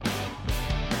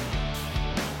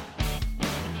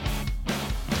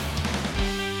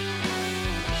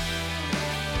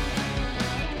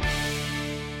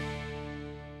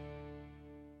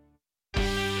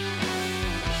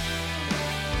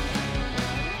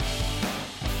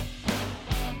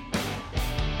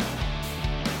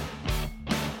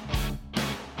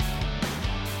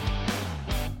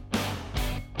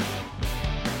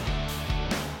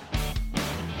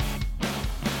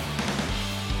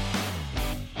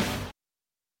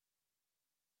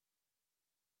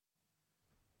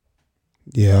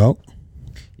Yo.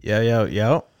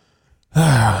 Yo.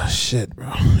 Ah, shit, bro.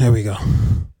 Here we go.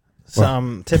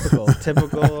 Some typical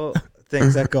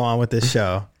things that go on with this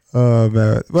show. Oh,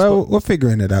 man. Well, we're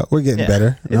figuring it out. We're getting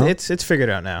better. No? It's figured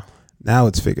out now. Now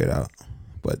it's figured out.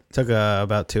 But took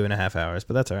about 2.5 hours,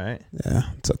 but that's all right. Yeah,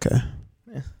 it's okay.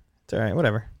 Yeah, it's all right.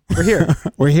 Whatever. We're here.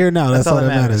 We're here now. That's all that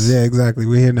matters. Yeah, exactly.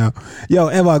 We're here now. Yo,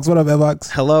 Evox, what up, Evox?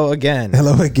 Hello again.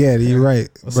 You're right.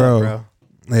 What's up, bro?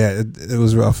 Yeah, it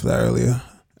was rough that earlier.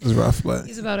 It was rough, but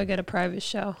he's about to get a private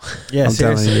show. Yeah, I'm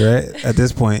telling you, right? At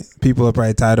this point, people are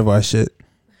probably tired of our shit.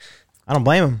 I don't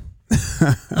blame him.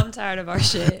 I'm tired of our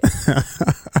shit.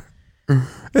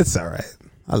 It's all right.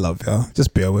 I love y'all.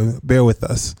 Just bear with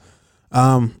us.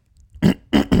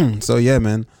 So yeah,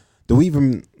 man.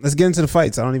 Let's get into the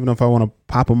fights. I don't even know if I want to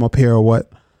pop them up here or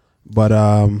what, but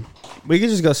we could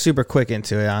just go super quick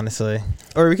into it, honestly,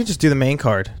 or we could just do the main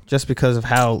card just because of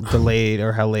how delayed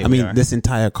or how late. This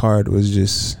entire card was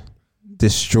just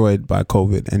destroyed by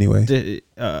COVID. Anyway,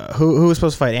 who was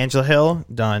supposed to fight? Angela Hill,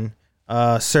 done.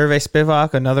 Survey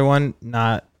Spivak, another one,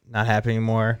 not happening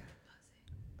anymore.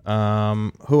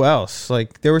 Who else?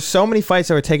 Like, there were so many fights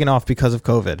that were taken off because of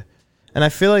COVID, and I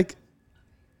feel like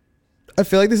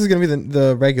this is going to be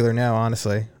the regular now,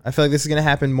 honestly. I feel like this is going to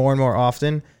happen more and more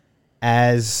often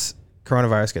as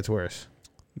coronavirus gets worse.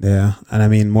 Yeah,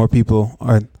 and more people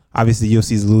are... Obviously,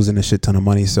 UFC is losing a shit ton of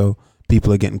money, so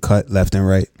people are getting cut left and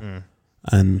right.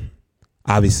 And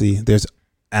obviously, there's,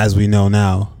 as we know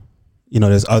now,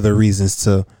 there's other reasons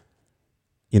to,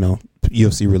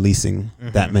 UFC releasing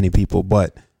that many people,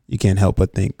 but you can't help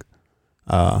but think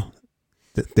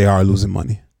they are losing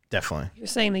money. Definitely. You're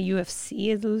saying the UFC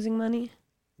is losing money?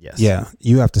 Yes. Yeah,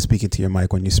 you have to speak into your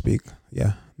mic when you speak.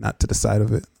 Yeah, not to the side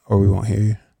of it, or we won't hear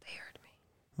you. They heard me.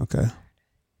 Okay.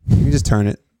 You can just turn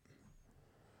it.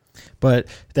 But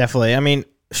definitely,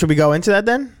 should we go into that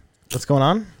then? What's going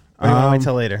on? Or do you want to wait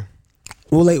till later?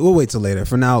 We'll wait till later.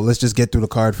 For now, let's just get through the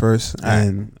card first,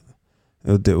 and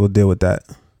we'll deal with that.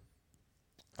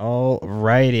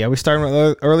 Alrighty. Are we starting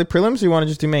with early prelims, or you want to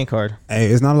just do main card? Hey,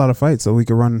 it's not a lot of fights, so we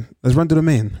can run. Let's run through the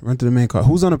main. Run through the main card.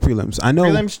 Who's on the prelims? I know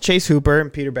prelims. Chase Hooper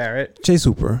and Peter Barrett. Chase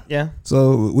Hooper. Yeah.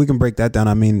 So we can break that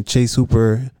down. Chase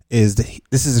Hooper this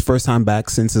is his first time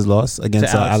back since his loss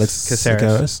against Alex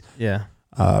Caceres. Yeah.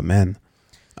 Man,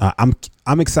 I'm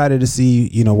excited to see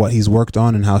what he's worked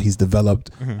on and how he's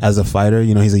developed as a fighter.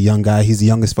 He's a young guy. He's the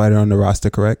youngest fighter on the roster,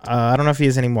 correct? I don't know if he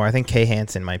is anymore. I think Kay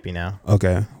Hansen might be now.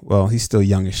 Okay, well, he's still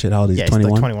young as shit. How old is he? 21?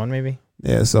 He's like 21 maybe.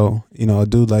 Yeah, so a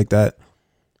dude like that,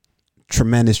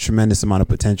 tremendous amount of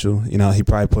potential. He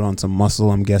probably put on some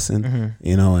muscle, I'm guessing.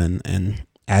 And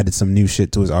added some new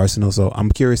shit to his arsenal. So I'm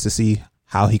curious to see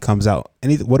how he comes out.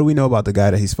 What do we know about the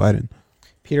guy that he's fighting?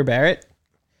 Peter Barrett.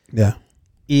 Yeah.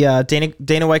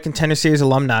 Dana White Contender Series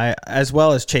alumni, as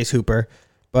well as Chase Hooper,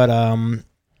 but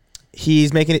he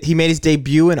made his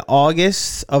debut in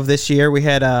August of this year. We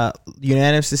had a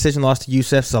unanimous decision loss to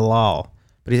Youssef Zalal,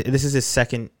 but this is his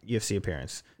second UFC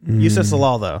appearance. Youssef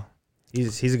Zalal, though,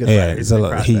 he's a good fighter. He's a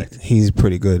good prospect. He's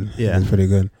pretty good. Yeah, he's pretty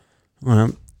good. All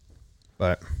right.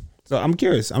 But so I'm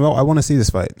curious. I want to see this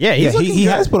fight. Yeah, he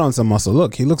has put on some muscle.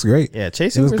 Look, he looks great. Yeah,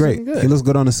 Chase looks great. He looks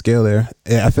good on the scale there.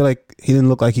 Yeah, I feel like he didn't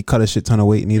look like he cut a shit ton of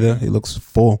weight neither. He looks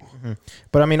full.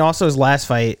 But also his last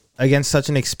fight against such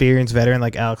an experienced veteran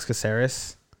like Alex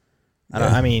Caceres.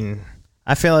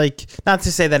 I feel like, not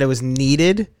to say that it was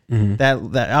needed.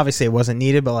 That obviously it wasn't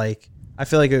needed, but I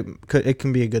feel like it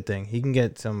can be a good thing. He can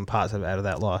get some positive out of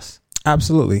that loss.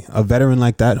 Absolutely, a veteran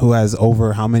like that who has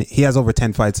over He has over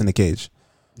 10 fights in the cage.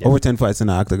 Yeah. Over 10 fights in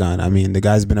the octagon. The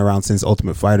guy's been around since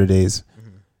Ultimate Fighter days.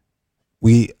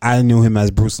 I knew him as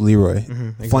Bruce Leroy.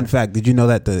 Exactly. Fun fact, did you know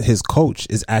that his coach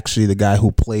is actually the guy who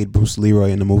played Bruce Leroy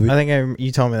in the movie? I think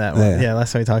you told me that one. Yeah,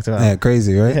 last time we talked about it. Yeah,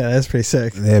 crazy, right? Yeah, that's pretty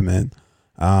sick. Yeah, man.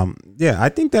 I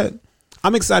think that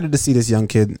I'm excited to see this young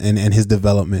kid and his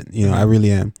development. I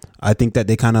really am. I think that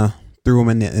they kind of threw him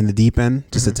in the deep end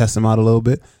just to test him out a little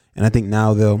bit. And I think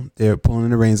now they're pulling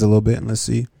in the reins a little bit, and let's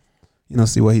see.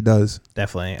 See what he does.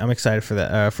 Definitely. I'm excited for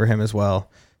that, for him as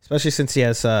well, especially since he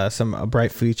has a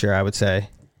bright future, I would say,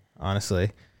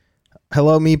 honestly.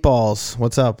 Hello, Meatballs.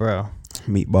 What's up, bro?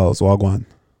 Meatballs, wagwan.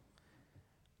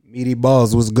 Meaty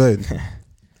balls was good.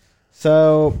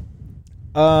 So,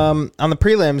 on the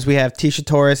prelims, we have Tisha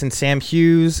Torres and Sam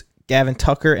Hughes, Gavin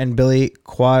Tucker and Billy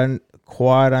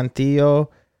Quarantillo,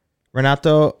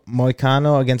 Renato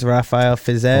Moicano against Rafael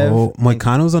Fiziev. Oh,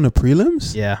 Moicano's on the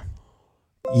prelims? Yeah.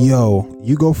 Yo,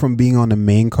 you go from being on the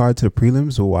main card to the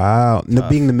prelims? Wow.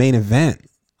 Being the main event.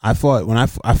 I fought when I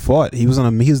fought. He was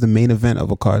he was the main event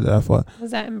of a card that I fought.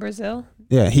 Was that in Brazil?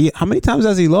 Yeah, how many times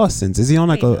has he lost since? Is he on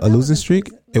like a losing streak?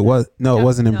 It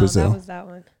wasn't in Brazil. That was that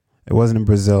one. It wasn't in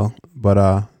Brazil,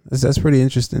 but that's pretty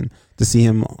interesting to see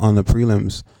him on the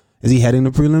prelims. Is he heading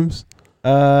the prelims?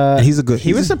 And he's a good.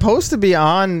 He was supposed to be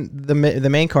on the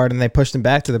main card, and they pushed him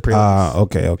back to the prelims.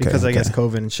 Okay. Because I guess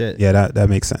COVID and shit. Yeah, that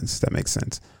makes sense. That makes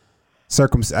sense.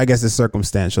 I guess it's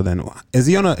circumstantial. Then is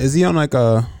he on like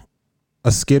a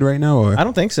skid right now? Or I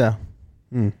don't think so.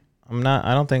 I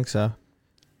don't think so.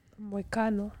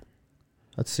 Moicano.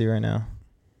 Let's see right now.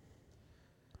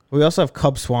 We also have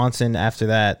Cub Swanson after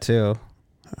that too.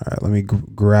 All right, let me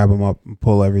grab him up and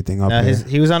pull everything up.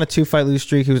 He was on a 2-fight lose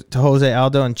streak. He was to Jose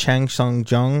Aldo and Chang Sung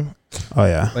Jung. Oh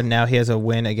yeah, but now he has a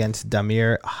win against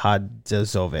Damir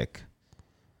Hadzovic.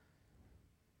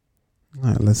 All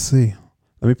right, let's see.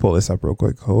 Let me pull this up real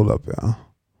quick. Hold up, y'all.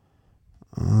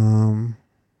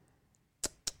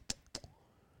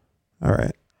 All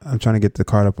right. I'm trying to get the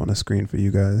card up on the screen for you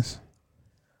guys.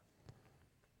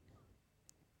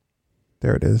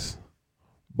 There it is.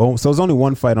 Boom. So it's only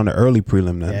one fight on the early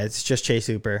prelim then. Yeah, it's just Chase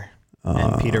Hooper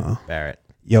and Peter Barrett.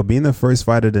 Yo, being the first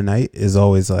fight of the night is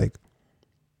always like,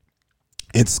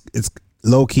 it's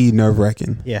low key nerve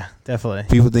wracking. Yeah, definitely.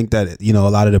 People think that, a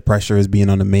lot of the pressure is being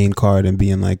on the main card and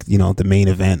being like, the main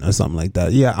event or something like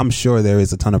that. Yeah, I'm sure there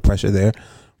is a ton of pressure there,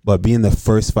 but being the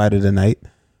first fight of the night,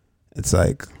 it's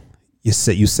like you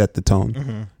set the tone.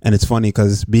 Mm-hmm. And it's funny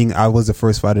because I was the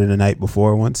first fight of the night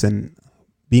before once, and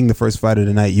being the first fight of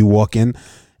the night, you walk in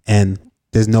and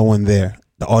there's no one there.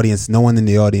 The audience, no one in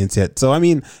the audience yet. So I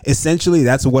mean, essentially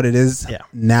that's what it is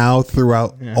now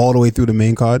throughout all the way through the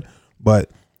main card.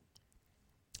 But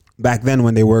back then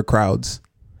when they were crowds,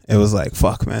 it was like,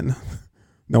 fuck, man,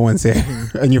 no one's here.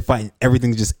 And you're fighting,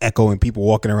 everything's just echoing, people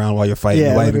walking around while you're fighting.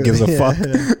 Nobody even gives a fuck.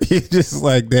 You're just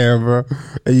like there, bro.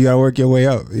 And you gotta work your way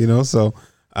up, So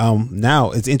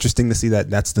now it's interesting to see that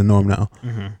that's the norm now.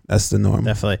 Mm-hmm. That's the norm.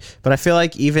 Definitely. But I feel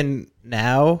like even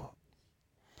now,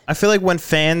 when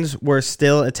fans were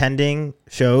still attending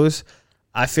shows,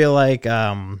 I feel like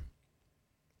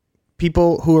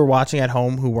people who were watching at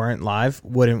home who weren't live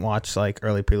wouldn't watch like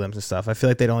early prelims and stuff. I feel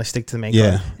like they'd only stick to the main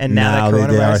card. And now that they are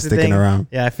coronavirus sticking around.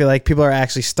 Yeah, I feel like people are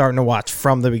actually starting to watch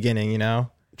from the beginning,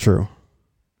 True.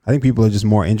 I think people are just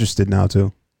more interested now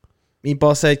too.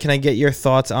 Meatball said, "Can I get your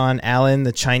thoughts on Alan,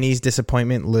 the Chinese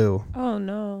disappointment, Liu?" Oh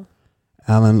no,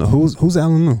 Alan, who's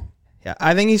Alan Liu? Yeah,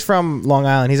 I think he's from Long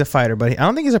Island. He's a fighter, but I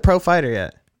don't think he's a pro fighter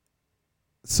yet.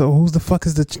 So who's the fuck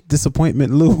is the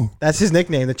disappointment Liu? That's his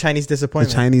nickname, the Chinese disappointment.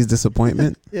 The Chinese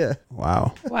disappointment? Yeah.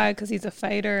 Wow. why? Because he's a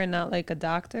fighter and not like a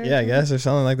doctor. Yeah, I guess, or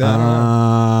something like that.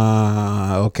 I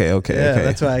don't know. Okay. Yeah,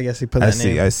 that's why I guess he put that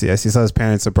name. I see. So his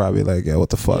parents are probably like, yeah, what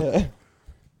the fuck? Yeah.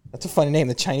 That's a funny name,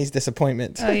 the Chinese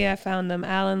disappointment. Oh yeah, I found him.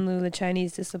 Alan Liu, the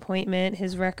Chinese disappointment.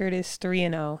 His record is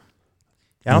 3-0.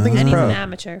 I don't think and he's he's pro. an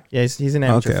amateur. Yeah, he's an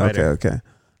amateur fighter. Okay.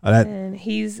 And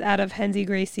he's out of Hensel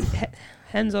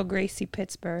Gracie,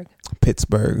 Pittsburgh.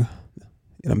 Pittsburgh.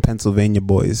 Them Pennsylvania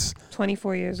boys.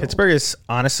 24 years old. Pittsburgh is,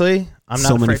 honestly, I'm not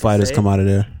so many fighters come out of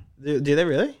there. Do they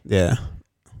really? Yeah.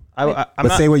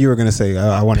 But say what you were going to say.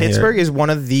 I want to hear. Pittsburgh is one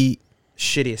of the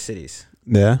shittiest cities.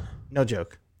 Yeah. No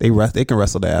joke. They can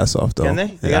wrestle their ass off, though. Can they?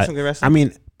 They got some good wrestling? I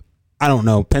mean, I don't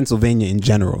know. Pennsylvania in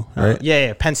general, right?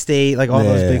 Yeah. Penn State, like all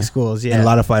those big schools. Yeah. And a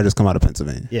lot of fighters come out of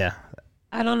Pennsylvania. Yeah.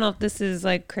 I don't know if this is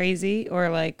like crazy or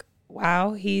like,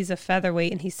 wow, he's a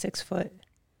featherweight and he's 6 foot.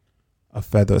 A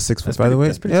feather, 6 foot featherweight?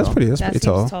 That's pretty Yeah, tall. that's pretty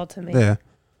tall. Tall to me. Yeah. And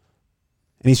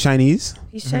he's Chinese?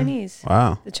 He's Chinese.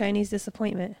 Wow. The Chinese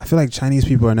disappointment. I feel like Chinese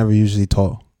people are never usually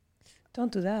tall.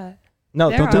 Don't do that. No,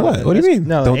 There Don't do are. what? What do you mean?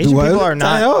 No, don't Asian do what? people are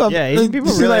not. Yeah, Asian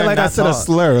people really are like not I said tall. a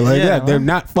slur. Like they're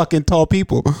not fucking tall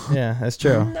people. Yeah, that's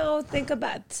true. No, think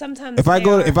about sometimes. If I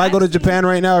go to Japan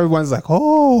right now, everyone's like,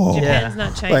 oh, Japan's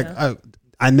not China. like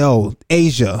I know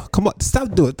Asia. Come on,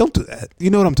 stop doing it. Don't do that. You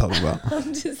know what I'm talking about.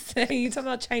 I'm just saying. You're talking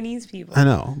about Chinese people. I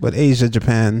know, but Asia,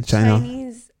 Japan, China.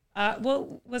 Chinese.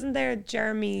 Well, wasn't there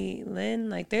Jeremy Lin?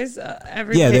 Like, there's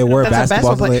every. Yeah, there were That's a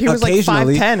basketball player. He was like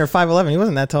occasionally. 5'10" or 5'11". He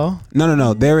wasn't that tall.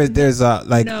 No. There's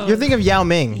like No. You're thinking of Yao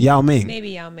Ming. Yao Ming. Maybe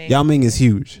Yao Ming. Yao Ming is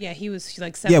huge. Yeah, he was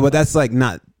like 7. Yeah, but that's like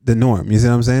not the norm. You see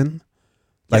what I'm saying?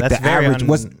 Like that's the very average.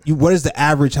 What is the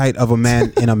average height of a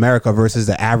man in America versus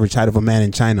the average height of a man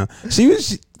in China? She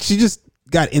just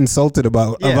got insulted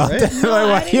about right? that. No, I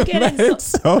Like, didn't get insulted.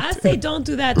 insulted. I say don't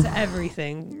do that to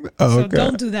everything. Oh, so okay.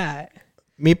 don't do that.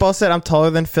 Meatball said, "I'm taller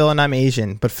than Phil and I'm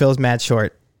Asian, but Phil's mad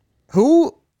short."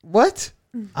 Who? What?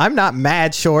 I'm not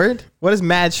mad short. What is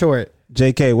mad short?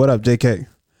 JK, what up, JK?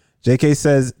 JK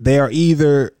says they are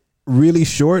either really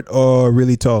short or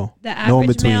really tall? The No in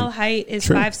average between. male height is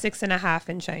True. 5'6.5"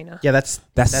 in China. Yeah, that's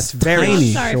very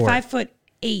tiny. Sorry, short. 5'8".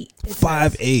 it says.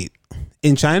 5'8"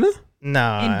 in China.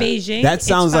 No. In Beijing. That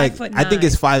sounds it's like 5'9". I think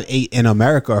it's 5'8" in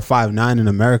America or 5'9" in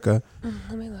America.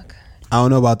 Let me look. I don't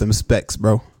know about them specs,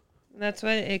 bro. That's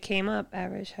what it came up.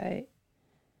 Average height.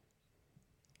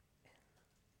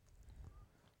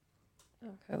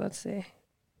 Okay, let's see.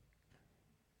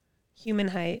 Human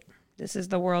height. This is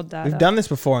the world data. We've done this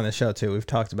before on the show too. We've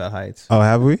talked about heights. Oh,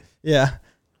 have we? Yeah.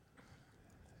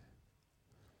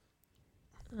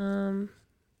 All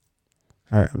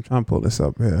right, I'm trying to pull this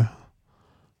up here,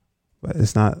 but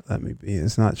it's not. Let me be.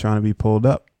 It's not trying to be pulled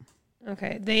up.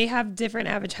 Okay, they have different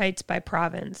average heights by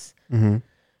province, Mm-hmm.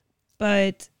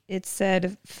 but it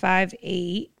said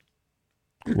 5'8".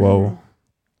 Whoa.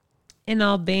 In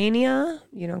Albania,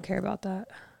 you don't care about that.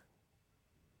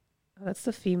 Oh, that's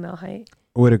the female height.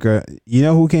 Whitaker, you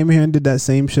know who came here and did that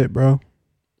same shit, bro?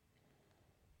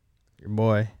 Your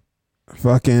boy.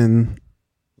 Fucking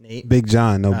Nate. Big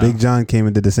John. No, Oh. Big John came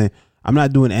and did the same. I'm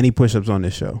not doing any push-ups on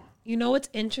this show. You know what's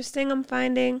interesting I'm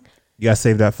finding? You gotta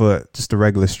save that for just the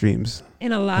regular streams.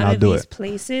 In a And lot I'll of do these it.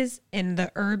 places, in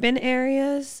the urban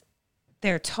areas,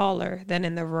 they're taller than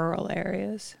in the rural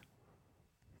areas.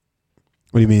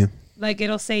 What do you mean? Like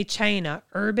it'll say China,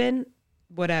 urban,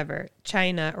 whatever.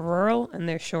 China, rural, and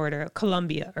they're shorter.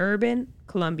 Colombia, urban.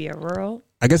 Colombia, rural.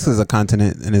 I guess it's a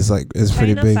continent and it's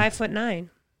pretty China, big. 5'9".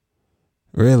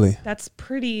 Really? That's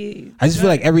pretty. I just feel good.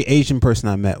 like every Asian person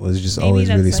I met was just Maybe always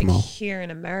that's really like small. here in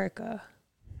America.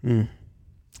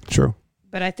 True.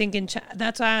 But I think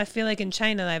that's why I feel like in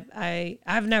China,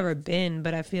 I've never been,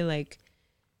 but I feel like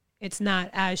it's not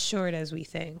as short as we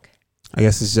think. I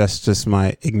guess it's just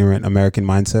my ignorant American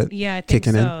mindset. Yeah, I think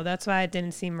Kicking so. in. That's why it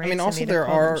didn't seem right. I mean, to also me to there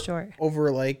call them are short.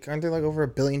 aren't there like over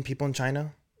 1 billion people in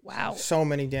China? Wow. So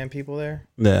many damn people there.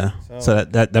 Yeah. So- So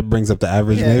that brings up the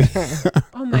average, maybe.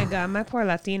 Oh my God, my poor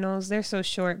Latinos, they're so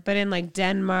short. But in like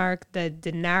Denmark, the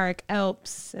Dinaric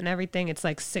Alps and everything, it's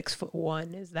like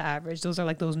 6'1" is the average. Those are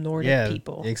like those Nordic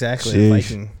people. Exactly. Sheesh.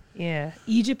 Viking. Yeah.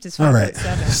 Egypt is All right.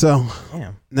 5'7". So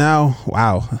Damn. now,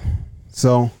 wow.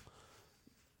 So,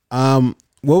 what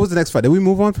was the next fight? Did we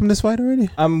move on from this fight already?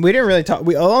 We didn't really talk.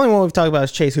 The only one we've talked about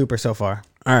is Chase Hooper so far.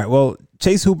 All right. Well,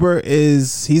 Chase Hooper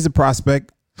he's a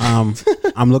prospect. I'm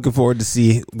looking forward to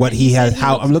see what he has. said he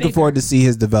How looks I'm looking bigger. forward to see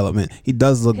his development. He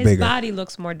does look His bigger. body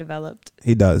looks more developed.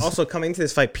 He does. Also, coming to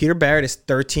this fight, Peter Barrett is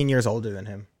 13 years older than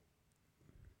him.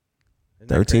 Isn't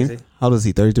that 13. crazy? How old is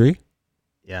he? 33.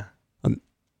 Yeah,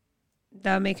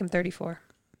 That would make him 34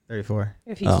 34.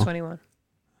 if he's Oh. 21.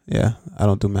 Yeah. I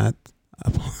don't do math.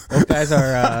 Both guys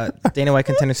are Dana White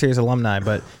Contender Series alumni,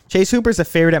 but Chase Hooper's a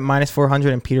favorite at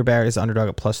 -400, and Peter Barrett is underdog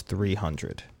at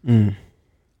 +300.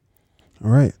 All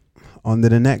right. On to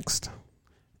the next.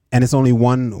 And it's only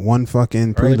one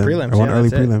fucking Early prelim. prelims, Or one yeah, early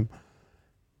that's it. prelim.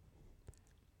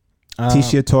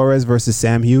 Tisha Torres versus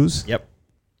Sam Hughes. Yep.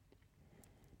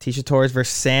 Tisha Torres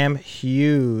versus Sam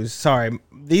Hughes. Sorry,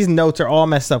 these notes are all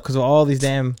messed up because of all these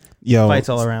damn Yo, fights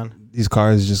all around. these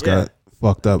cars just Yeah. got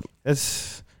fucked up.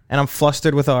 And I'm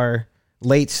flustered with our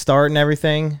late start and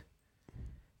everything.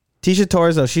 Tisha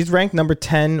Torres, though, she's ranked number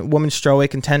 10 women's strawweight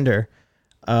contender.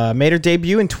 Made her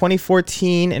debut in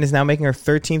 2014 and is now making her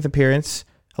 13th appearance.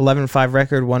 11-5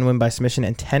 record, 1 win by submission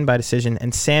and 10 by decision.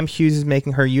 And Sam Hughes is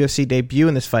making her UFC debut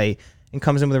in this fight and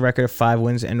comes in with a record of 5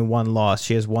 wins and 1 loss.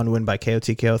 She has 1 win by KO,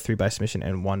 TKO, 3 by submission,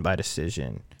 and 1 by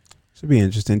decision. Should be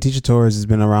interesting. Tisha Torres has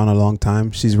been around a long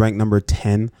time. She's ranked number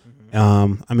 10.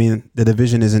 I mean, the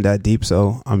division isn't that deep,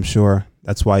 so I'm sure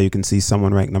that's why you can see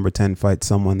someone ranked number 10 fight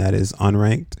someone that is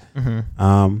unranked.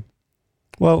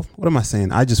 Well, what am I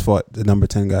saying? I just fought the number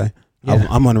 10 guy. Yeah.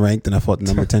 I'm unranked, and I fought the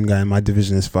number 10 guy, and my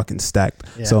division is fucking stacked.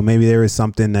 Yeah. So maybe there is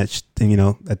something that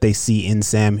that they see in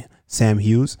Sam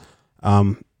Hughes,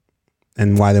 and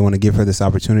why they want to give her this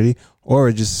opportunity, or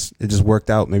it just worked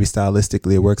out. Maybe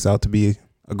stylistically, it works out to be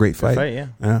a great fight. Yeah.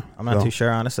 Yeah, I'm not too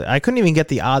sure, honestly. I couldn't even get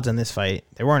the odds on this fight.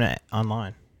 They weren't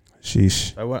online.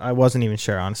 Sheesh. I wasn't even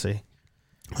sure, honestly,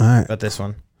 All right. about this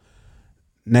one.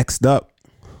 Next up,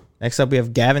 we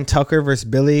have Gavin Tucker versus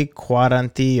Billy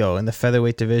Quarantillo in the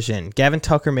featherweight division. Gavin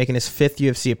Tucker making his 5th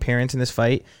UFC appearance in this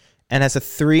fight and has a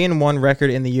 3-1 record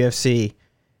in the UFC.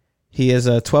 He has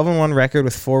a 12-1 record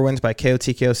with 4 wins by KO,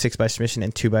 TKO, 6 by submission,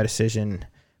 and 2 by decision.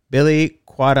 Billy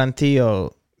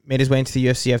Quarantillo made his way into the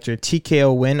UFC after a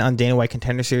TKO win on Dana White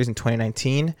Contender Series in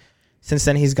 2019. Since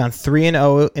then, he's gone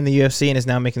 3-0 in the UFC and is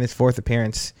now making his 4th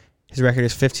appearance. His record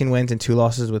is 15 wins and 2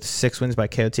 losses with 6 wins by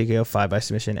KO, TKO, 5 by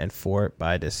submission, and 4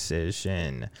 by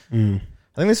decision. I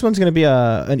think this one's going to be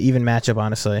an even matchup,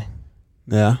 honestly.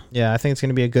 yeah. Yeah, I think it's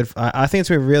going to be I think it's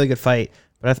going to be a really good fight.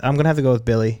 But I'm gonna have to go with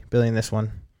Billy in this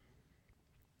one.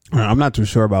 I'm not too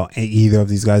sure about either of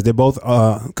these guys. They're both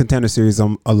Contender Series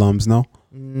alums, no?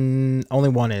 Only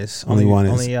one is. Only one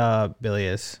is. Only Billy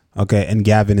is. Okay, and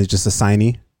Gavin is just a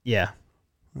signee? Yeah.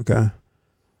 Okay.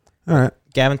 All right.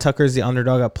 Gavin Tucker is the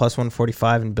underdog at plus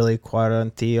 145, and Billy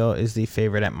Quarantillo is the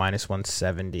favorite at minus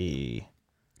 170.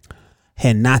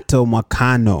 Renato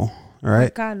Moicano. All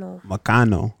right.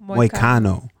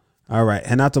 Moicano. All right.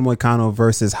 Renato Moicano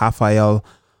versus Rafael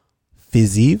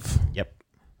Fiziev. Yep.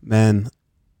 Man,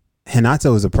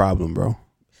 Renato is a problem, bro.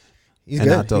 He's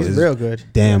Renato good. He's real good.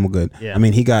 Damn good. Yeah. I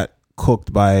mean, he got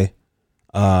cooked by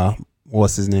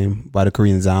what's his name? By the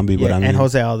Korean Zombie. Yeah, but I mean, and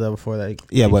Jose Aldo before that.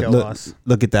 Yeah, but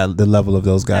look at that, the level of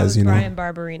those guys. That was Brian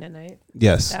Barberina night.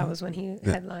 Yes. That was when he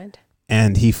headlined.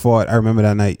 And he fought. I remember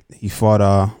that night. He fought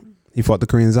the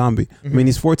Korean Zombie. Mm-hmm. I mean,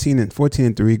 he's 14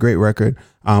 and 3, great record.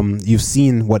 You've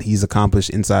seen what he's accomplished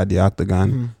inside the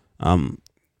octagon. Mm-hmm.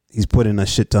 He's put in a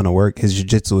shit ton of work. His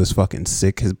jiu-jitsu is fucking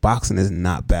sick. His boxing is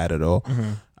not bad at all.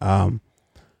 Mm-hmm.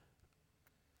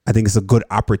 I think it's a good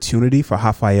opportunity for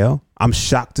Rafael. I'm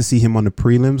shocked to see him on the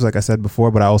prelims, like I said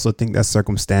before, but I also think that's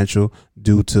circumstantial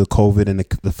due to COVID and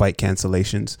the fight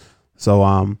cancellations. So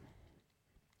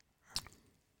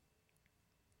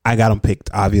I got him picked,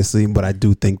 obviously, but I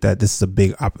do think that this is a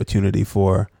big opportunity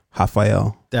for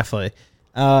Rafael. Definitely.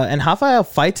 And Rafael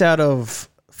fights out of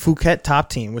Phuket top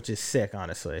team, which is sick,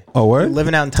 honestly. Oh, word?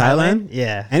 Living out in Thailand?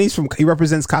 Yeah. And he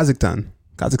represents Kazakhstan.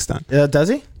 Does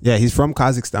he? Yeah, he's from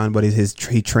Kazakhstan, but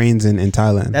he trains in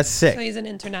Thailand. That's sick. So he's an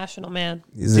international man.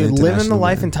 Dude, living the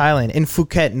life in Thailand, in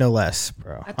Phuket, no less,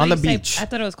 bro. On the beach. I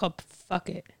thought it was called Fuck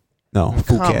It. No,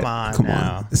 Phuket. Come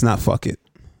on. It's not Fuck It.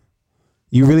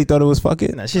 You really thought it was Fuck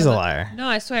It? No, she's a liar. No,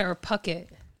 I swear, or Puck It.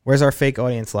 Where's our fake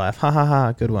audience laugh? Ha ha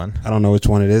ha. Good one. I don't know which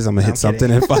one it is. I'm going to hit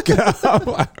something and fuck it up.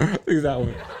 That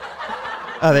one.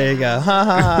 Oh, there you go. Ha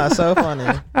ha ha. So funny.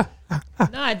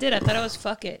 No, I did. I thought it was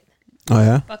Fuck It. Oh,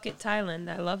 yeah? Fuck It Thailand.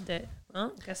 I loved it.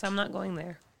 Well, guess I'm not going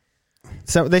there.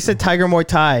 So they said Tiger Muay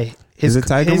Thai. Is it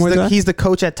Tiger Muay Thai? He's the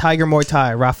coach at Tiger Muay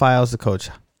Thai. Rafael's the coach.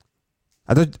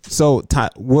 I thought so.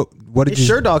 What did you?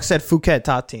 Sure Dog said Phuket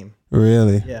top team.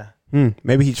 Really? Yeah.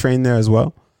 Maybe he trained there as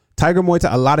well. Tiger Muay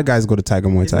Thai. A lot of guys go to Tiger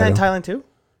Muay Thai. Isn't that in Thailand too?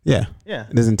 Yeah. Yeah.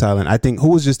 It is in Thailand. I think who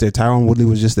was just there? Tyron Woodley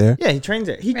was just there. Yeah, he trains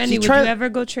there. Randy, would you ever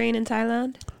go train in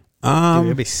Thailand? Dude,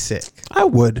 it'd be sick. I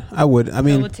would. I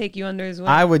mean, it would take you under as well.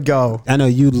 I would go. I know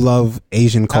you love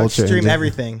Asian culture. I would stream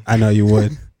everything. I know you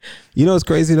would. You know what's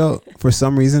crazy though? For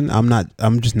some reason, I'm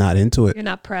just not into it. You're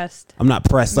not pressed. I'm not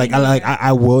pressed.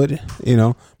 I would,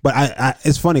 but I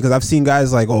it's funny because I've seen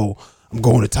guys like, oh, I'm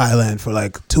going to Thailand for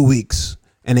like 2 weeks,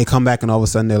 and they come back and all of a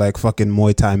sudden they're like fucking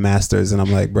Muay Thai masters, and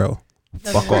I'm like, bro,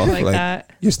 fuck off. Like that.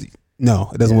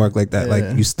 No, it doesn't work like that.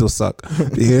 Like you still suck.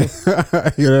 You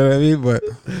know what I mean? But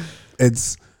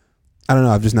I don't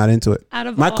know. I'm just not into it.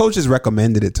 My coaches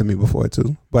recommended it to me before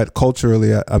too, but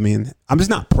culturally, I mean, I'm just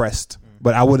not pressed.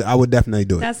 But I would definitely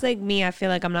do it. That's like me. I feel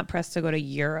like I'm not pressed to go to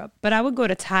Europe, but I would go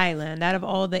to Thailand. Out of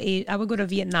all I would go to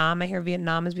Vietnam. I hear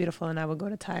Vietnam is beautiful, and I would go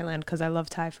to Thailand because I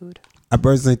love Thai food. I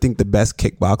personally think the best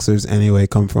kickboxers anyway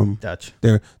come from Dutch.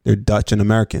 They're Dutch and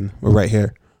American. We're right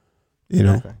here.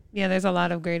 Okay. Yeah, there's a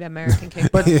lot of great American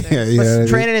kickboxers. But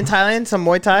training in Thailand, some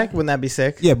Muay Thai, wouldn't that be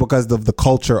sick? Yeah, because of the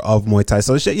culture of Muay Thai.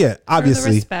 So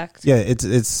obviously, respect. Yeah,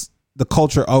 it's the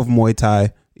culture of Muay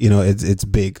Thai. It's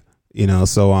big.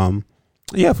 So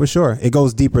yeah, for sure, it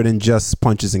goes deeper than just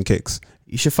punches and kicks.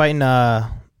 You should fight in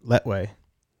Letway.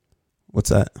 What's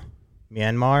that?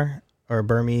 Myanmar or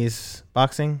Burmese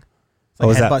boxing.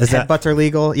 Is that headbutts are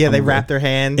legal? Yeah, they wrap their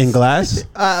hands in glass. Is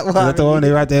that the one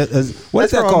they wrap their?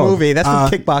 What's that called? A movie. That's from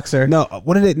Kickboxer. No,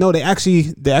 what did it? No, they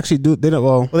actually do. They don't.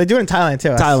 Well, they do it in Thailand too.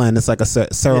 Thailand, it's like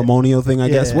a ceremonial thing, I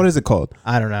guess. Yeah. What is it called?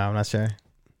 I don't know. I'm not sure.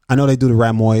 I know they do the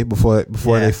Ramoy before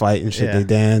they fight and shit. Yeah. They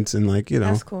dance and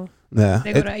That's cool. Yeah,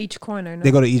 they go to each corner. No?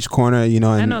 They go to each corner. And,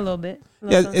 I know a little bit.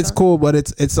 It's cool, but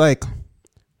it's like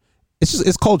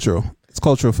it's cultural. It's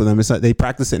cultural for them. It's like they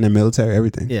practice it in the military.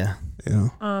 Everything. Yeah.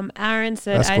 Aaron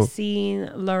said, cool. I seen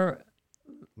Leron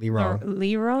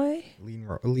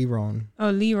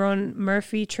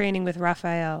Murphy training with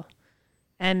Rafael.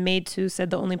 And Maid2 said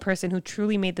the only person who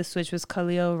truly made the switch was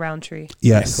Khalil Roundtree.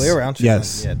 Yes. Khalil Roundtree.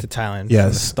 Yes. To Thailand. Yes.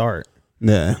 From the start.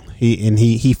 Yeah.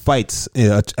 He fights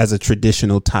as a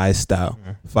traditional Thai style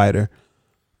fighter.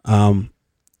 The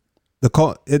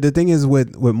thing is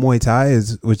with Muay Thai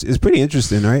which is pretty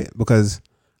interesting, right? Because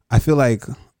I feel like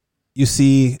you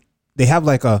see they have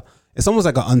it's almost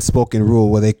like an unspoken rule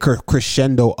where they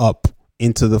crescendo up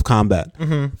into the combat.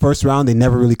 Mm-hmm. First round, they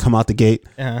never really come out the gate,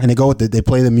 and they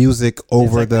play the music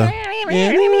over and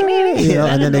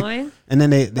then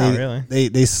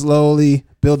they slowly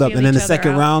build up, Feel and then the each other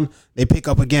second out. round they pick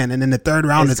up again, and then the third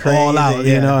round It's it's all crazy, out.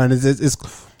 yeah. You know, and it's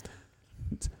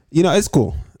you know, it's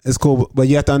cool. It's cool, but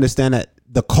you have to understand that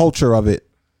the culture of it.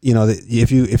 You know, that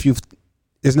if you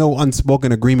there's no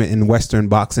unspoken agreement in Western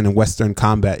boxing and Western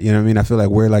combat. You know what I mean? I feel like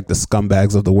we're like the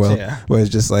scumbags of the world, where it's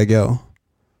just like, yo,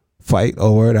 fight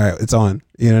over it. All right, it's on.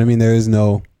 You know what I mean? There is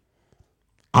no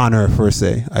honor per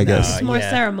se, I guess. It's more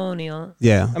ceremonial.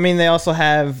 Yeah. I mean, they also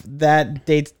have that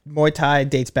dates. Muay Thai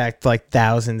dates back to like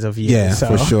thousands of years. Yeah, so.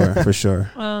 for sure, for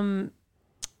sure.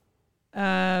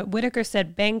 Whitaker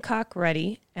said Bangkok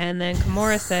ready, and then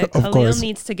Kimura said Of Khalil course.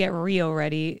 needs to get Rio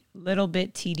ready. Little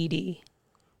bit TDD.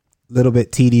 Little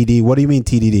bit TDD. What do you mean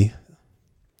TDD?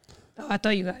 Oh, I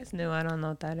thought you guys knew. I don't know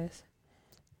what that is.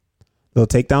 Little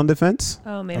takedown defense.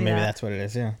 Oh, maybe, Or maybe that. that's what it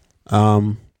is. Yeah.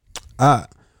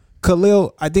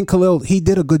 Khalil, I think Khalil, he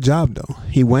did a good job though.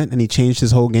 He went and he changed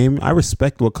his whole game. I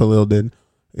respect what Khalil did.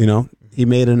 You know, he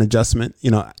made an adjustment.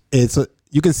 You know,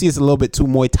 you can see it's a little bit too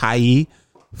Muay Thai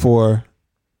for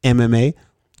MMA.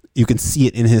 You can see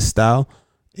it in his style.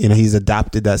 You know, he's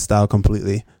adopted that style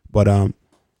completely. But I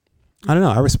don't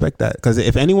know. I respect that, because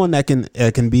if anyone that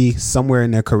can be somewhere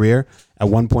in their career at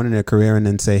one point in their career and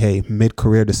then say, hey, mid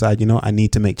career decide, you know, I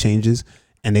need to make changes,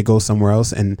 and they go somewhere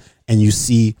else, and you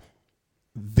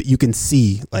can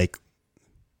see like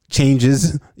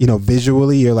changes, you know,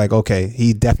 visually. You're like, okay,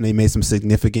 he definitely made some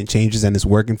significant changes and it's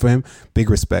working for him. Big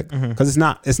respect, because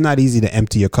it's not easy to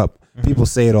empty your cup. People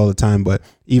say it all the time, but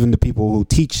even the people who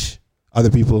teach other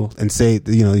people and say,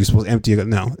 you know, you're supposed to empty your cup.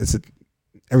 No,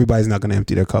 everybody's not going to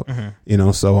empty their cup, you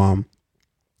know. So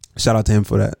shout out to him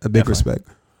for that. A big respect.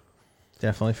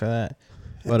 Definitely for that.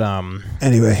 But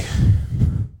Anyway,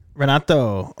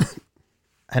 Renato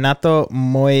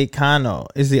Moicano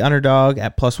is the underdog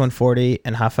at plus 140,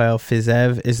 and Rafael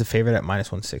Fiziev is the favorite at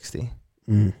minus 160.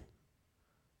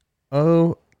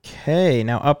 Okay,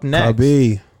 now up next.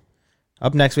 Cubby,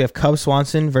 Up next, we have Cub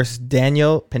Swanson versus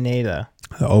Daniel Pineda.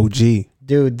 the OG.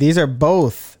 Dude, these are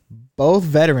both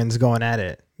veterans going at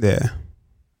it. Yeah.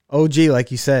 OG,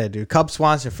 like you said, dude. Cub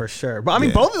Swanson for sure. But I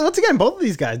mean, both of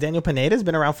these guys. Daniel Pineda's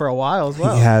been around for a while as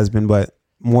well. He has been, but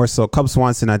more so Cub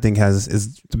Swanson, I think,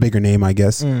 is the bigger name, I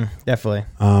guess. Definitely.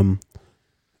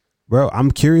 Bro,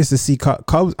 I'm curious to see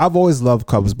Cubs. I've always loved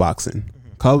Cubs boxing.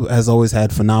 Cub has always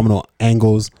had phenomenal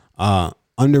angles,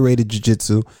 underrated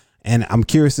jiu-jitsu, and I'm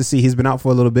curious to see. He's been out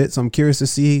for a little bit, so I'm curious to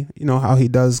see, you know, how he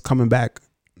does coming back,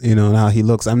 you know, and how he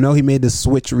looks. I know he made the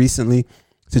switch recently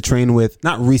to train with,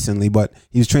 not recently, but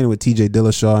he was training with TJ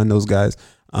Dillashaw and those guys.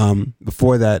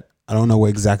 Before that, I don't know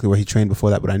exactly where he trained before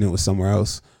that, but I knew it was somewhere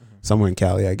else, somewhere in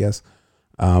Cali, I guess.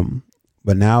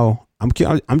 But now I'm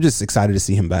just excited to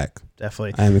see him back.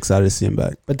 Definitely. I am excited to see him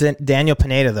back. But Daniel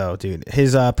Pineda, though, dude,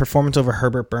 his performance over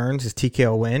Herbert Burns, his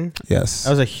TKO win, Yes.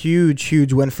 that was a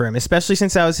huge win for him, especially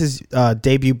since that was his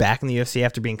debut back in the UFC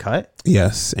after being cut.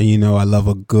 Yes. And you know, I love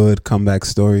a good comeback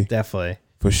story. Definitely.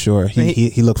 For sure.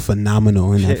 He looked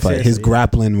phenomenal in that fight. His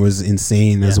grappling was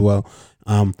insane as well.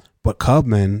 But Cub,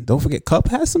 man, don't forget, Cub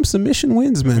has some submission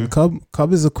wins, man.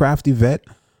 Cub is a crafty vet.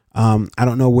 I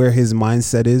don't know where his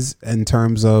mindset is in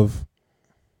terms of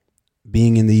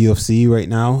being in the UFC right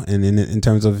now and in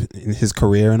terms of his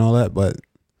career and all that, but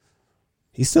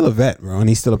he's still a vet, bro, and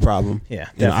he's still a problem. Yeah,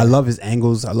 you know, I love his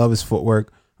angles. I love his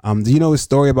footwork. Do you know his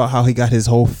story about how he got his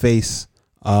whole face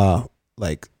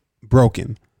like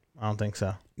broken? I don't think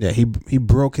so. Yeah, he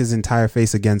broke his entire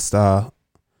face against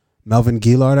Melvin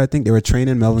Gillard. I think they were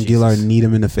training. Melvin Gillard kneed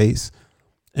him in the face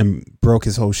and broke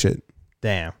his whole shit.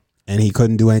 Damn. And he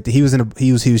couldn't do anything. He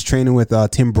was training with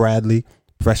Tim Bradley,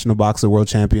 professional boxer, world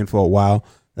champion for a while.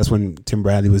 That's when Tim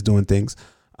Bradley was doing things.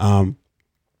 I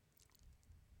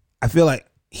feel like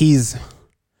he's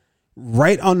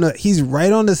right on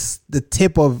the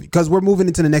tip of, because we're moving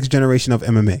into the next generation of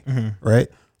MMA, right?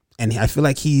 And I feel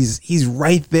like he's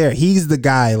right there. He's the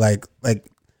guy, like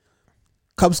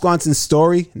Cub Swanson's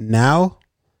story now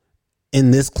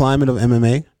in this climate of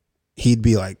MMA, he'd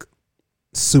be like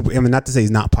super. I mean, not to say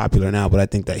he's not popular now, but I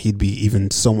think that he'd be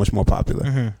even so much more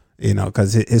popular, you know,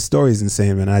 because his story is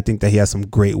insane, man. And I think that he has some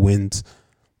great wins,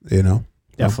 you know.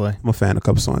 Definitely. I'm a fan of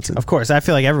Cub Swanson. Of course. I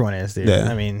feel like everyone is, dude. Yeah.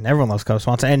 I mean, everyone loves Cub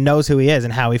Swanson and knows who he is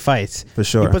and how he fights. For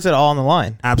sure. He puts it all on the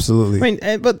line. Absolutely. I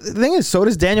mean, but the thing is, so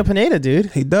does Daniel Pineda,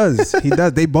 dude. He does. He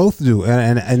does. They both do.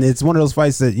 And it's one of those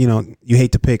fights that, you know, you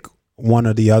hate to pick one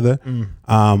or the other.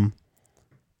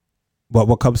 But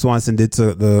what Cub Swanson did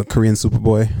to the Korean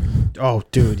Superboy. Oh,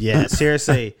 dude, yeah.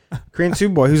 Seriously. Korean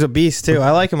Superboy, who's a beast, too.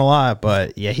 I like him a lot,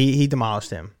 but yeah, he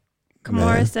demolished him.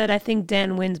 Kamara said, I think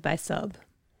Dan wins by sub.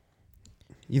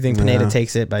 You think Pineda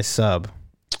takes it by sub?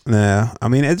 Nah, I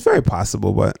mean, it's very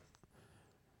possible, but,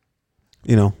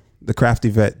 you know, the crafty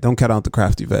vet. Don't count out the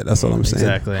crafty vet. That's all I'm saying.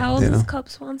 Exactly. How old You is know. Cub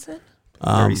Swanson?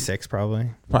 36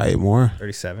 probably. Probably more.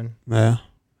 37. Yeah.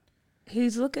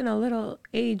 He's looking a little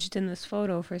aged in this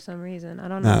photo for some reason. I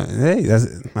don't know. Nah, hey,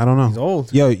 I don't know. He's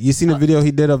old. Yo, you seen the video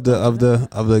he did of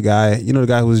the guy? You know the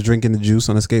guy who was drinking the juice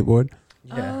on a skateboard?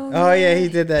 Yeah. Oh yeah, he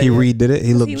did that. He yeah. redid it.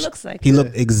 He looks like he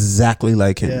looked exactly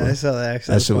like him. Yeah, bro. I saw that.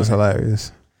 Actually, That shit was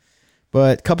hilarious.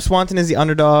 But Cub Swanson is the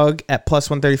underdog at plus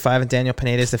 135, and Daniel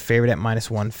Pineda is the favorite at minus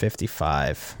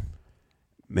 155.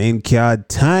 Main card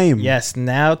time. Yes,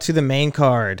 now to the main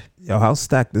card. Yo, how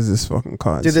stacked is this fucking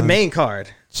card? To the son? main card.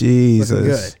 Jesus.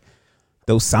 Looking good.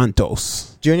 Dos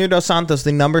Santos. Junior Dos Santos,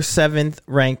 the number 7th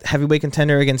ranked heavyweight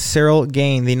contender, against Cyril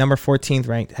Gain, the number 14th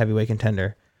ranked heavyweight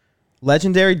contender.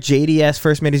 Legendary JDS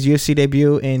first made his UFC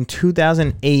debut in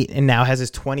 2008 and now has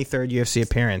his 23rd UFC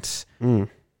appearance.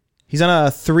 He's on a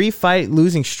 3-fight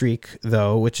losing streak,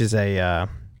 though, which is a...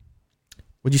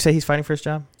 would you say he's fighting for his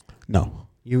job? No.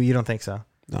 You don't think so?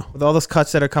 No. With all those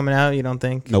cuts that are coming out, you don't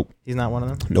think? Nope. He's not one of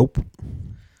them? Nope.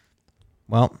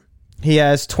 Well, he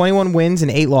has 21 wins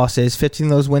and 8 losses, 15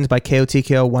 of those wins by KO,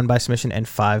 TKO, 1 by submission, and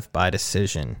 5 by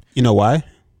decision. You know why?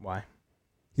 Why?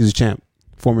 He's a champ.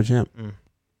 Former champ.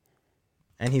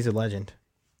 And he's a legend.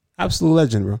 Absolute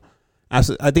legend, bro.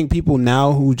 Absolute, I think people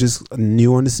now who just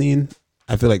new on the scene,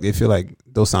 I feel like they feel like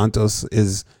Dos Santos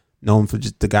is known for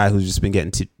just the guy who's just been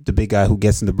getting the big guy who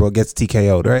gets gets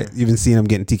TKO'd, right? You've been seeing him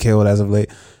getting TKO'd as of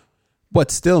late. But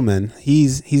still, man,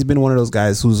 he's been one of those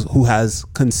guys who has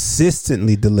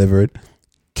consistently delivered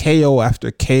KO after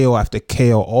KO after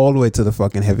KO all the way to the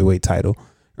fucking heavyweight title,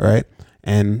 right?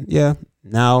 And yeah,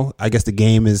 now I guess the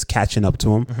game is catching up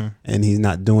to him, and he's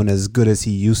not doing as good as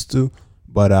he used to.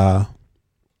 But I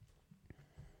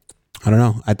don't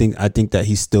know. I think that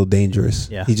he's still dangerous.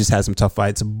 Yeah. He just had some tough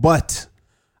fights. But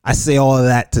I say all of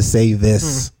that to say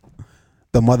this.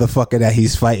 The motherfucker that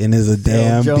he's fighting is a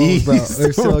damn beast.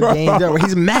 Bro.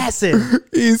 He's massive.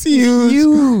 He's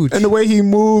huge. And the way he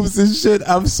moves and shit,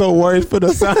 I'm so worried for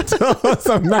the Santos.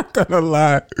 I'm not gonna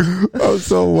lie. I'm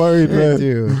so worried, man.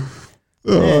 Dude.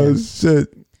 Oh, shit.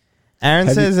 Aaron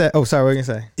says that. Oh, sorry. What were you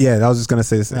going to say? Yeah, I was just gonna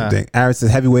say the same thing. Aaron says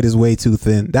heavyweight is way too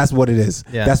thin. That's what it is.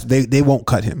 Yeah. That's they won't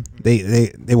cut him.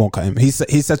 They won't cut him.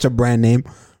 He's such a brand name.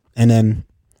 And then,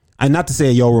 and not to say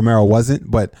Yo Romero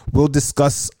wasn't, but we'll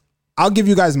discuss. I'll give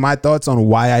you guys my thoughts on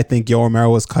why I think Yo Romero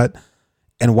was cut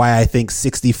and why I think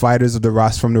 60 fighters of the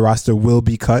roster will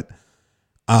be cut.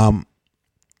 I'll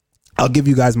give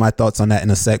you guys my thoughts on that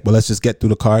in a sec, but let's just get through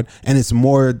the card. And it's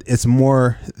more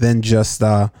than just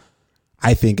I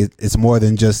think it's more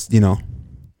than just,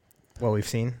 What we've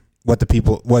seen. what the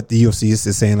UFC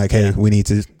is saying, like, hey,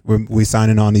 we're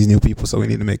signing on these new people, so we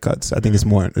need to make cuts. I think it's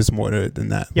more than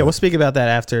that. Yeah, we'll speak about that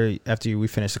after we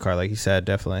finish the card, like you said,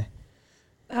 definitely.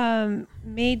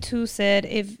 Made 2 said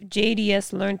if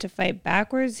JDS learned to fight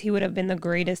backwards, he would have been the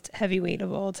greatest heavyweight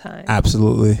of all time.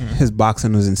 Absolutely. His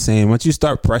boxing was insane. Once you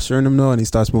start pressuring him, though, and he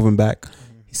starts moving back,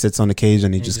 he sits on the cage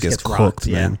and he just gets cooked, rocked,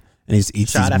 man. And he eats these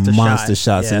Shot after monster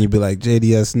shot. shots, and you'd be like,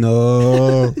 JDS,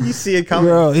 no. You see it coming.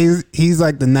 Bro, he's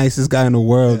like the nicest guy in the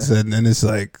world, and it's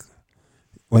like,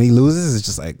 when he loses, it's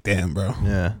just like, damn, bro.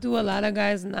 Yeah. Do a lot of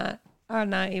guys are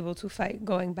not able to fight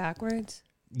going backwards?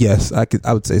 Yes, I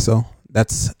would say so.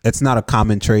 It's not a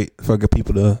common trait for good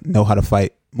people to know how to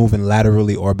fight, moving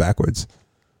laterally or backwards.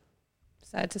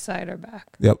 Side to side or back?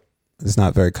 Yep. It's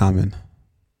not very common.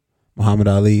 Muhammad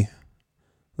Ali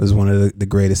was one of the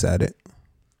greatest at it.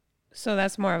 So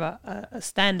that's more of a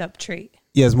stand-up trait.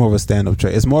 Yeah, it's more of a stand-up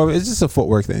trait. It's just a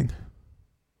footwork thing.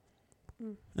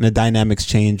 And the dynamics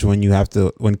change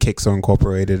when kicks are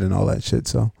incorporated and all that shit.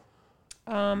 So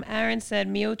Aaron said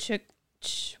Miocic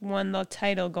won the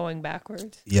title going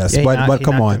backwards. yes, Yeah, but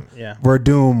come on. Yeah.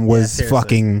 Verdum was seriously.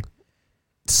 fucking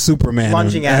Superman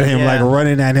Lunging at at him, him, like yeah.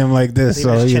 running at him like this.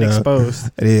 So Chin exposed.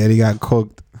 and he got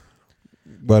cooked.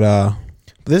 But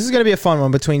This is going to be a fun one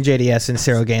between JDS and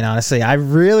Cyril Gain, honestly. I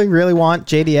really, really want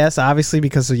JDS, obviously,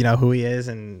 because of who he is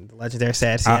and the legendary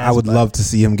status he has. I would love to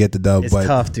see him get the dub. It's but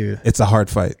tough, dude. It's a hard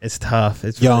fight. It's tough.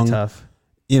 It's Young. really tough.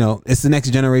 It's the next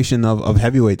generation of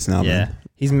heavyweights now, Yeah. man.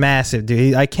 He's massive, dude.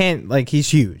 He's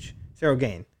huge. Cyril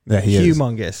Gain. Yeah, he is.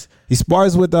 Humongous. He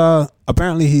spars with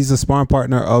apparently he's a sparring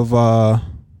partner of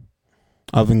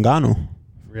Ngannou.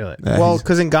 Really? Yeah, Well, he's-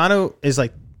 because Ngannou is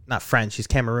not French. He's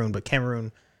Cameroon, but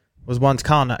Cameroon was once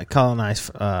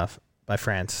colonized by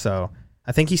France. So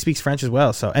I think he speaks French as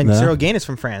well. So and Yeah. Cyril Gain is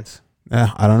from France. Yeah,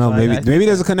 I don't know. So Maybe I think maybe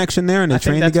there's a connection there and they I think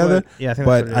train that's together. I think that's But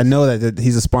what it I is. know that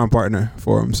he's a sparring partner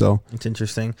for him. So It's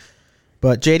interesting.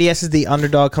 But JDS is the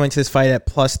underdog coming to this fight at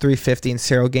plus 350, and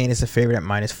Cyril Gain is the favorite at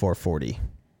minus 440.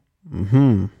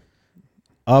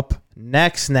 Up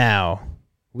next now,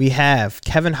 we have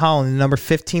Kevin Holland, the number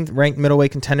 15th ranked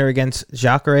middleweight contender against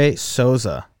Jacare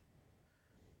Souza.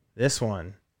 This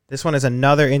one is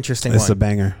another interesting one. It's a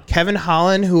banger. Kevin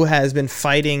Holland, who has been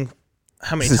fighting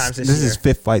how many times this year? This is his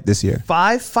 5th fight this year.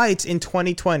 5 fights in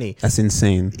 2020. That's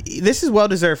insane. This is well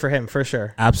deserved for him, for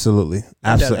sure. Absolutely.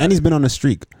 And he's been on a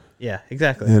streak. Yeah,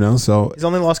 exactly. So his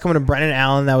only loss coming to Brennan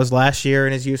Allen. That was last year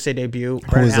in his UFC debut.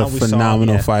 Who is a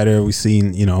phenomenal fighter. We've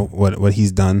seen, what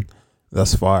he's done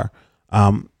thus far.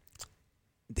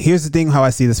 Here's the thing: how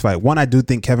I see this fight. One, I do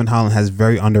think Kevin Holland has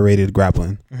very underrated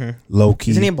grappling. Low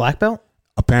key. Isn't he a black belt?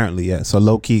 Apparently, yeah. So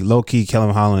low key, Kevin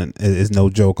Holland is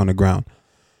no joke on the ground.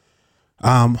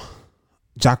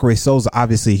 Jacare Souza,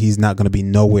 obviously, he's not going to be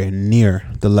nowhere near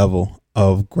the level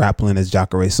of grappling as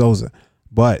Jacare Souza,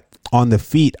 but on the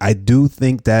feet, I do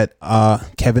think that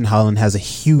Kevin Holland has a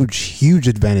huge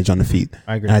advantage on the feet.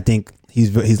 I agree. And I think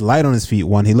he's light on his feet.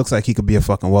 One, he looks like he could be a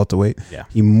fucking welterweight. Yeah.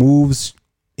 He moves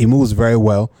very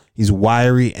well. He's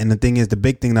wiry, and the thing is, the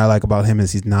big thing that I like about him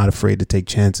is he's not afraid to take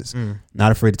chances.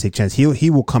 Not afraid to take chances. He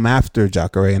will come after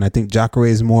Jacare, and I think Jacare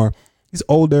is he's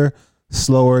older,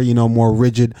 slower, more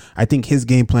rigid. I think his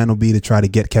game plan will be to try to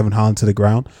get Kevin Holland to the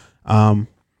ground.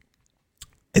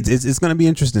 It's going to be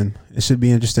interesting. It should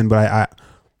be interesting, but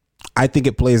I think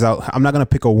it plays out. I'm not going to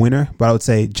pick a winner, but I would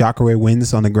say Jacare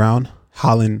wins on the ground.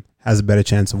 Holland has a better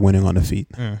chance of winning on the feet.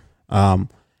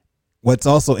 What's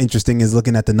also interesting is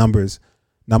looking at the numbers.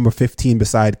 Number 15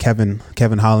 beside Kevin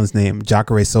Holland's name,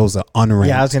 Jacare Souza, unranked.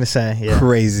 Yeah, I was going to say. Yeah.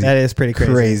 Crazy. That is pretty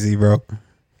crazy. Crazy, bro.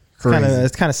 Crazy.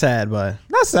 It's kind of sad, but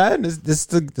not sad. This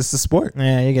the sport.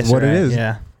 Yeah, you guess what right. it is.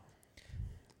 Yeah.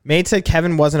 Made said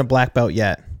Kevin wasn't a black belt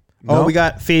yet. No? Oh, you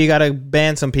got to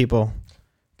ban some people.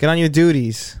 Get on your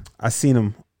duties. I seen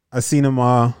him. I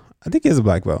think he is a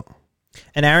black belt.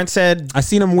 And Aaron said, I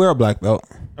seen him wear a black belt.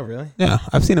 Oh, really? Yeah,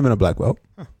 I've seen him in a black belt.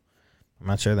 Huh. I'm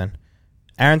not sure then.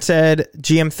 Aaron said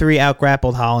GM3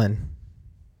 out-grappled Holland.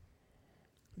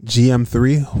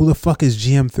 GM3? Who the fuck is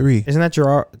GM3? Isn't that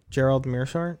Gerald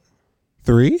Mearshart?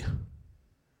 3?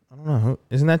 I don't know.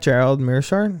 Isn't that Gerald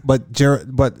Mearshart? But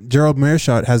Gerald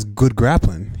Mearshart has good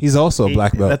grappling. He's also a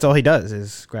black belt. That's all he does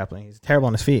is grappling. He's terrible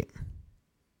on his feet.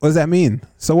 What does that mean?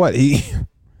 So what? I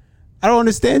don't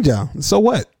understand y'all. So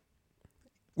what?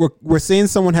 We're saying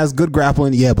someone has good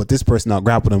grappling, yeah, but this person out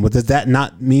grappled him. But does that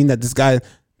not mean that this guy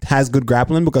has good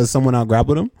grappling because someone out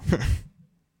grappled him?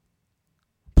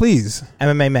 Please.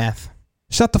 MMA math.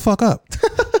 Shut the fuck up.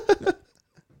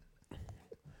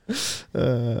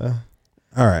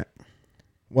 All right.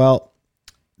 Well,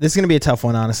 this is going to be a tough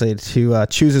one, honestly, to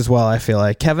choose as well, I feel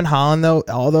like. Kevin Holland, though,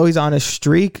 although he's on a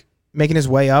streak, making his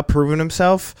way up, proving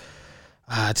himself,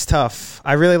 it's tough.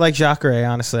 I really like Jacare,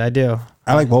 honestly. I do.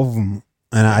 I like both of them.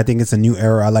 And I think it's a new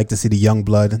era. I like to see the young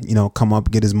blood, come up,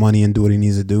 get his money, and do what he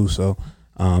needs to do. So,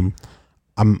 I'm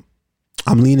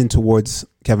leaning towards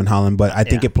Kevin Holland, but I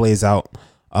think it plays out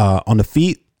on the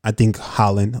feet. I think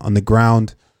Holland. On the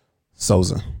ground,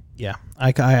 Souza. Yeah,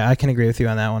 I can agree with you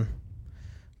on that one.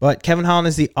 But Kevin Holland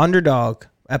is the underdog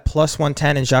at plus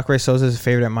 110, and Jacare Souza is a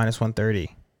favorite at minus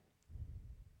 130.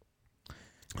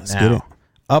 Let's get it.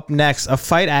 Up next, a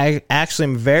fight I actually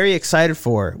am very excited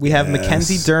for. We have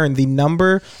Mackenzie Dern, the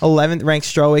number 11th ranked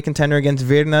strawweight contender against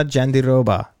Virna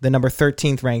Jandiroba, the number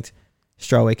 13th ranked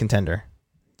strawweight contender.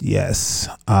 Yes.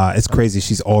 It's crazy.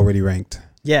 She's already ranked.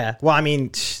 Yeah. Well, I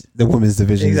mean, the women's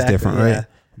division is different, right?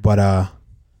 But I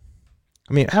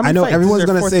know everyone's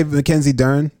going to say Mackenzie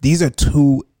Dern. These are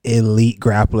two elite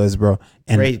grapplers, bro.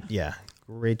 And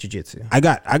great jiu-jitsu. I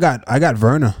got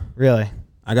Virna. Really?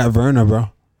 I got Virna, bro.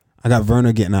 I got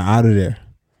Virna getting her out of there.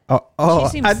 Oh,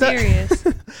 she seems serious.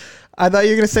 I thought you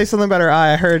were going to say something about her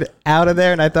eye. I heard out of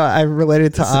there, and I thought I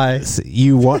related to eye.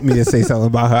 You want me to say something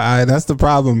about her eye. That's the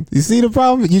problem. You see the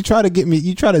problem? You try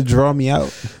to draw me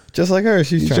out. Just like her.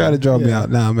 She's trying to draw me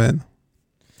out. Nah, man.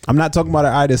 I'm not talking about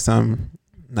her eye this time.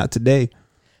 Not today.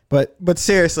 But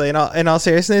seriously, in all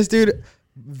seriousness, dude,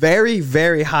 very,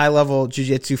 very high level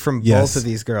jiu-jitsu from both of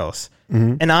these girls.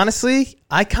 Mm-hmm. And honestly,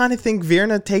 I kind of think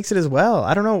Virna takes it as well.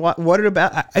 I don't know what it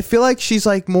about. I feel like she's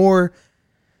like more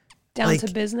down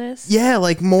to business. Yeah,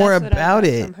 like more about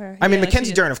it. I mean, Yeah,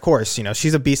 Mackenzie Dern, of course,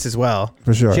 she's a beast as well.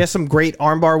 For sure. She has some great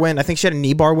armbar win. I think she had a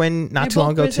knee bar win not too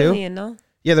long ago Brazilian, too. No?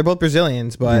 Yeah, they're both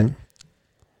Brazilians, but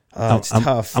it's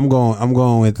tough. I'm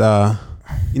going with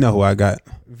you know who I got?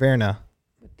 Virna.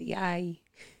 With the eye.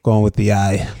 Going with the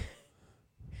eye.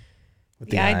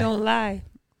 The eye don't lie.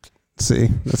 See,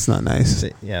 that's not nice.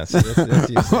 See, yeah, that's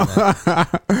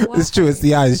It's true. It's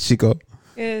the eyes, Chico.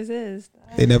 It is.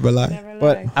 They never lie.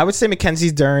 But I would say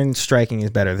Mackenzie Dern striking is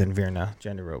better than Virna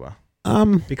Jandiroba.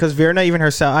 Because Virna, even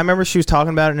herself, I remember she was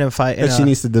talking about it in a fight. But she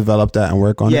needs to develop that and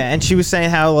work on it. Yeah, and she was saying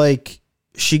how like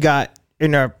she got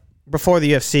before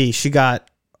the UFC, she got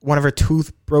one of her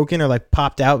tooth broken or like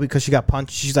popped out because she got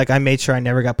punched. She's like, I made sure I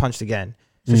never got punched again.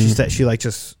 So she said she like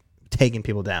just taking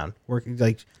people down, working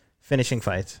like finishing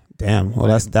fights. Damn.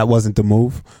 Well, that wasn't the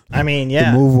move. I mean,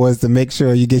 yeah. The move was to make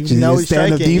sure you get your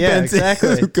stand-up defense. Yeah,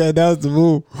 exactly. Okay, that was the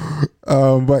move.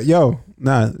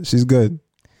 But she's good.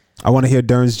 I want to hear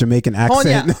Dern's Jamaican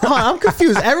accent. Hold on, I'm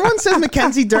confused. Everyone says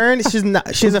Mackenzie Dern.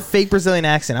 She has a fake Brazilian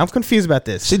accent. I'm confused about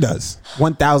this. She does.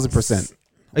 1,000%.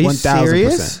 Are you 1,000%.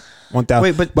 Serious?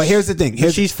 1,000. Wait, but here's the thing.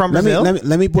 She's from Brazil.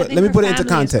 Let me put it into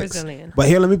context. But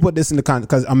here, let me put this into context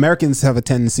because Americans have a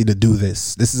tendency to do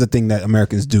this. This is a thing that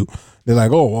Americans do. They're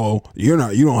like, oh, well, you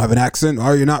don't have an accent,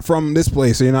 or you're not from this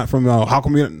place, or you're not from. How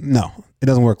come you? No, it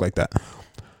doesn't work like that.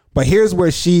 But here's where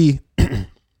she,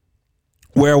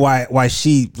 why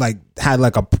she like had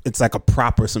like it's like a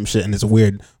prop or some shit, and it's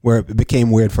weird. Where it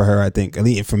became weird for her, I think. At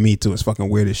least for me too, it's fucking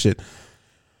weird as shit.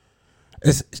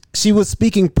 She was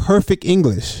speaking perfect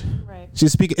English. Right. She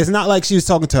was speaking. It's not like she was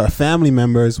talking to her family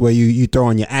members where you throw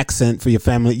on your accent for your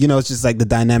family. You know, it's just like the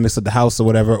dynamics of the house or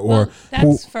whatever.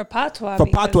 That's for patois. For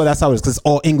patois, that's how it is because it's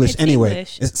all English anyway.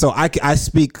 So I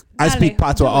speak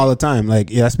patois all the time.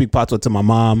 Like I speak patois to my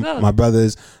mom, my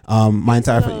brothers, my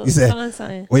entire family. You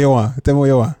said, what you want? Tell me what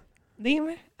you want.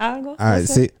 Dime algo. All right,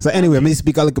 see. So anyway, me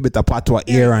speak a little bit of patois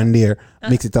here and there,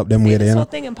 mix it up them way, you know.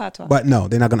 Thing in patois. But no,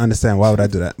 they're not gonna understand. Why would I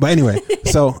do that? But anyway,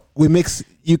 so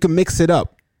you can mix it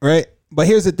up, right? But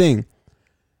here's the thing,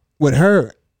 with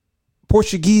her,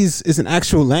 Portuguese is an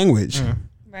actual language,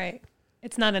 right?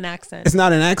 It's not an accent. It's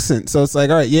not an accent. So it's like,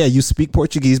 all right, yeah, you speak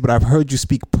Portuguese, but I've heard you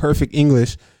speak perfect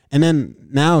English, and then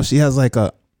now she has like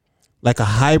a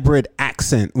hybrid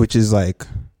accent, which is like,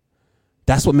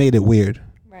 that's what made it weird.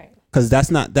 Because that's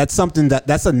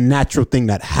a natural thing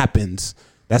that happens.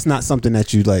 That's not something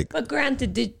that you like. But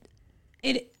granted,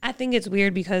 I think it's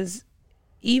weird because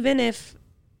even if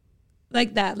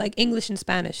like that, like English and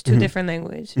Spanish, two different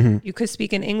language, you could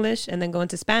speak in English and then go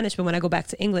into Spanish. But when I go back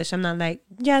to English, I'm not like,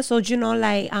 yeah, so you know,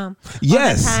 like,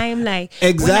 yes, all the time, like,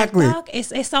 exactly. When I talk,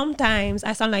 it's sometimes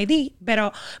I sound like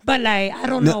but like, I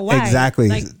don't know why. Exactly.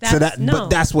 Like, but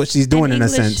that's what she's doing in a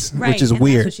sense, right, which is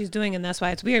weird. That's what she's doing, and that's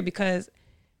why it's weird because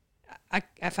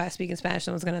if I speak in Spanish,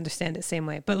 no one's going to understand it the same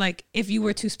way. But like, if you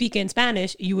were to speak in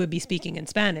Spanish, you would be speaking in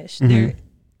Spanish. There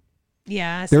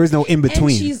is no in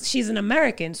between. She's an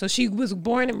American, so she was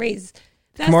born and raised.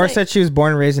 Mara said she was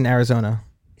born and raised in Arizona.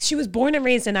 She was born and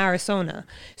raised in Arizona.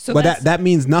 So, but that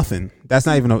means nothing. That's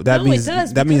not even. That means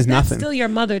that means nothing. That's still your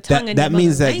mother tongue. That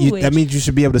means that means you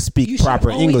should be able to speak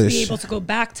proper English. You should be able to go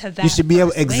back to that. You should be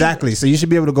able exactly. So you should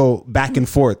be able to go back and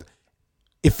forth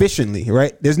efficiently,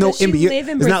 right? There's no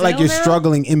it's not like you're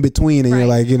struggling in between and you're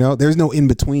like, there's no in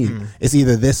between. It's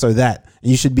either this or that, and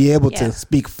you should be able to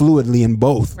speak fluidly in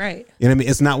both, right? You know what I mean?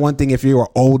 It's not one thing if you were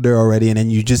older already and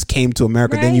then you just came to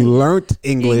America, then you learned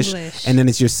English and then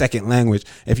it's your second language.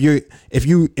 If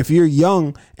you're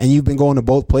young and you've been going to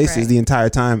both places the entire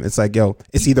time, it's like,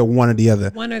 it's either one or the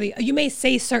other. You may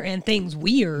say certain things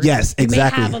weird. Yes,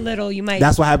 exactly. You may have a little.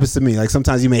 That's what happens to me. Like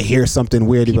sometimes you may hear something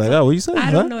weird. You're like, oh, what you saying? I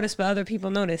don't notice, but other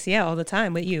people notice. Yeah, all the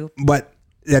time with you. But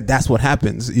that's what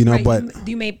happens, Right. But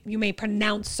you may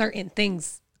pronounce certain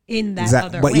things in that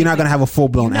other but way. You're not gonna have a full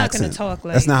blown accent. Not gonna talk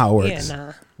like, that's not how it works. Yeah,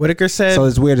 nah. Whitaker said. So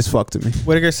it's weird as fuck to me.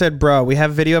 Whitaker said, "Bro, we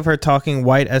have video of her talking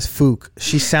white as Fook.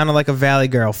 She sounded like a Valley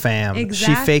Girl, fam.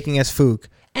 Exactly. She faking as Fook."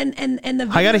 And the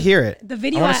video, I gotta hear it. The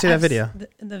video I want to see that video.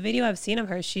 The video I've seen of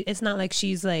her, it's not like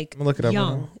she's like look it up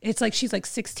young. It's like she's like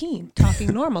 16,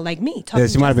 talking normal, like me. Yeah,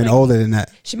 she might have been older than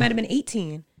that. She might have been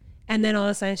 18, and then all of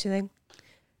a sudden she's like,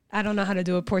 I don't know how to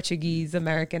do a Portuguese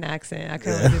American accent. I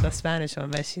can only do the Spanish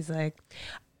one, but she's like,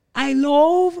 I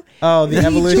love the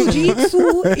evolution.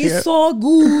 Jiu-jitsu is so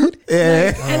good.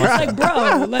 Yeah. And it's like,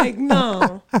 bro, like,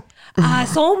 no.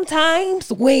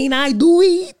 Sometimes when I do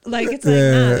it, like, it's like,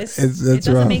 nah, it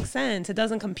doesn't make sense. It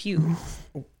doesn't compute.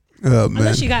 Oh, man.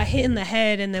 Unless you got hit in the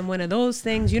head and then one of those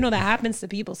things, that happens to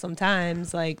people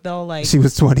sometimes. Like, they'll like. She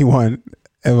was 21,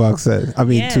 Evok said.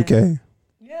 2K.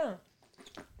 Yeah.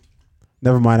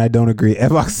 Never mind, I don't agree.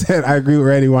 Evok said, I agree with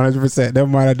Randy 100%. Never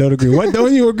mind, I don't agree. What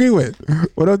don't you agree with?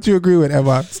 What don't you agree with,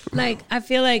 Evok? Like, I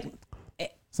feel like...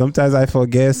 Sometimes I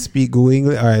forget speak good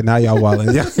English. All right, now y'all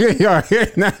wilding. Y'all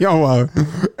here. Now y'all wilding.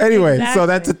 Anyway, So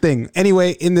that's the thing.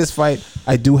 Anyway, in this fight,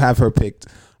 I do have her picked.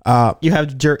 You have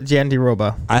Jandy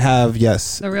Roba. I have,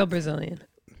 yes. The real Brazilian.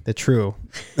 The true.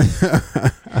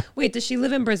 Wait, does she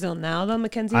live in Brazil now, though,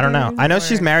 Mackenzie? I don't know. I know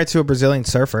she's married to a Brazilian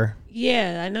surfer.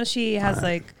 Yeah, I know she has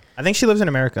I think she lives in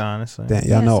America, honestly. Damn,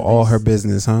 y'all know all her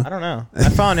business, huh? I don't know. I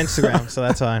follow on Instagram, so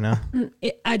that's all I know.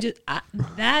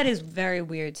 That is very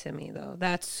weird to me, though.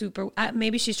 That's super.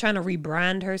 Maybe she's trying to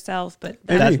rebrand herself, but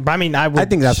I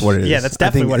think that's what it is. Yeah, that's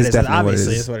definitely what it is.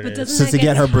 Obviously, is what it is. So to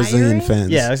get her Brazilian fans.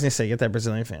 Yeah, I was gonna say get that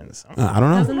Brazilian fans. I don't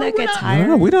know. Doesn't that get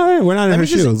tired? We're not in her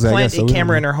shoes. Plant a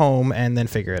camera in her home and then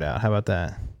figure it out. How about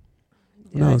that?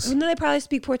 No, they probably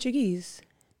speak Portuguese.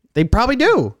 They probably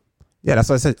do. Yeah, that's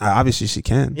what I said. Obviously, she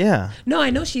can. Yeah. No,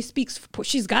 I know she speaks.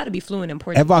 She's got to be fluent in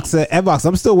Portuguese. Evox,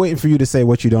 I'm still waiting for you to say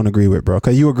what you don't agree with, bro.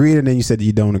 Because you agreed and then you said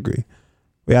you don't agree.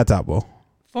 We at top, bro.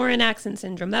 Foreign accent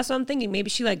syndrome. That's what I'm thinking.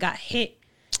 Maybe she got hit.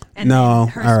 And no,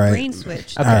 her all right. brain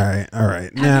switched. Okay. All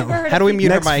right. Now, how do we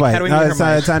mute her mic? How do we mute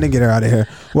her mic? Trying to get her out of here.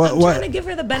 I'm trying to give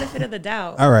her the benefit of the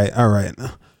doubt. All right.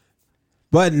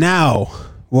 But now,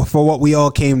 for what we all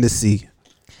came to see.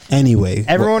 Anyway,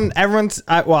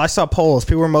 I saw polls.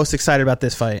 People were most excited about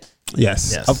this fight.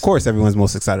 Yes, of course, everyone's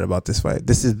most excited about this fight.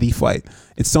 This is the fight.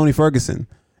 It's Tony Ferguson.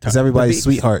 It's everybody's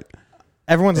sweetheart.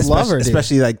 Everyone's lover,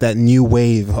 especially like that new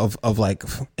wave of like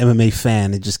MMA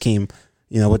fan. It just came,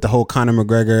 with the whole Conor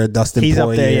McGregor, Dustin Poirier.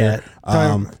 Up there,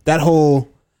 yeah. That whole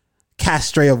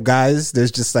castray of guys.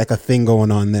 There's just like a thing going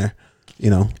on there.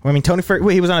 I mean, Tony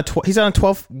Ferguson. He was on a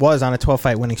 12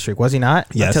 fight winning streak, was he not?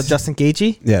 Yes. Until Justin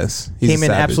Gaethje. Yes, came in,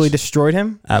 absolutely destroyed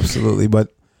him. Absolutely,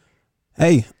 but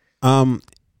hey, Charles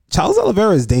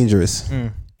Oliveira is dangerous.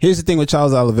 Here's the thing with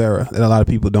Charles Oliveira that a lot of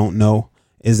people don't know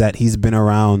is that he's been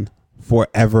around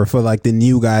forever for like the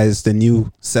new guys, the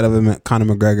new set of him,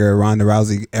 Conor McGregor, Ronda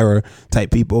Rousey era type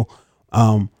people.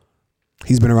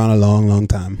 He's been around a long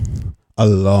time,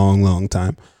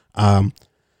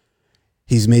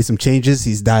 He's made some changes.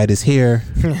 He's dyed his hair.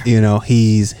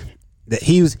 He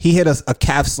hit a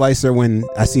calf slicer when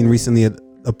I seen recently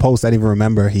a post I didn't even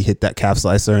remember. He hit that calf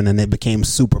slicer and then it became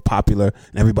super popular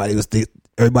and everybody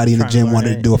in the gym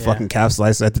wanted to do a fucking calf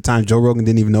slicer. At the time, Joe Rogan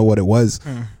didn't even know what it was.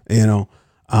 The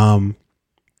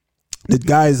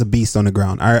guy is a beast on the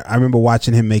ground. I remember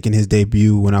watching him making his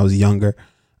debut when I was younger.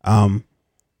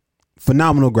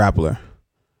 Phenomenal grappler.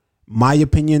 My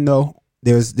opinion though,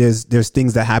 there's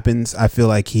things that happens. I feel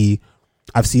like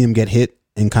I've seen him get hit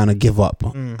and kind of give up.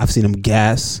 I've seen him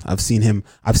gas. I've seen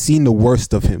the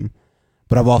worst of him,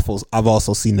 but I've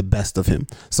also seen the best of him.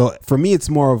 So for me, it's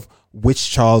more of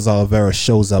which Charles Oliveira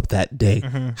shows up that day.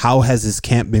 How has his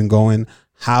camp been going?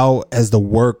 How has the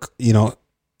work, how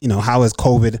has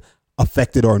COVID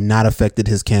affected or not affected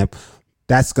his camp?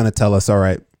 That's going to tell us, all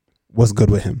right, what's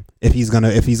good with him. If he's going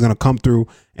to come through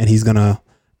and he's going to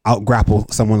out grapple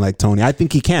someone like Tony. I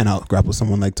think he can out grapple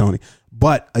someone like Tony.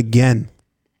 But again,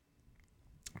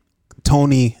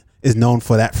 Tony is known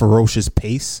for that ferocious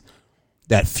pace,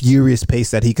 that furious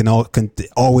pace that he can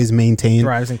always maintain.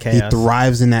 Thrives in chaos. He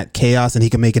thrives in that chaos and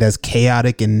he can make it as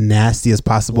chaotic and nasty as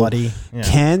possible. Bloody. Yeah.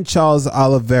 Can Charles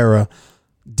Oliveira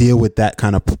deal with that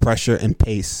kind of pressure and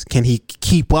pace? Can he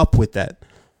keep up with that?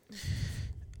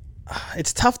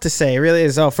 It's tough to say. It really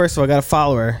is. Oh, first of all, I got a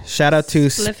follower. Shout out to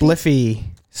Spliffy.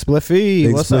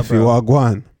 Big what's Spliffy, up, bro?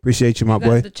 Wagwan. Appreciate you, my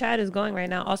boy. The chat is going right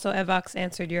now. Also, Evox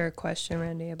answered your question,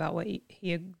 Randy, about what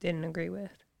he didn't agree with.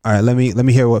 All right, let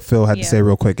me hear what Phil had to say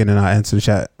real quick, and then I'll answer the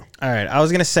chat. All right, I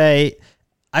was gonna say,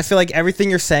 I feel like everything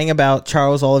you're saying about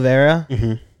Charles Oliveira,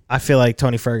 I feel like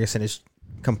Tony Ferguson is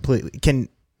completely can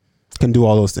do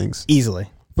all those things easily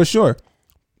for sure.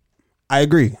 I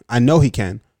agree. I know he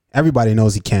can. Everybody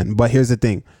knows he can. But here's the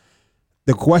thing.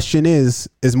 The question is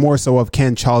more so of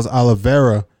can Charles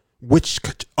Oliveira, which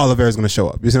Oliveira is going to show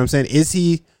up? You see what I'm saying?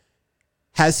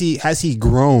 Has he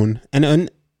grown?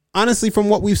 And honestly, from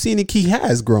what we've seen, he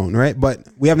has grown, right? But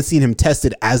we haven't seen him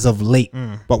tested as of late.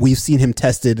 But we've seen him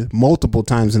tested multiple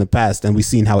times in the past, and we've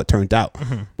seen how it turned out.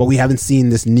 But we haven't seen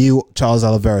this new Charles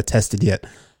Oliveira tested yet.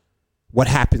 What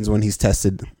happens when he's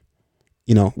tested?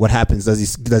 What happens?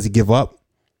 Does he give up?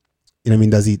 You know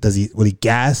what I mean? Will he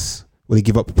gas? Will he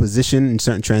give up a position in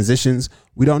certain transitions?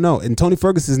 We don't know. And Tony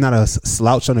Ferguson is not a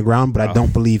slouch on the ground, but I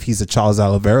don't believe he's a Charles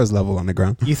Oliveira's level on the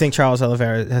ground. You think Charles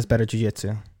Oliveira has better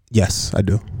jiu-jitsu? Yes, I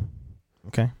do.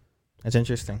 Okay. That's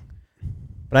interesting.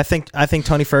 But I think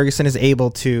Tony Ferguson is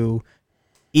able to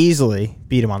easily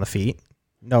beat him on the feet.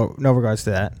 No regards to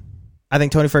that. I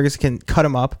think Tony Ferguson can cut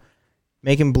him up,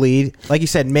 make him bleed. Like you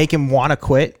said, make him want to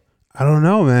quit. I don't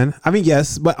know, man. I mean,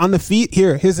 yes, but on the feet,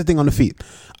 here's the thing on the feet.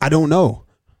 I don't know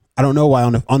why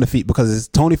on the feet, because it's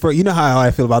Tony Ferguson. You know how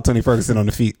I feel about Tony Ferguson on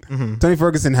the feet. Tony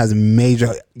Ferguson has major.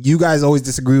 You guys always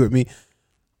disagree with me.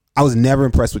 I was never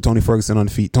impressed with Tony Ferguson on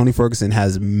the feet. Tony Ferguson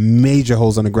has major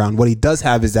holes on the ground. What he does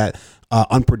have is that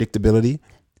unpredictability,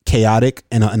 chaotic,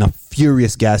 and a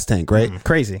furious gas tank, right?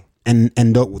 Crazy.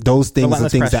 those things are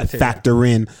things that factor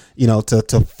in,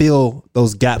 to fill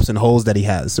those gaps and holes that he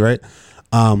has, right?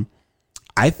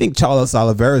 I think Charles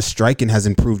Oliveira's striking has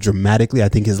improved dramatically. I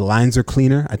think his lines are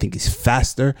cleaner. I think he's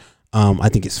faster. I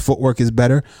think his footwork is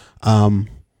better.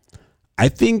 I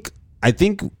think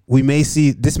we may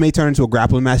see this may turn into a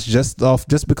grappling match just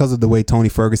because of the way Tony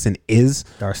Ferguson is.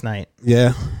 Dark Knight.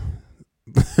 Yeah.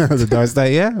 The Dark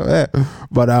Knight, yeah.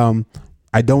 But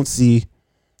I don't see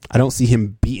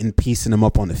him piecing him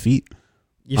up on the feet.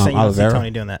 You're saying you don't see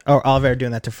Tony doing that? Or Oliveira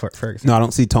doing that to Ferguson? No, I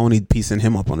don't see Tony piecing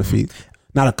him up on the feet.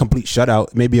 Not a complete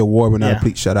shutout. Maybe a war, but not a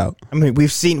complete shutout. I mean, we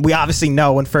obviously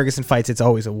know when Ferguson fights, it's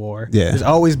always a war. Yeah. There's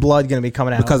always blood going to be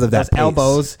coming out. Because of that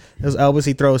those elbows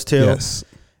he throws too. Yes.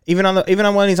 Even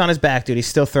on when he's on his back, dude, he's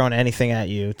still throwing anything at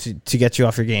you to get you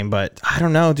off your game. But I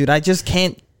don't know, dude. I just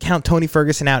can't count Tony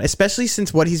Ferguson out, especially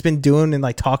since what he's been doing and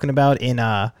like talking about in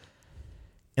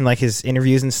like his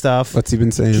interviews and stuff. What's he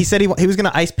been saying? He said he was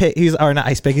gonna ice pick. Not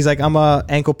ice pick. He's like, I'm a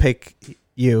ankle pick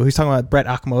you. He's talking about Brett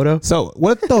Okamoto. So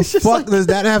what the fuck does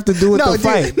that have to do with the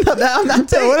fight? No, I'm not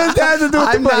saying. What does that have to do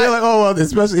with the fight? You're like, oh well,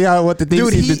 especially what the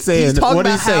things he's been saying. What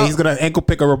did he say? He's gonna ankle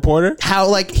pick a reporter? How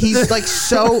like he's like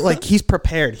so like he's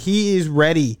prepared. He is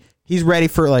ready. He's ready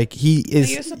for like he is.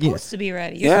 You're supposed to be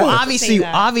ready. Well,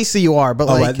 obviously you are, but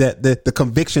like the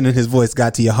conviction in his voice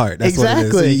got to your heart. That's exactly.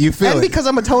 What it is. So you feel and it because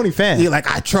I'm a Tony fan. You're like,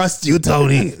 I trust you,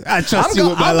 Tony. I trust you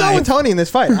with my life. I'm going Tony in this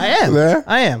fight. I am. Yeah?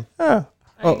 I am. Yeah.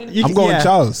 I'm going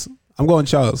Charles. I'm going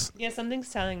Charles. Yeah, something's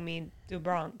telling me do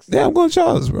Bronx. Yeah, I'm going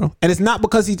Charles, bro. And it's not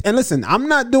because and listen, I'm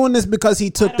not doing this because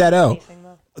he took that L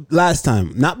last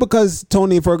time. Not because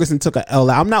Tony Ferguson took a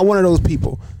L. I'm not one of those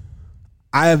people.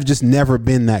 I have just never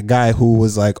been that guy who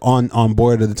was like on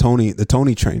board of the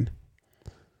Tony train.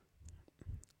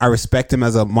 I respect him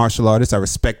as a martial artist. I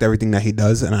respect everything that he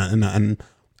does, and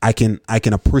I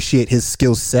can appreciate his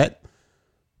skill set.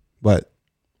 But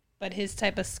his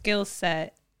type of skill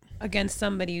set against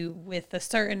somebody with a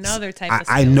certain other type of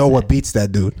skill I know what beats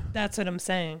that dude. That's what I'm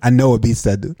saying. I know what beats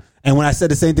that dude. And when I said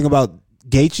the same thing about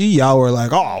Gaethje, y'all were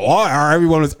like, "Oh,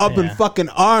 everyone was up in fucking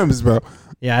arms, bro."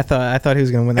 Yeah, I thought he was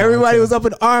gonna win. Everybody was up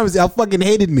in arms. Y'all fucking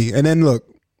hated me, and then look.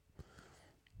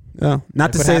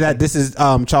 Not to say that this is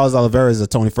Charles Oliveira is a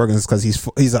Tony Ferguson because he's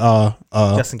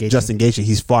Justin Gaethje.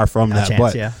 He's far from that,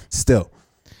 but still.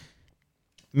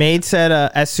 Made said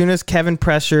as soon as Kevin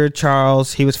pressured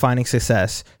Charles, he was finding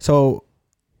success. So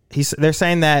they're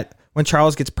saying that when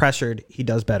Charles gets pressured, he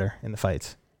does better in the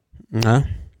fights.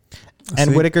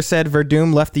 And Whitaker said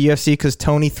Verdum left the UFC because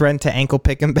Tony threatened to ankle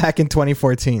pick him back in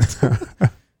 2014.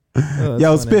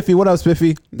 Yo, Spiffy, what up,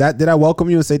 Spiffy? Did I welcome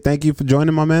you and say thank you for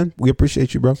joining, my man? We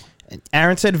appreciate you, bro.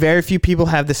 Aaron said very few people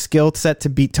have the skill set to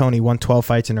beat Tony. Won 12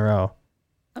 fights in a row.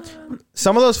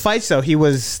 Some of those fights, though, he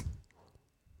was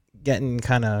getting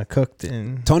kind of cooked.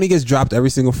 Tony gets dropped every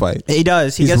single fight. He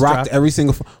does. He's rocked dropped every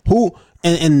single fight. Who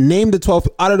and name the 12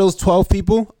 out of those 12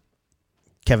 people.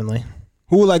 Kevin Lee.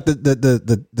 Who were like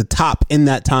the top in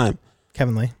that time?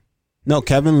 Kevin Lee. No,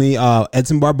 Kevin Lee,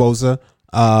 Edson Barboza,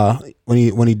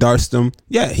 when he darced him.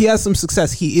 Yeah, he has some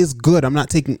success. He is good. I'm not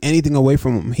taking anything away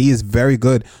from him. He is very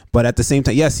good. But at the same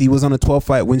time, yes, he was on a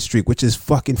 12-fight win streak, which is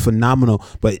fucking phenomenal.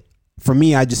 But for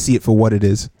me, I just see it for what it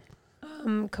is.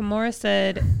 Kimura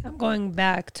said, I'm going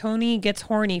back. Tony gets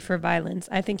horny for violence.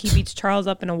 I think he beats Charles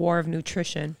up in a war of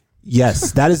nutrition.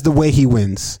 Yes, that is the way he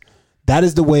wins. That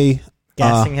is the way...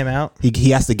 Gassing him out. He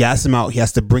has to gas him out. He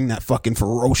has to bring that fucking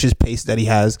ferocious pace that he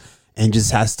has and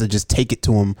just has to just take it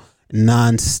to him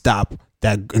nonstop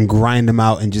and grind him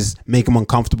out and just make him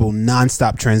uncomfortable.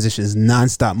 Nonstop transitions,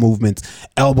 nonstop movements,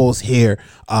 elbows here.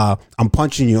 I'm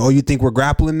punching you. Oh, you think we're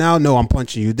grappling now? No, I'm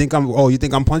punching you. You think I'm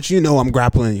punching you? No, I'm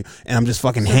grappling you. And I'm just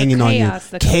fucking hanging on you.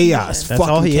 Chaos. That's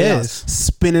all he is.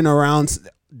 Spinning around.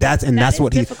 That's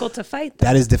what difficult to fight.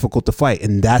 That is difficult to fight,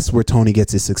 and that's where Tony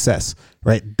gets his success.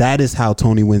 Right, that is how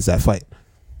Tony wins that fight.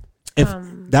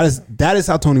 That is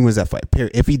how Tony wins that fight.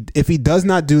 Period. If he does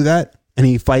not do that and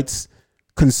he fights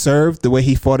conserved the way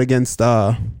he fought against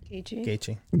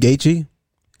Gaethje,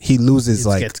 he loses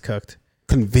gets cooked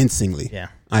convincingly. Yeah,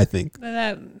 I think.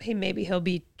 But maybe he'll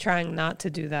be trying not to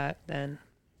do that then.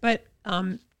 But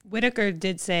Whitaker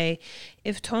did say,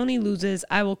 if Tony loses,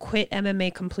 I will quit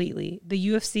MMA completely. The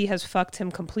UFC has fucked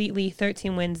him completely.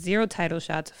 13 wins, 0 title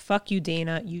shots. Fuck you,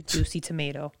 Dana, you juicy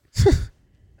tomato.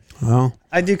 Well,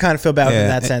 I do kind of feel bad in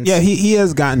that sense. Yeah, he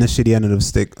has gotten the shitty end of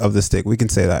the stick. We can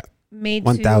say that.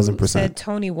 1000%. Said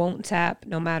Tony won't tap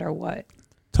no matter what.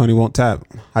 Tony won't tap.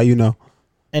 How you know?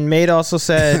 And Made also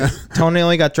said Tony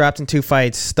only got dropped in 2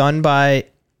 fights.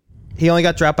 He only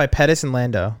got dropped by Pettis and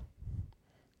Lando.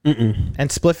 And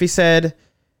Spliffy said,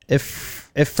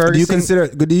 If Ferguson,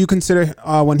 do you consider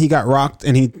when he got rocked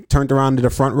and he turned around to the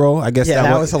front row? I guess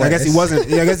that was hilarious. I guess he wasn't.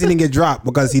 I guess he didn't get dropped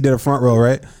because he did a front row,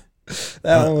 right?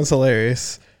 That one was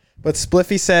hilarious. But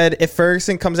Spliffy said, if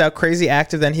Ferguson comes out crazy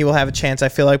active, then he will have a chance, I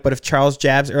feel like. But if Charles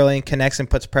jabs early and connects and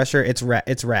puts pressure, it's wrap.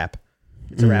 It's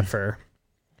a wrap for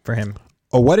him.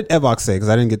 Oh, what did Evox say? Because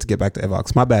I didn't get to get back to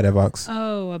Evox. My bad, Evox.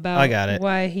 Oh, about I got it.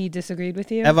 Why he disagreed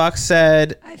with you? Evox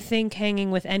said, I think hanging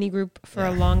with any group for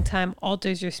a long time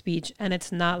alters your speech, and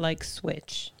it's not like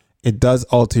Switch. It does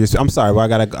alter your speech. I'm sorry,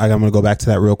 but I'm going to go back to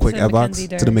that real quick,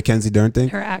 Evox. To the Mackenzie Dern thing.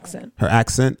 Her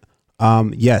accent.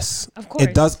 Yes, of course,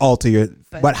 it does alter your.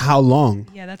 But how long?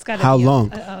 Yeah, that's got to how be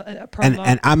long? A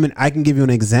and I can give you an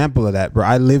example of that, bro.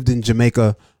 I lived in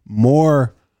Jamaica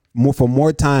more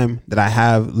time than I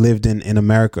have lived in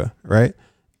America, right?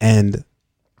 And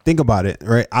think about it,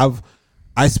 right?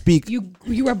 I speak. You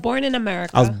were born in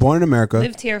America. I was born in America.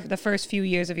 Lived here for the first few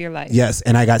years of your life. Yes,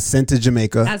 and I got sent to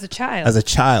Jamaica as a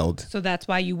child. So that's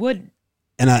why you would.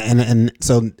 And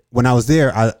so when I was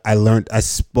there, I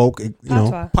spoke,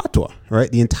 Patois,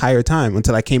 right? The entire time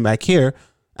until I came back here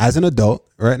as an adult,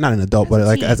 right? Not an adult, but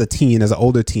like as a teen, as an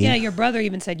older teen. Yeah, your brother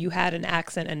even said you had an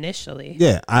accent initially.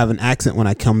 Yeah, I have an accent when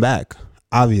I come back,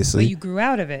 obviously. But you grew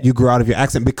out of it. You grew out of your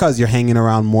accent because you're hanging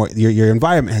around more. Your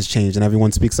environment has changed and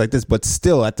everyone speaks like this. But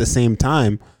still, at the same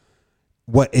time,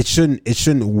 it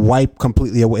shouldn't wipe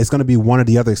completely away. It's going to be one or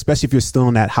the other, especially if you're still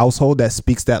in that household that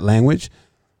speaks that language.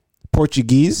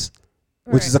 Portuguese,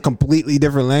 which is a completely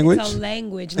different language. It's a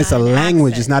language. It's a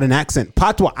language. It's not an accent.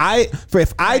 Patois.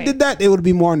 If I did that, it would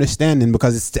be more understanding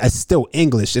because it's still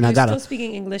English, and You're still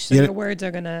speaking English, so your words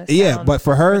are gonna. Yeah, but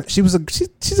for her, she's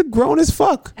a grown as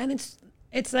fuck. And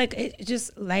it's like it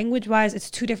just language wise, it's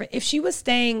two different. If she was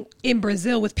staying in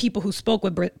Brazil with people who spoke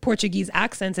with Portuguese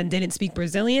accents and didn't speak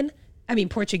Brazilian.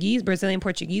 Brazilian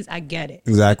Portuguese, I get it.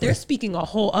 Exactly. But they're speaking a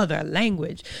whole other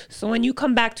language. So when you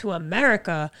come back to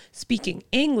America speaking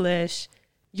English,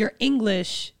 your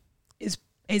English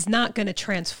is not going to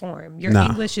transform. Your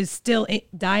English is still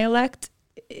dialect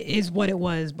is what it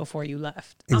was before you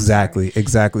left.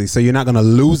 Exactly. So you're not going to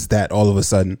lose that all of a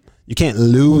sudden. You can't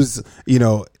lose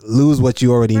what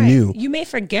you already knew. You may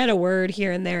forget a word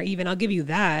here and there even. I'll give you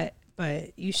that,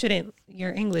 but you shouldn't.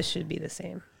 Your English should be the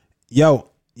same. Yo.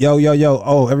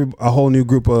 Oh, a whole new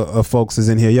group of folks is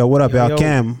in here. Yo, what up, y'all?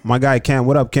 Cam, my guy Cam.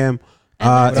 What up, Cam?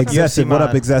 Excessive. What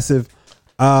up, Excessive?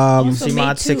 UFC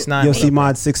Mod 6'9". UFC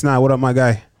Mod 6'9". What up, my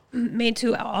guy? Made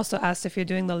 2 also asked if you're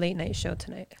doing the late night show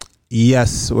tonight.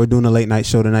 Yes, we're doing a late night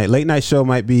show tonight. Late night show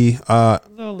might be a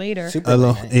little later.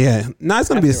 Yeah. No, it's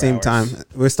gonna be the same time.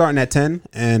 We're starting at 10,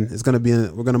 and it's gonna be.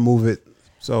 We're gonna move it.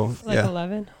 So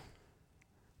 11.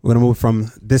 We're gonna move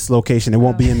from this location. It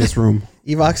won't be in this room.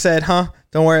 Evox said, "Huh?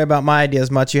 Don't worry about my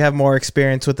ideas much. You have more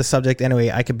experience with the subject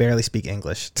anyway. I could barely speak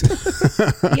English."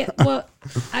 Yeah, well,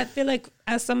 I feel like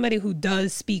as somebody who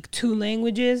does speak 2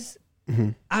 languages,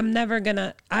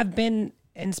 I've been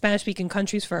in Spanish-speaking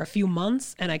countries for a few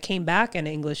months, and I came back, and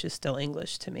English is still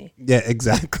English to me. Yeah,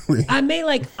 exactly. I may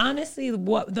honestly,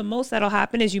 what the most that'll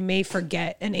happen is you may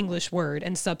forget an English word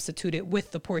and substitute it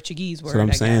with the Portuguese word. That's what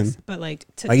I'm saying. Guess.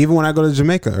 But even when I go to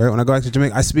Jamaica, right? When I go back to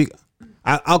Jamaica, I speak.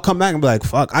 I'll come back and be like,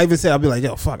 fuck. I'll be like,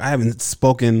 yo, fuck. I haven't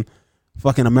spoken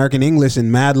fucking American English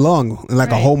in mad long, in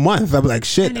a whole month. I'll be like,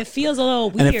 shit. And it feels a little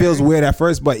weird. And it feels weird at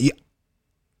first, but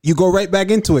you go right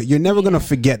back into it. You're never gonna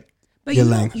forget. But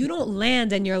you don't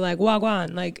land and you're like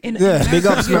wagwan, big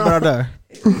ups, my brother.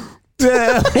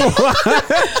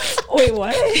 Wait,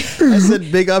 what? I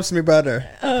said big ups, my brother.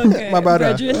 Okay, my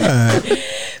brother.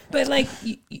 But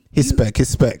his spec.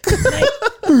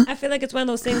 I feel like it's one of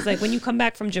those things. Like when you come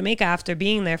back from Jamaica after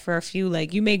being there for a few,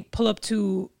 you may pull up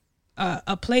to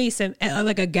a place and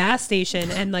like a gas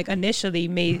station, and initially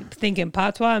may think in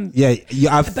patois.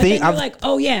 I think you're like,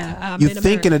 oh yeah, you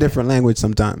think in a different language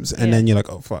sometimes, and then you're like,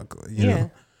 oh fuck, you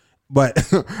know. But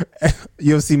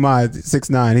UFC Mod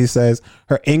 6'9", he says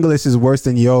her English is worse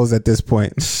than yours at this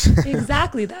point.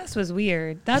 Exactly, that's what's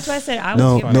weird. That's why I said I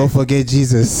was. No, forget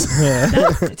Jesus.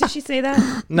 Did she say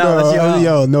that?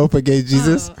 No, no forget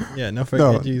Jesus. Yeah, no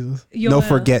forget Jesus. No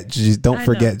forget Jesus. Don't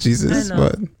forget Jesus.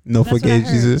 But no forget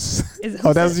Jesus. That's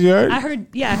what you heard? I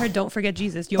heard don't forget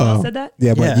Jesus. Yoel said that?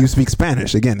 Yeah, but you speak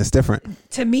Spanish. Again, it's different.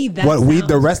 To me, that's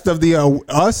the rest of the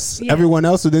us, everyone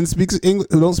else who didn't speak English,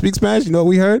 who don't speak Spanish, you know what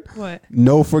we heard? What?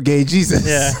 No forget Jesus.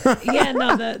 Yeah.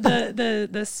 No,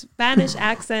 the Spanish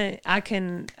accent,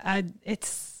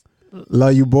 it's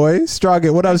love you, boy.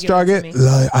 Strogget. What up, Strogget?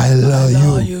 I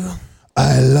love you.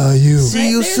 I love you.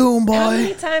 See you soon, boy. How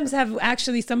many times have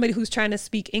actually somebody who's trying to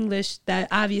speak English that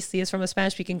obviously is from a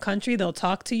Spanish-speaking country, they'll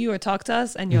talk to you or talk to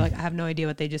us, and you're like, I have no idea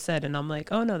what they just said. And I'm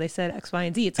like, oh, no, they said X, Y,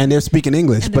 and Z. And they're speaking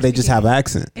English, but they just have an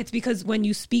accent. It's because when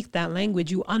you speak that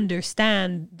language, you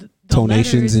understand the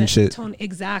tonations and shit.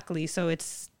 Exactly. So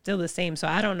it's still the same. So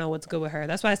I don't know what's good with her.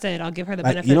 That's why I said I'll give her the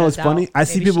benefit You know of what's the funny? doubt. I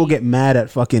see people get mad at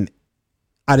fucking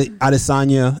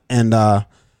Adesanya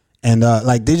and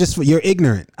like they just, you're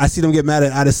ignorant. I see them get mad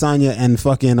at Adesanya and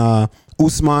fucking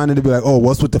Usman, and they'll be like, oh,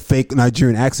 what's with the fake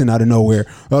Nigerian accent out of nowhere?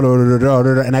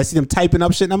 And I see them typing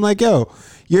up shit, and I'm like, yo,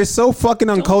 you're so fucking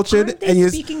uncultured. Aren't they and you're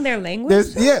speaking their language.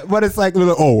 Yeah, but it's like,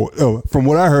 oh, from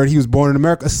what I heard, he was born in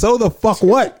America. So the fuck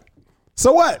what?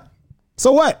 So what?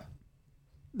 So what?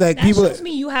 Like That people shows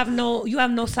me you have no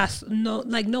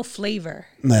no flavor.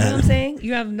 You know what I'm saying?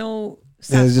 You have no.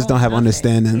 They just don't have nothing.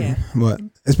 understanding. Yeah. But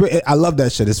I love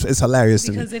that shit. It's hilarious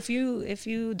to me. Because if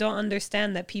you don't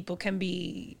understand that people can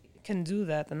do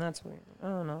that, then that's weird. I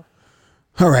don't know.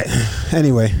 All right.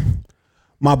 Anyway,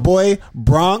 my boy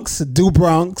Bronx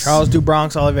Charles do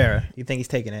Bronx Oliveira. You think he's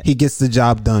taking it? He gets the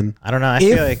job done. I don't know. I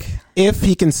feel like if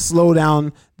he can slow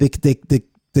down the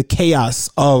chaos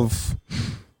of.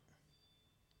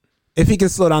 If he can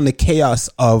slow down the chaos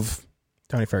of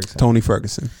Tony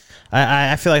Ferguson.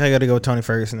 I feel like I got to go with Tony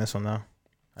Ferguson this one, though.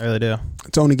 I really do.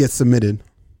 Tony gets submitted.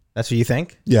 That's what you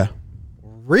think? Yeah.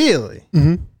 Really?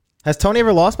 Mm-hmm. Has Tony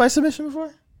ever lost by submission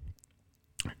before?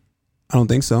 I don't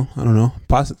think so. I don't know.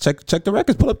 Check the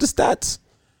records. Pull up the stats.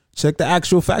 Check the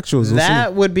actual factuals.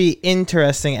 That would be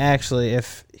interesting, actually,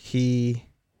 if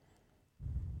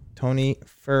Tony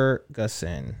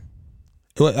Ferguson.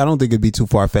 I don't think it'd be too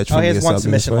far-fetched. Oh, he has one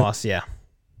submission loss, yeah.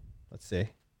 Let's see.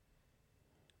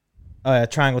 Oh, yeah,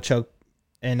 triangle choke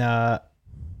in NFA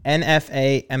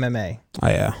MMA. Oh,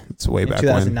 yeah. It's way back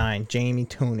 2009. Jamie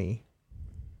Tooney.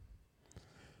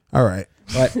 All right.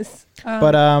 But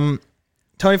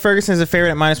Tony Ferguson is a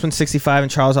favorite at -165, and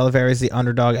Charles Oliveira is the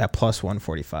underdog at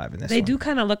 +145 in this They one. do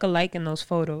kind of look alike in those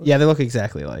photos. Yeah, they look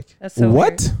exactly alike. That's so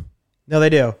what? weird. No,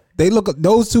 they do.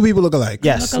 Those two people look alike.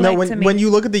 Yes. Look No, alike to me. when you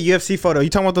look at the UFC photo,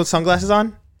 you talking about those sunglasses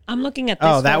on? I'm looking at this.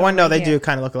 Oh, that photo one? No, right they here. do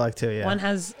kind of look alike too, yeah. One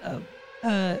has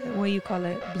what do you call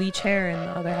it, bleach hair, and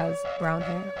the other has brown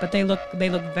hair. But they look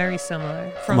very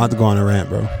similar. I'm about to go on a rant,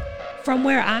 bro. From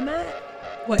where I'm at,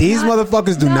 these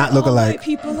motherfuckers do not look all alike. white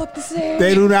people look the same.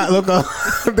 They do not look.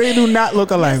 They do not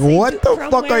look alike. Yes, What the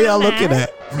fuck are y'all looking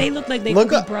at? They look like they could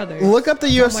be brothers. Look up the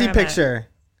where UFC I'm picture.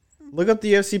 Look up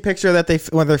the UFC picture that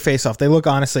when they're face off. They look,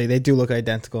 honestly, they do look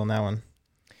identical in that one.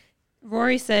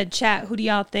 Rory said, chat, who do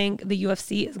y'all think the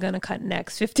UFC is going to cut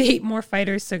next? 58 more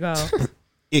fighters to go.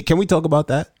 Can we talk about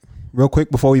that real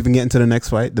quick before we even get into the next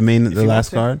fight, the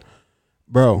last card?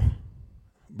 Bro.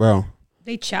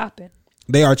 They chopping.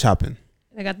 They are chopping.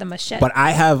 They got the machete. But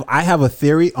I have a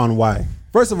theory on why.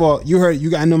 First of all,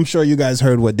 I'm sure you guys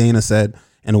heard what Dana said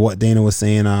and what Dana was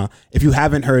saying. If you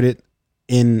haven't heard it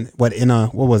what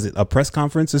was it, a press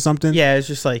conference or something? Yeah, it's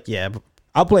just like, yeah.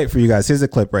 I'll play it for you guys. Here's a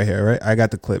clip right here, right? I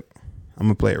got the clip. I'm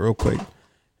going to play it real quick.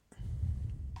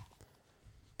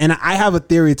 And I have a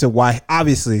theory to why.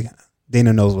 Obviously,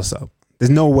 Dana knows what's up. There's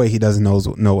no way he doesn't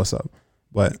know what's up.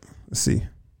 But let's see.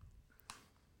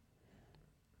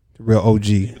 The real OG.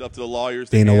 Leave it up to the lawyers.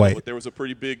 Dana White. But there was a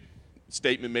pretty big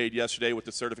statement made yesterday with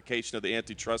the certification of the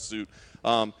antitrust suit.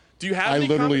 Do you have? I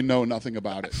literally know nothing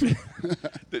about it.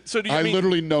 So do you I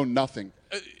literally know nothing.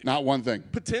 Not one thing.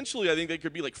 Potentially, I think there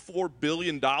could be like $4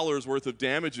 billion worth of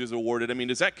damages awarded. I mean,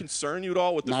 does that concern you at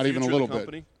all with the Not future even a little of the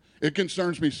company? bit. It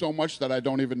concerns me so much that I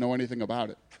don't even know anything about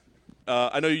it.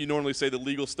 I know you normally say the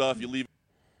legal stuff. You leave.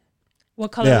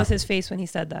 What color was his face when he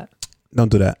said that? Don't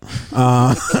do that.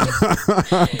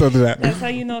 Don't do that. That's how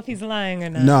you know if he's lying or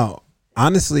not. No.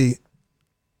 Honestly,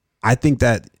 I think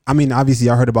that, obviously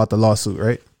y'all heard about the lawsuit,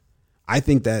 right? I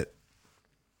think that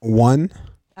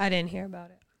I didn't hear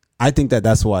about it. I think that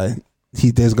that's why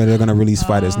they're going to release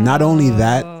fighters. Not only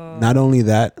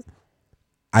that,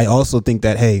 I also think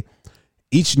that, hey,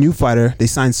 each new fighter, they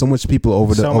signed so much people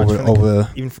over the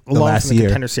last year,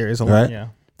 contender series alone, right? Yeah.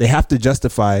 They have to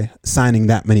justify signing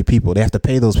that many people. They have to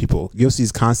pay those people. UFC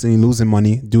is constantly losing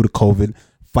money due to COVID.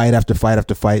 Fight after fight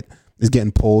after fight is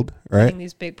getting pulled, right? Putting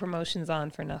these big promotions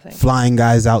on for nothing. Flying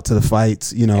guys out to the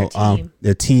fights,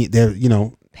 their team,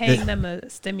 paying them a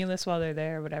stimulus while they're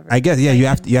there or whatever. I guess, yeah, you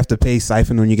have to pay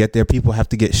siphon when you get there. People have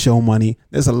to get show money.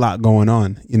 There's a lot going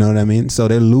on. You know what I mean? So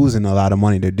they're losing a lot of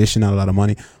money. They're dishing out a lot of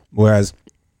money. Whereas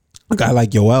a guy like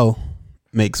Yoel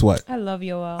makes what? I love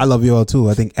Yoel. I love Yoel too.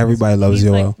 I think everybody loves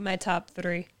Yoel. Like my top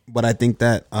 3. But I think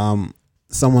that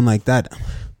someone like that,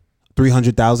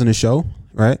 $300,000 a show,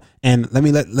 right? And let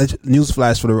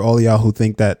newsflash for all of y'all who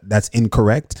think that that's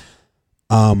incorrect.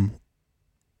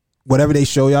 Whatever they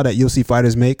show y'all that UFC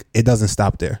fighters make, it doesn't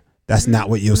stop there. That's not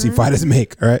what UFC fighters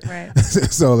make, right?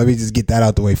 So let me just get that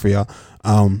out the way for y'all.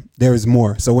 There is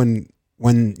more. So when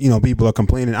people are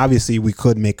complaining, obviously we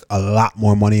could make a lot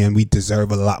more money and we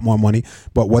deserve a lot more money.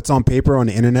 But what's on paper on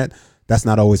the internet, that's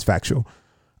not always factual.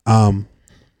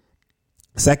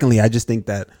 Secondly, I just think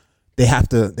that they have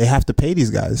to pay these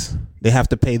guys. They have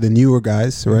to pay the newer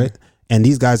guys, right? And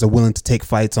these guys are willing to take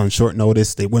fights on short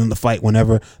notice. They're willing to fight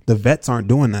whenever. The vets aren't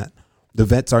doing that. The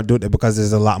vets aren't doing it because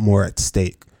there's a lot more at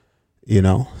stake,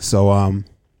 So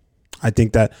I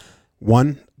think that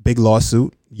one big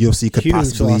lawsuit, UFC could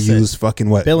possibly use fucking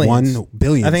what? Billions. $1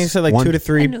 billion. I think it's like $2 to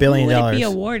 $3 billion. Who would it be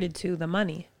awarded to the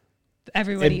money?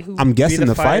 Everybody who I'm guessing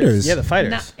the fighters. Yeah, the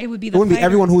fighters. It would be it wouldn't be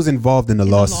everyone who's involved in the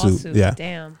lawsuit. Yeah.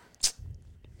 Damn.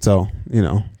 So,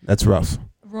 that's rough.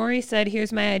 Rory said,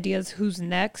 here's my ideas. Who's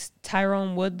next?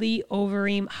 Tyrone Woodley,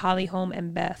 Overeem, Holly Holm,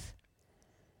 and Beth.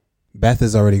 Beth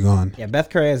is already gone. Yeah, Beth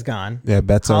Correa is gone. Yeah,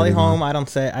 Beth's already Holm, gone.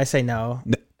 I say no.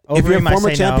 If you're Overeem,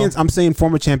 former champions, no. I'm saying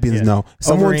former champions, no.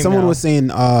 Someone no. was saying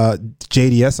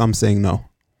JDS, I'm saying no.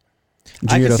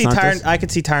 I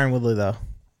could see Tyron Woodley though.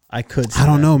 I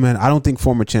don't know, man. I don't think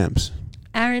former champs.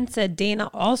 Aaron said Dana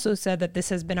also said that this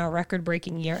has been a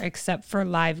record-breaking year except for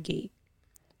Livegate.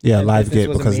 Yeah, Livegate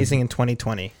was because amazing in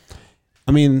 2020.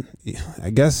 I mean, I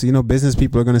guess business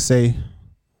people are gonna say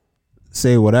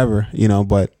whatever,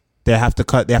 but they have to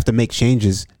cut. They have to make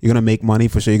changes. You're gonna make money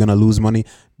for sure. You're gonna lose money.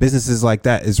 Businesses like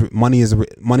that money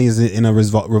is in a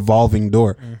revolving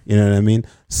door. You know what I mean?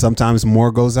 Sometimes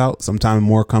more goes out, sometimes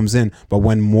more comes in. But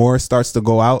when more starts to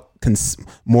go out,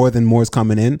 more than more is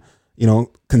coming in,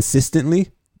 consistently,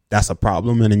 that's a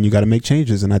problem. And then you got to make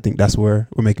changes. And I think that's where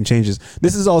we're making changes.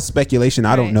 This is all speculation.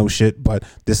 I don't know shit, but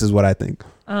this is what I think.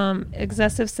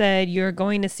 Excessive said you're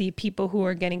going to see people who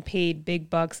are getting paid big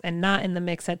bucks and not in the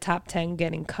mix at top 10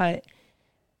 getting cut.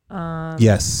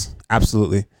 Yes,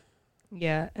 absolutely.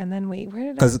 Yeah, and then wait, where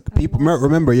did because people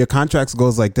remember your contracts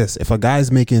goes like this. If a guy has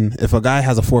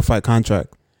a 4-fight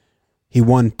contract, he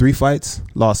won 3 fights,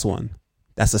 lost 1.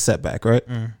 That's a setback, right?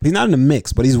 He's not in the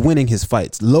mix, but he's winning his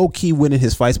fights, low key winning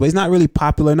his fights, but he's not really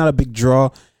popular, not a big draw.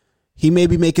 He may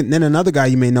be making. Then another guy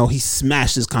you may know, he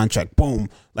smashed his contract, boom,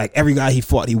 like every guy he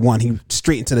fought, he won. He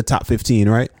straight into the top 15,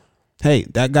 right? Hey,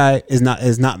 that guy is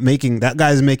making. That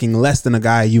guy is making less than a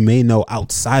guy you may know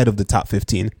outside of the top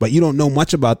 15, but you don't know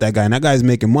much about that guy, and that guy is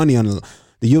making money on the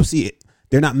UFC.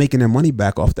 They're not making their money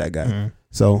back off that guy.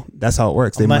 So that's how it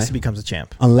works. Unless he becomes a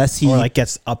champ. Unless he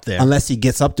gets up there. Unless he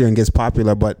gets up there and gets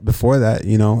popular. But before that,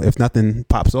 if nothing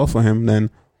pops off for him, then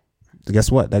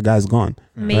guess what? That guy's gone.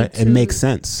 Right? It makes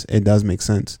sense. It does make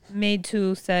sense. Made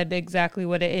 2 said exactly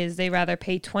what it is. They rather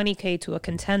pay $20K to a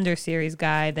contender series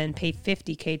guy than pay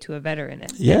 $50K to a veteran.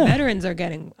 Yeah. And veterans are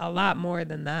getting a lot more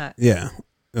than that. Yeah.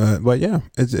 But yeah,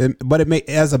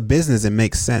 as a business, it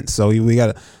makes sense. So we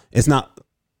gotta. It's not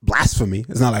blasphemy.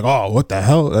 It's not like, oh, what the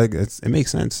hell? Like it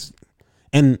makes sense.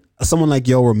 And someone like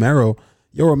Yo Romero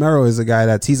is a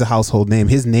guy he's a household name.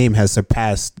 His name has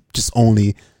surpassed just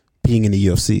only being in the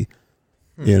UFC.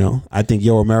 I think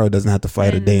Yo Romero doesn't have to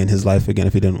fight a day in his life again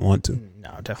if he didn't want to.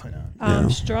 No, definitely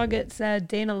not. Struggett said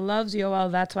Dana loves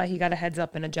Yoel. That's why he got a heads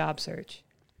up in a job search.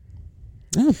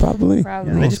 Yeah, probably. Yeah,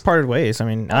 they just parted ways. I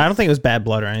mean, I don't think it was bad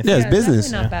blood or anything. Yeah, it's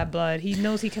business. Not bad blood. He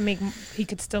knows he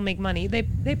could still make money. They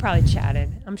probably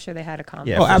chatted. I'm sure they had a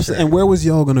conversation. Yeah, absolutely. Sure. And where was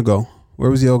Yo gonna go?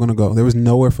 There was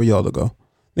nowhere for Yo to go.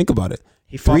 Think about it.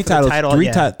 He fought 3 titles, title, 3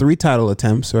 title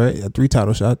attempts, right? 3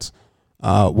 title shots.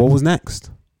 What was next?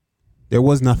 There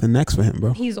was nothing next for him,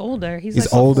 bro. He's older. He's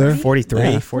like older. 43,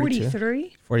 yeah.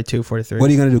 43, 42, 43. What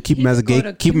are you gonna do? Keep him as a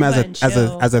gate? Keep him as a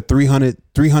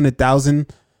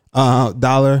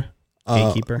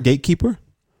 $300,000 gatekeeper.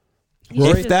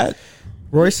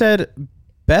 Roy said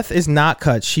Beth is not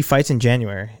cut. She fights in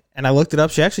January, and I looked it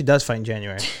up. She actually does fight in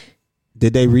January.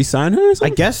 Did they re-sign her? Or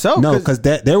something? I guess so. No, because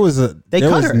there was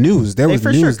news. There was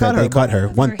news that they cut her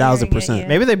 1,000%.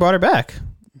 Maybe they brought her back.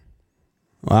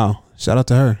 Wow! Shout out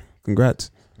to her. Congrats.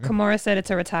 Kamara said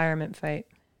it's a retirement fight.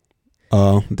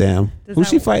 Oh, damn. Who's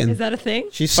she fighting? Is that a thing?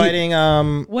 She's fighting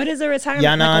what is a retirement?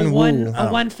 Yanan Wu.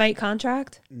 A 1 fight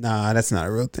contract? Nah, that's not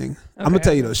a real thing. Okay, I'm gonna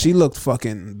tell you though, she looked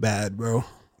fucking bad, bro.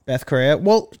 Beth Correa.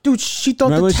 Well, dude, she thought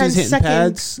the 10-second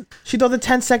pads? She thought the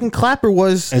 10-second clapper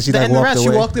was and she the end of the round. She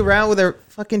walked around with her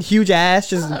fucking huge ass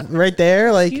just right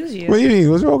there. Like, excuse you. What do you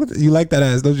mean? What's wrong with you? Like that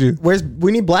ass, don't you?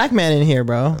 We need Black Man in here,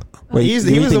 bro. Wait, he was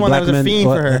the one that was a fiend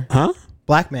for her. Huh?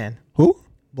 Black Man. Who?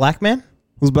 Black Man?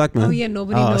 Who's Black Man? Oh yeah,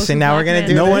 nobody knows. See, who now Black we're gonna Man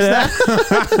do is.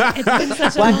 this. It's been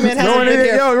such a Black long Man time. has No one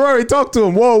been- yo, Rory, talk to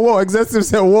him. Whoa. Executive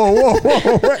said, whoa.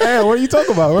 Hey, what are you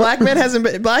talking about? Black Man hasn't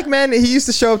been. Black Man, he used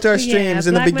to show up to our Yeah, streams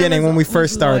in the Black Man beginning was- when we was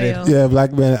first started. loyal. Yeah,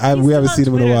 Black Man. He's We haven't still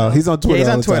seen him on in a while. Twitter, He's on Twitter he's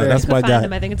all on the time. Twitter. That's You can my find guy.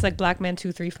 him. I think it's like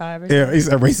Blackman235 or Yeah, something. he's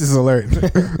a racist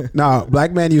alert. Nah,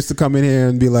 Black Man used to come in here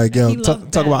and be like, yo, He loved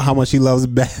talk Beth. about how much he loves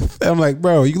Beth. I'm like,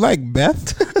 bro, you like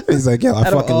Beth? He's like, yo, I Out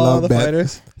of fucking all love the Beth.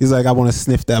 fighters. He's like, I want to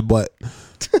sniff that butt.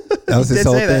 That was He his did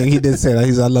whole say that. thing. He did say that.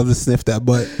 He's like, I love to sniff that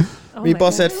butt. Oh my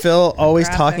Meatball said, God. Phil always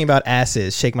Graphic. talking about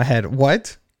asses. Shake my head.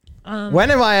 What? When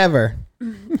have I ever?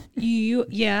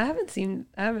 Yeah,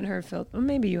 I haven't heard Phil. Well,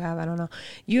 maybe you have. I don't know.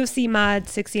 UFC Mod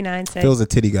 69 said, Phil's a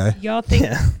titty guy. y'all think?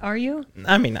 Yeah. Are you?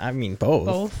 I mean both.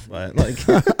 Both. But like,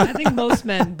 I think most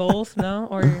men both. No,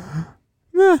 or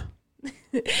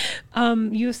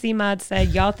UFC Mod said,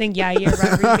 y'all think Yair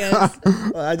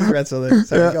Rodriguez? I just read something.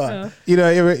 Sorry, go on. Oh. You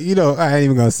know, I ain't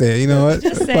even gonna say it. You know what?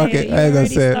 Just say Fuck it. it. You I ain't gonna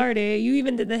already say it. started. You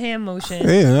even did the hand motion.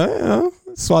 Yeah,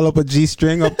 swallow up a G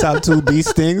string up top 2 bee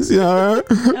stings. You know.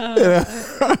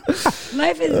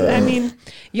 Life is. I mean,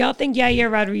 y'all think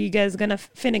Yair Rodriguez gonna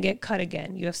finna get cut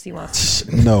again? UFC wants.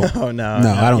 No. Oh no,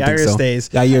 I don't think Yair so. stays.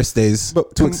 Yair stays.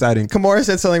 But Too exciting. Kimura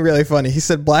said something really funny. He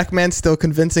said, "Black man still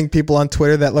convincing people on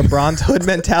Twitter that LeBron's hood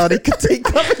mentality could take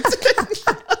Covington."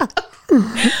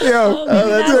 Yo,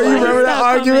 that's you why remember he that stopped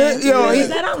argument? coming. Yo, Was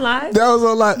that on live? that was a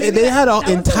lot. Maybe They had an that was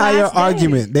the entire last day.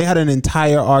 argument. They had an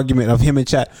entire argument of him and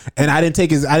Chat, and I didn't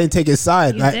take his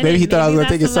side. You Like, maybe he didn't. thought I was gonna Maybe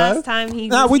take his that's the side. last time he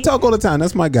Nah, was we here. talk all the time.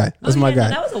 That's my guy. That's my Yeah, guy.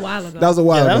 no, that was a while ago. That was a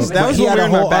while Yeah, ago. that was But he when had we a were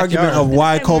in our whole argument backyard. of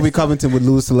why Okay, Kobe we're so- Covington would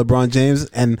lose to LeBron James,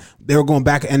 and they were going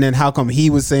back. And then how come he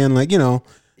was saying like, you know,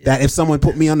 that if someone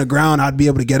put me on the ground, I'd be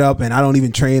able to get up, and I don't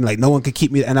even train. Like no one could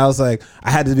keep me. And I was like,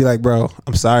 I had to be like, bro,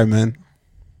 I'm sorry, man.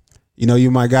 You know,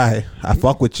 you're my guy. I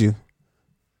fuck with you.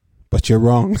 But you're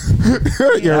wrong. You're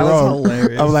That was wrong.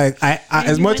 hilarious. I'm like, I And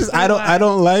as you much went as through I why.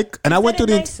 don't like, and I You went said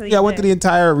through it the nicely yeah, I went through the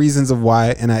entire reasons of why,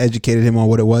 and I educated him on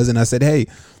what it was, and I said, hey,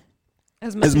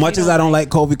 as much you as I don't like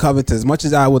Kobe Covington, as much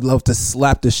as I would love to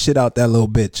slap the shit out that little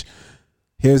bitch,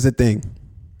 here's the thing.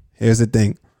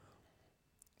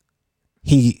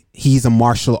 He's a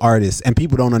martial artist, and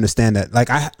people don't understand that. Like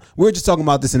we were just talking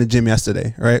about this in the gym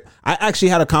yesterday, right? I actually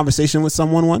had a conversation with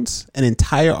someone once, an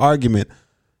entire argument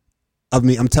of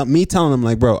me. Me telling them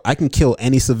like, bro, I can kill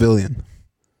any civilian.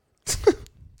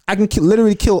 I can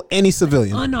literally kill any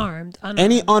civilian. unarmed.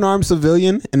 Any unarmed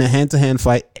civilian in a hand-to-hand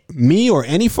fight, me or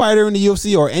any fighter in the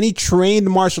UFC or any trained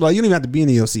martial artist, you don't even have to be in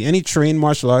the UFC, any trained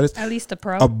martial artist, At least a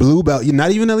pro. a blue belt, you're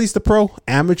not even at least a pro,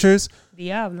 amateurs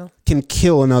Diablo. can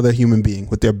kill another human being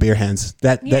with their bare hands.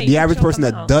 That Yeah, the you can average choke person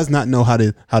them that out. does not know how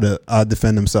to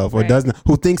defend themselves or Right. doesn't,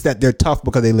 who thinks that they're tough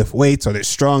because they lift weights or they're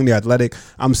strong, they're athletic.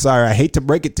 I'm sorry, I hate to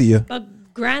break it to you.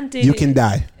 But granted, You can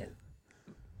die.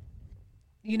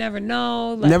 You never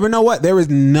know. Like, Never know what. There is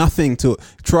nothing to it.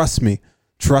 Trust me.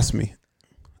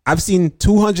 I've seen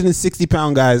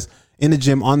 260-pound guys in the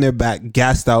gym on their back,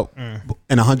 gassed out, and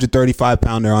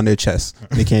 135-pounder on their chest.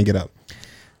 They can't get up.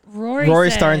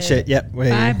 Rory's said, starting shit. Yep. Wait.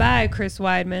 Bye bye, Chris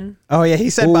Weidman. Oh yeah, he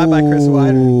said bye bye, Chris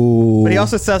Wider. Ooh. But he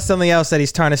also said something else that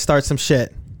he's trying to start some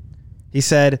shit. He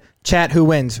said, "Chat, who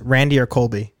wins, Randy or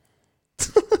Colby?"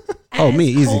 Oh, me,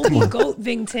 easy. Colby Come on.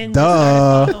 Goatvington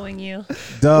Duh. following you.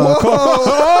 Duh.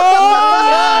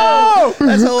 Oh,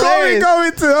 that's hilarious.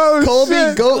 Colby to Colby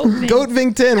shit.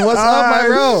 Goatvington, what's up, my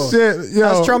bro? Shit. Yo.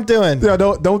 How's Trump doing? Yo,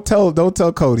 don't tell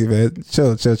Cody, man.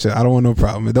 Chill. I don't want no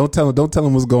problem. Don't tell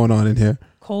him what's going on in here.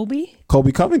 Colby?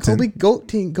 Colby Covington.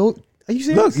 Goat. Are you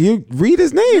serious? Look, you read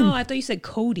his name. No, I thought you said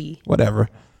Cody. Whatever.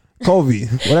 Colby,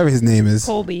 whatever his name is.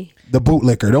 Colby. The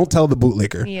bootlicker. Don't tell the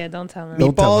bootlicker. Yeah, don't tell him.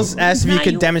 Don't tell Meatballs him. asked if you Not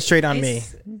could you. demonstrate on me,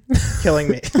 It's killing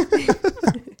me.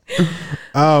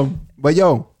 But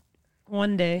yo,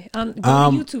 One day. Go to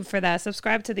YouTube for that.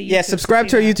 Subscribe to the YouTube. Yeah, subscribe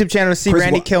to our see that. YouTube channel to see Chris,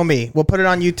 Randy what- kill me. We'll put it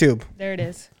on YouTube There it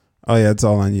is. oh yeah, it's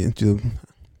all on YouTube. and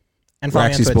We're follow me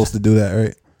on actually Twitch. supposed to do that,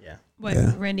 right? Yeah. What,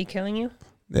 Yeah. Randy killing you?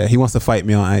 Yeah, he wants to fight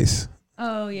me on ice.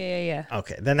 Oh, yeah.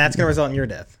 Okay, then that's gonna result in your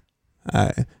death. All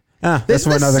right. That's This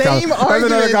for is the another same That's another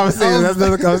argument conversation. of- That's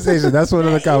another conversation. That's for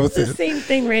another It's the conversation. same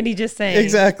thing Randy just saying.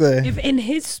 Exactly. If in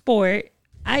his sport,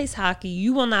 ice hockey,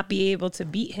 you will not be able to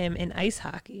beat him in ice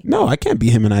hockey. No, I can't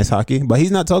beat him in ice hockey. But he's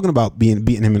not talking about beating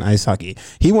him in ice hockey.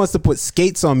 He wants to put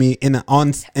skates on me and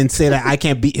say that I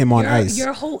can't beat him on ice.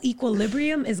 Your whole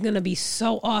equilibrium is going to be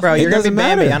so off. Bro, It you're gonna be doesn't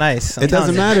Bambi matter. on ice. I'm It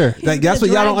doesn't telling you. matter. Like that's what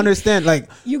gonna y'all don't drag- understand. Like,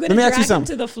 You're let going me to ask you drag him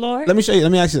something. to the floor. Let me show you.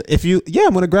 Let me ask you.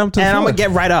 I'm gonna grab him to the And I'm floor. gonna get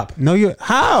right up. No, you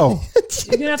how?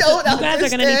 You're gonna have to, don't you guys are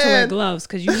going to need to wear understand. gloves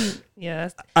because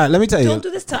that's- All right, let me tell you. Don't do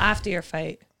this till after your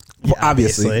fight. Well,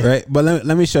 obviously, obviously. right? But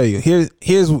let me show you.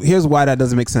 Here's why that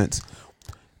doesn't make sense.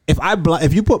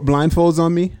 if you put blindfolds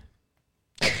on me,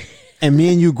 and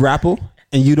me and you grapple,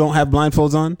 and you don't have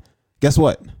blindfolds on, guess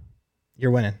what?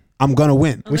 You're winning. I'm gonna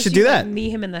win. Unless we should do that. Knee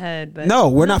him in the head. But no,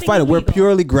 we're not fighting. illegal. We're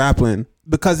purely grappling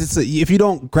because if you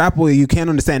don't grapple, you can't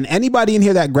understand. Anybody in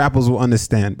here that grapples will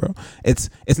understand, bro. It's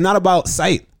not about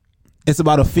sight. It's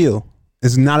about a feel.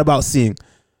 It's not about seeing.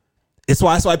 That's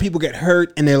why people get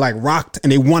hurt and they're like rocked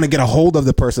and they want to get a hold of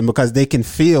the person because they can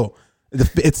feel.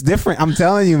 It's different. I'm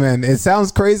telling you, man. It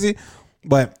sounds crazy,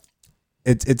 but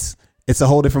it's a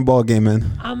whole different ball game,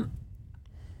 man.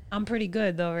 I'm pretty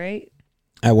good though, right?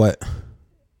 At what?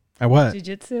 At what?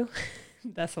 Jiu-jitsu.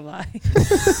 That's a lie.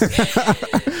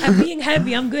 At being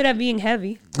heavy, I'm good at being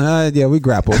heavy. Yeah, we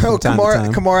grapple. From time to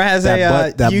time. Kimura has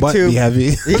that YouTube. Butt be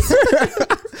heavy.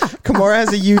 Kimura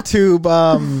has a YouTube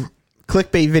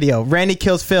clickbait video. Randy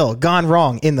kills Phil. Gone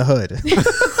wrong in the hood.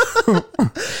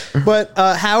 But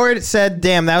Howard said,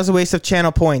 "Damn, that was a waste of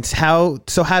channel points." How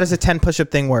does the 10 push-up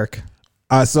thing work?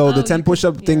 So the 10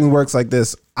 push-up thing works like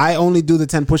this. I only do the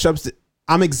 10 push-ups.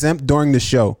 I'm exempt during the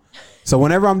show. So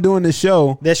whenever I'm doing this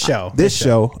show,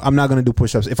 I'm not gonna do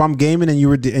push-ups. If I'm gaming and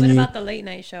what about the late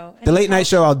night show? The late night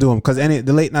show, I'll do them because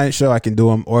the late night show I can do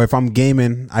them. Or if I'm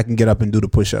gaming, I can get up and do the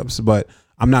push-ups. But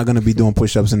I'm not gonna be doing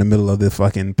push-ups in the middle of the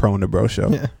fucking Pro and the Bro show.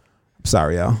 Yeah.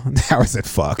 Sorry, y'all. Howard said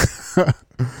fuck,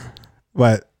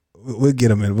 but we'll get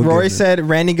him in. Rory said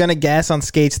Randy gonna gas on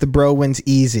skates. The Bro wins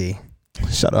easy.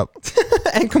 Shut up.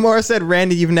 And Kimura said,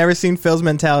 Randy, you've never seen Phil's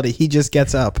mentality. He just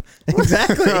gets up.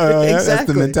 Exactly. Exactly. That's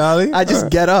the mentality. I just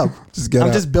get up.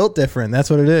 I'm just built different. That's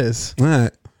what it is. All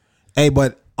right. Hey,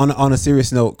 but on a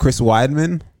serious note, Chris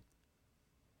Weidman.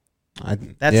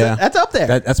 That's up there.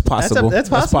 That's possible. That's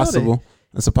possible.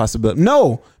 That's a possibility.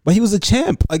 No, but he was a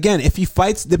champ. Again, if he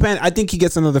fights, I think he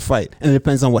gets another fight, and it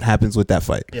depends on what happens with that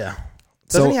fight. Yeah.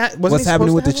 So what's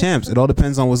happening with the champs? It all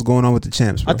depends on what's going on with the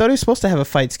champs, bro. I thought he was supposed to have a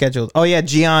fight scheduled. Oh yeah,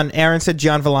 Aaron said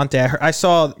Gian Vellante. I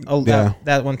saw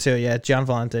that one too. Yeah, Gian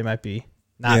Vellante might be.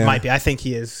 Might be. I think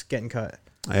he is getting cut.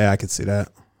 Yeah, I could see that.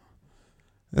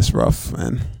 That's rough,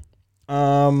 man.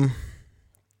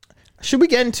 Should we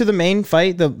get into the main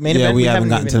fight? The main event? Yeah, we haven't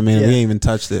gotten to the main event. We ain't even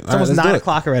touched it. It's almost 9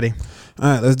 o'clock already. All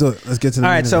right, let's do it. Let's get to the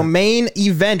main event. So main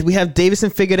event, we have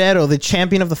Davison Figueiredo, the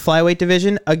champion of the flyweight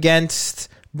division, against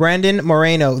Brandon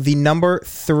Moreno, the number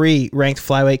 3 ranked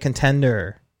flyweight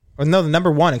contender. Or no, the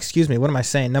number 1, excuse me. What am I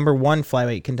saying? Number 1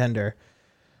 flyweight contender.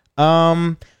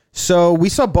 So we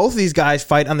saw both of these guys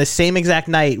fight on the same exact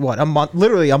night,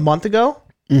 literally a month ago?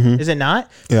 Mm-hmm. Is it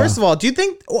not? Yeah. First of all, do you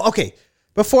think, okay,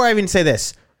 before I even say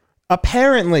this,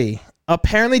 apparently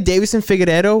Davison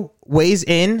Figueiredo weighs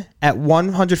in at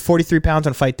 143 pounds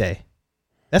on fight day.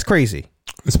 That's crazy.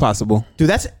 It's possible. Dude,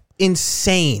 that's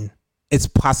insane. It's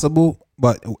possible,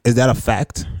 but is that a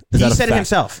fact? He said it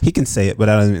himself. He can say it, but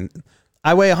I don't even.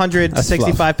 I weigh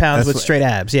 165 pounds with straight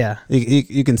abs. Yeah,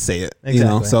 you can say it. Exactly. You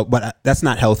know, so but that's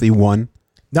not healthy. One,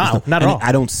 not at all.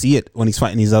 I don't see it when he's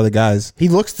fighting these other guys. He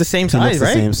looks the same size,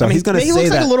 right? So he's gonna say that. He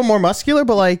looks like a little more muscular,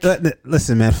 but like,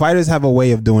 listen, man, fighters have a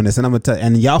way of doing this, and I'm gonna tell,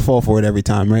 and y'all fall for it every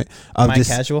time, right? Am I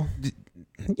casual?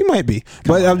 You might be,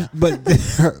 but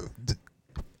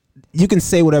you can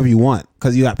say whatever you want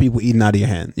because you got people eating out of your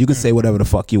hand. You can say whatever the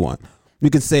fuck you want. You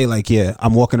can say like, yeah,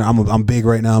 I'm big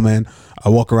right now, man. I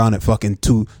walk around at fucking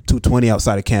 220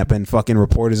 outside of camp, and fucking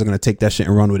reporters are gonna take that shit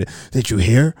and run with it. Did you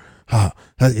hear?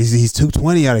 He's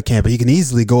 220 out of camp, but he can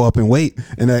easily go up in weight,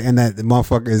 and that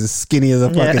motherfucker is as skinny as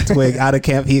a fucking twig out of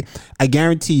camp. I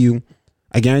guarantee you,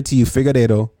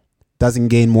 Figueiredo doesn't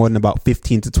gain more than about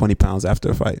 15 to 20 pounds after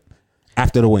a fight.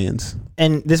 After the weigh-ins.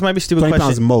 And this might be a stupid 20 question.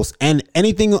 pounds most. And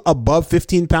anything above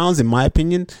 15 pounds, in my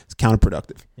opinion, is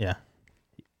counterproductive. Yeah.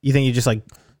 You think you just like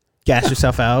gas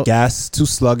yourself out? Gas, too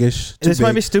sluggish. This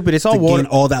might be stupid. It's all water.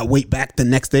 Gain all that weight back the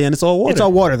next day, and it's all water. It's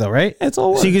all water though, right? It's all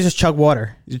water. So you can just chug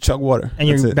water. You chug water. And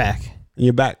you're back. And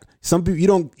you're back. Some people,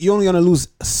 you're only going to lose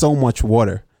so much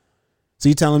water. So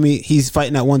you're telling me he's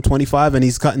fighting at 125 and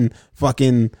he's cutting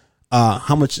fucking,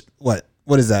 how much, what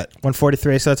is that?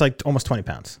 143, so that's like almost 20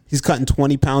 pounds. He's cutting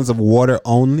 20 pounds of water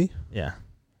only? Yeah.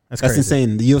 That's crazy.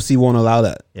 Insane. The UFC won't allow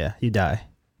that. Yeah, you die.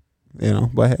 You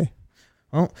know, but hey.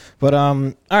 Well, but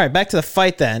all right, back to the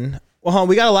fight then. Well,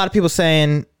 we got a lot of people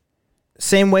saying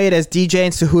same weight as DJ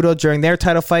and Cejudo during their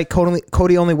title fight.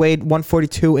 Cody only weighed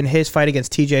 142 in his fight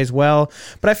against TJ as well.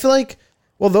 But I feel like,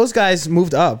 those guys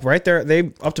moved up, right?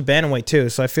 They up to bantamweight too.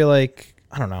 So I feel like,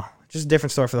 I don't know, just a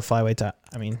different story for the flyweight.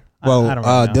 I mean, well, I don't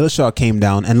really know. Dillashaw came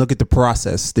down and look at the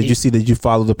process. Did you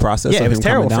follow the process? Yeah, it was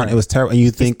terrible. Down? It was terrible. And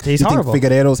you think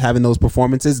Figueiredo's having those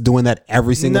performances, doing that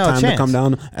every single time to come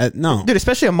down? No, dude.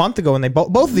 Especially a month ago when they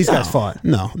both of these guys fought.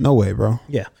 No way, bro.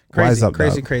 Yeah,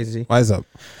 crazy, crazy. Wise up.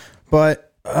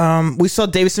 But We saw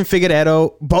Davison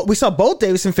Figueiredo. We saw both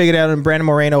Davison Figueiredo and Brandon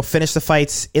Moreno finish the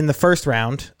fights in the first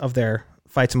round of their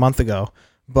fights a month ago.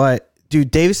 But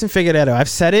dude, Davison Figueiredo, I've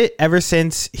said it ever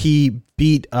since he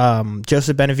beat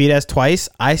Joseph Benavidez twice.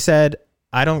 I said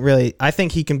I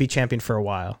think he can be champion for a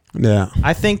while. Yeah,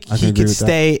 I think he could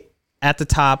stay at the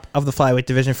top of the flyweight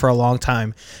division for a long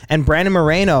time. And Brandon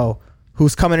Moreno,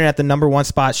 who's coming in at the number 1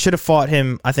 spot, should have fought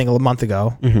him, I think, a month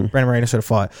ago. Brandon Moreno should have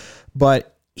fought.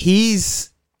 But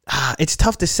it's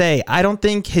tough to say. I don't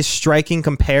think his striking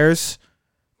compares.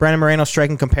 Brandon Moreno's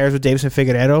striking compares with Davison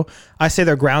Figueiredo. I say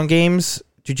their ground games,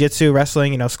 jiu-jitsu,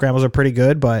 wrestling, scrambles are pretty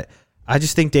good. But I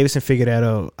just think Davison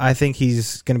Figueiredo, I think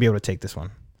he's going to be able to take this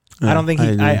one. Yeah,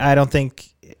 I don't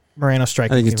think Moreno's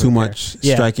striking. I think it's too much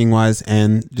striking wise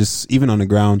and just even on the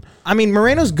ground. I mean,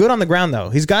 Moreno's good on the ground though.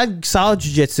 He's got solid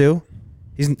jiu-jitsu.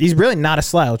 He's really not a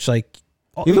slouch. Like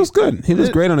he looks good. He looks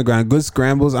great on the ground. Good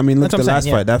scrambles. I mean, look at the last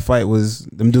fight. That fight was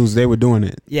them dudes. They were doing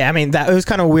it. Yeah, I mean it was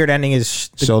kind of a weird ending. His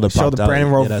shoulder popped out.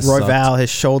 Brandon Royval, his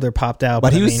shoulder popped out.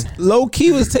 But he was low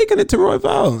key was taking it to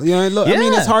Royval. I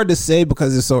mean, it's hard to say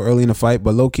because it's so early in the fight.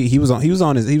 But low key, he was on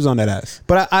that ass.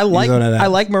 But I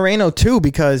like Moreno too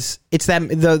because it's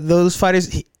those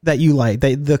fighters that you like,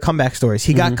 the comeback stories.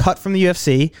 He got cut from the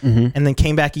UFC and then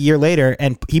came back a year later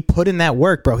and he put in that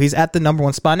work, bro. He's at the number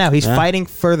 1 spot now. He's fighting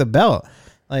for the belt.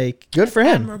 Like, good for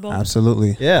him. Admirable.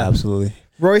 Absolutely. Yeah. Absolutely.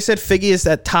 Roy said Figgy is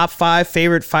that top 5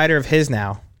 favorite fighter of his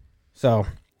now. So,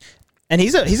 and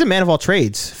he's a man of all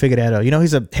trades, Figueiredo.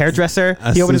 He's a hairdresser.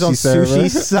 He opened his own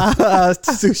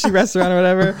sushi restaurant or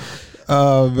whatever.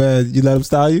 Oh, man. You let him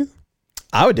style you?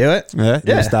 I would do it. Yeah?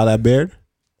 You style that beard?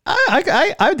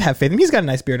 I would have faith in him. He's got a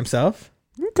nice beard himself.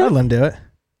 Okay. I'd let him do it.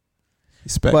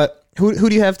 Respect. But who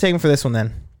do you have taken for this one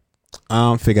then?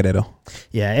 Figueiredo.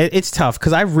 Yeah, it's tough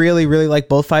because I really, really like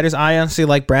both fighters. I honestly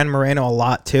like Brandon Moreno a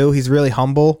lot too. He's really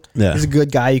humble. Yeah. He's a good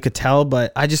guy, you could tell,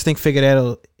 but I just think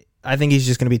Figueiredo, I think he's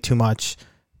just going to be too much.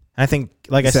 I think,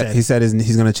 like I said, he said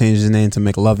he's going to change his name to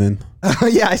McLovin.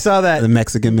 Yeah, I saw that. The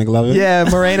Mexican McLovin. Yeah,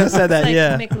 Moreno said that. Like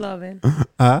yeah,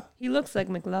 McLovin. He looks like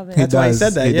McLovin. That's why he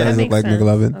said that. He does look like sense.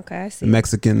 McLovin. Okay, I see. The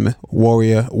Mexican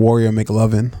warrior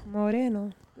McLovin.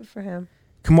 Moreno, good for him.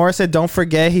 Kamora said, "Don't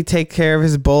forget he take care of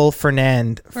his bull,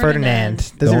 Ferdinand.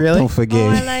 Does he really? Don't forget. Oh,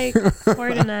 I like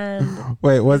Ferdinand.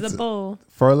 Wait, what's a bull?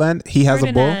 Ferdinand? He has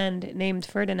a bull. Ferdinand named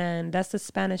Ferdinand. That's the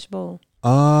Spanish bull.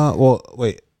 Well,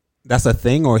 wait. That's a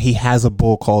thing, or he has a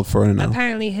bull called Ferdinand?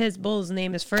 Apparently, his bull's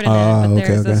name is Ferdinand,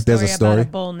 but there's a story about a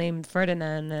bull named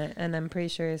Ferdinand, and I'm pretty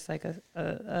sure it's like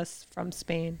a from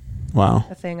Spain. Wow.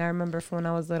 A thing I remember from when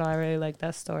I was little. I really like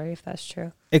that story, if that's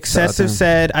true. Excessive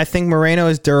said, I think Moreno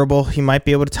is durable. He might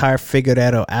be able to tire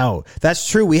Figueiredo out. That's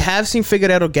true. We have seen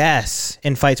Figueiredo gas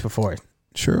in fights before.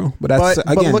 True, but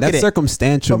that's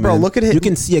circumstantial, bro, man. Look at it. You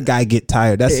can see a guy get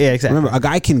tired. That's exactly. Remember, a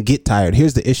guy can get tired.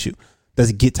 Here's the issue. Does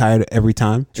he get tired every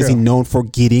time? True. Is he known for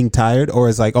getting tired? Or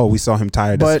is like, we saw him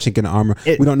tired. That's a chink in the armor.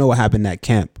 We don't know what happened in that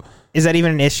camp. Is that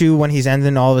even an issue when he's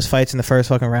ending all of his fights in the first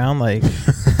fucking round? Like,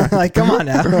 like come on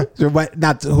now.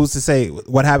 Not who's to say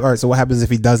what happened? All right, so what happens if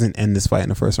he doesn't end this fight in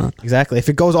the first round? Exactly. If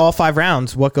it goes all 5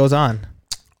 rounds, what goes on?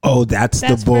 Oh, that's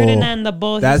the bull. Ferdinand, the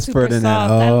bull. That's super Ferdinand.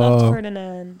 Soft. I loved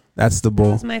Ferdinand. That's the bull.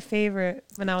 That was my favorite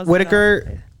when I was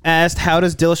Whitaker asked, how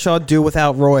does Dillashaw do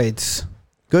without roids?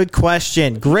 Good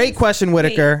question. Great question,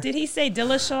 Whitaker. Wait, did he say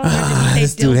Dillashaw or did he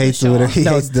say Dillashaw? Dude hates Whitaker. He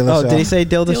hates Dillashaw. Oh, did he say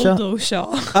Dillashaw?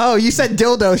 Dillashaw. Oh, you said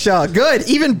Dildo Shaw. Good.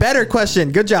 Even better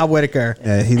question. Good job, Whitaker.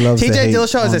 Yeah, he loves TJ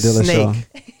Dillashaw is a snake.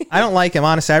 I don't like him,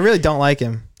 honestly. I really don't like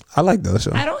him. I like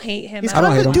Dillashaw. I don't hate him. I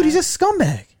don't hate him. Dude, he's a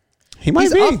scumbag.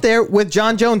 He's up there with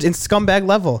John Jones in scumbag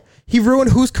level. He ruined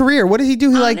whose career? What did he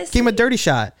do? He gave him a dirty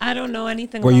shot. I don't know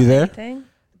anything. Were you there? Anything.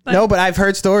 No, but I've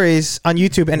heard stories on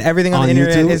YouTube, and everything on the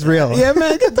internet is real. Yeah,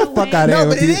 man, get the fuck out of here.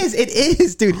 No, but it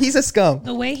is, dude. He's a scum.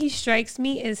 The way he strikes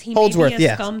me is he may be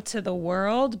a scum to the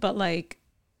world, but like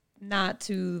not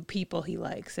to people he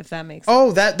likes, if that makes sense.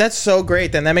 Oh, that's so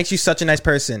great. Then that makes you such a nice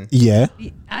person. Yeah,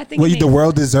 I think. The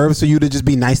world deserves for you to just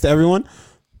be nice to everyone.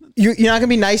 You're not gonna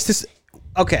be nice to.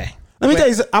 Okay, let me tell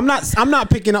you. I'm not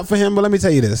picking up for him, but let me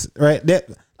tell you this. Right,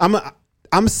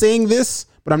 I'm saying this.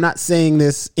 But I'm not saying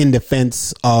this in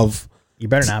defense of you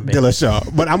better not be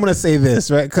Dillashaw. But I'm gonna say this,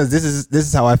 right? Because this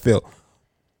is how I feel.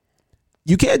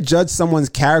 You can't judge someone's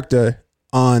character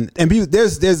on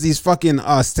there's these fucking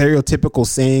stereotypical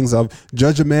sayings of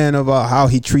judge a man of how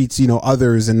he treats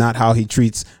others and not how he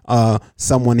treats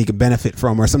someone he could benefit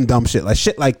from or some dumb shit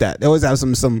like that. They always have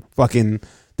some fucking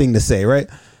thing to say, right,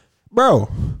 bro?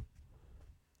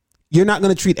 You're not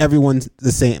going to treat everyone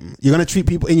the same. You're going to treat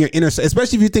people in your inner,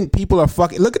 especially if you think people are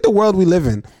fucking. Look at the world we live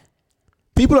in.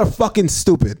 People are fucking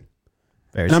stupid.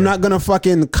 And I'm not going to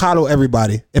fucking coddle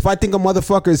everybody. If I think a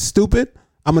motherfucker is stupid,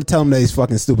 I'm going to tell him that he's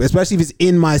fucking stupid. Especially if he's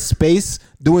in my space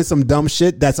doing some dumb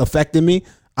shit that's affecting me,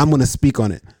 I'm going to speak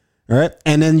on it. All right?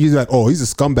 And then you're like, oh, he's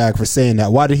a scumbag for saying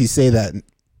that. Why did he say that?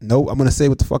 Nope, I'm going to say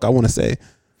what the fuck I want to say.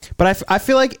 But I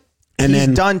feel like he's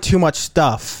done too much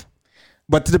stuff.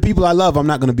 But to the people I love, I'm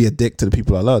not going to be a dick to the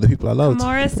people I love. The people I love.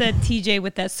 Kamara said TJ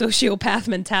with that sociopath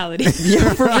mentality.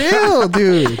 Yeah, for real,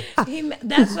 dude.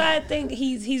 That's why I think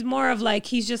he's more of like,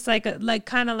 he's just like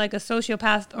kind of like a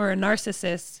sociopath or a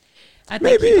narcissist. I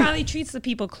think he probably treats the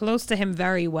people close to him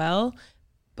very well,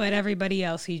 but everybody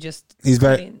else he's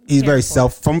very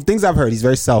from things I've heard, he's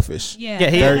very selfish.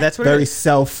 Yeah, that's what very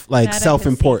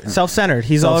self-important, self-centered.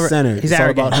 He's self-centered. He's all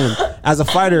arrogant. about him. As a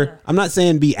fighter, I'm not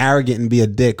saying be arrogant and be a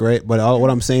dick, right? But what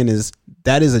I'm saying is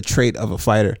that is a trait of a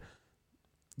fighter.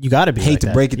 You got to be. Hate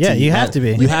to break it to you. Yeah, you have to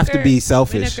be. You have to be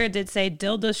selfish. Whitaker did say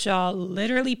Dillashaw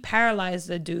literally paralyzed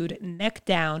the dude neck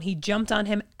down. He jumped on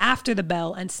him after the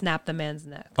bell and snapped the man's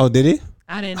neck. Oh, did he?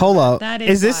 I didn't. Hold up. That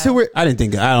is this wild. who we're? I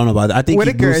don't know about that. I think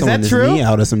Whitaker, he blew someone's knee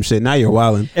out or some shit. Now you're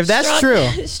wilding. If that's true,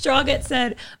 Strawget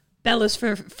said, "Bell is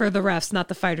for the refs, not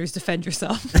the fighters. Defend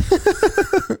yourself."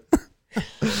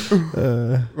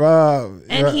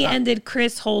 And he ended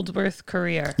Chris Holdsworth's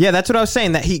career. Yeah, that's what I was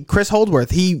saying. That Chris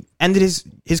Holdsworth, he ended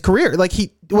his career. Like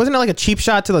wasn't it like a cheap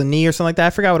shot to the knee or something like that? I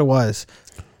forgot what it was.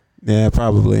 Yeah,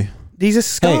 probably. He's a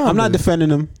scum. Hey, I'm not defending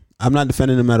him. I'm not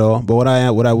defending him at all. But what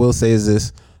I will say is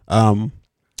this.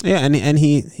 Yeah, and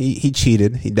he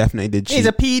cheated. He definitely did cheat. He's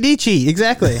a PED cheat.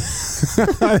 Exactly.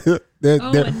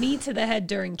 A knee to the head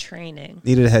during training.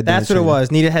 Needed a head. That's what it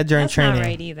was. Needed a head during training. Not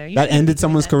right either. That ended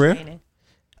someone's career. Training.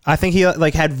 I think he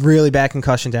had really bad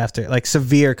concussions after, like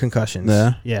severe concussions.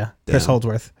 Yeah. Chris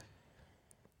Holdsworth.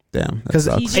 Damn. Because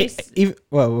what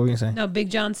were you gonna say? No,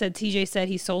 Big John said TJ said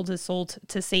he sold his soul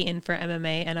to Satan for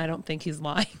MMA, and I don't think he's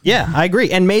lying. Yeah, I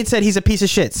agree. And Made said he's a piece of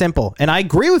shit. Simple. And I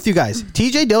agree with you guys.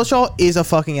 TJ Dillashaw is a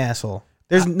fucking asshole.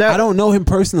 I don't know him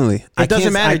personally. It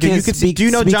doesn't matter, dude. Do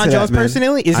you know John Jones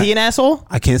personally? Is he an asshole?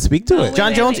 I can't speak to it.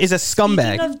 John Jones is a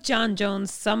scumbag. Speaking of John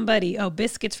Jones,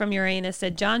 Biscuits from Uranus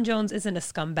said John Jones isn't a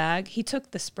scumbag. He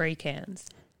took the spray cans.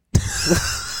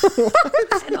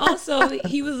 And also,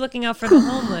 he was looking out for the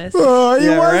homeless. He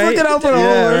was looking out for the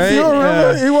homeless. Right? You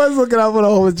remember? He was looking out for the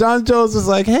homeless. John Jones was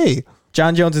like, hey.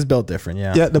 John Jones is built different,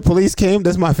 yeah. Yeah, the police came.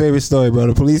 That's my favorite story, bro.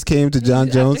 The police came to John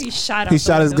Jones. He shot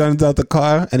his guns out the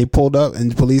car, and he pulled up,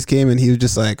 and the police came, and he was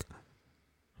just like,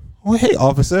 oh, hey,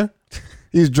 officer.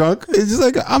 He's drunk. He's just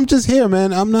like, I'm just here,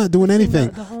 man. I'm not doing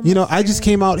anything. I just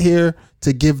came out here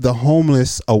to give the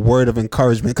homeless a word of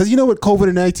encouragement. Because with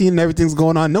COVID-19 and everything's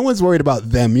going on, no one's worried about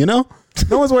them, No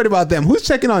one's worried about them. Who's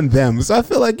checking on them? So I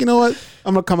feel like, what?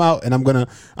 I'm gonna come out and I'm gonna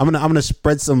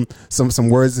spread some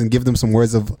words and give them some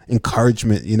words of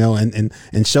encouragement,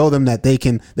 and show them that they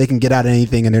can get out of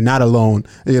anything and they're not alone,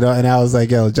 And I was like,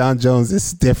 yo, John Jones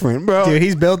is different, bro. Dude,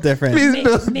 he's built different.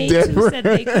 Who said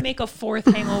they could make a fourth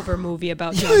Hangover movie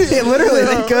about John Jones. Yeah, literally,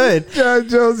 they could. John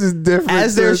Jones is different.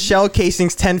 As there's shell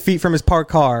casings 10 feet from his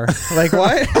parked car. Like,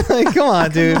 what? Like, come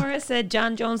on, dude. Laura said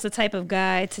John Jones the type of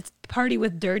guy to party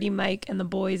with Dirty Mike and the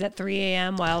boys at 3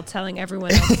 a.m. while telling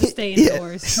everyone else to stay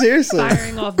indoors. Seriously.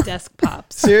 Firing off desk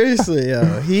pops. Seriously,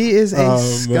 yo. He is a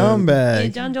scumbag. Yeah,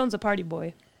 John Jones a party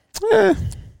boy.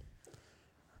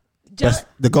 That's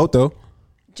the GOAT, though.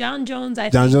 John Jones,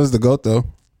 John Jones the GOAT, though.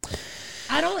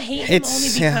 I don't hate him only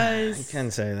because... you can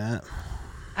say that.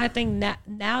 I think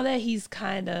now that he's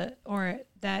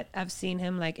that I've seen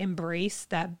him embrace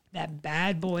that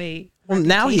bad boy. Well,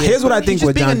 now here's what I think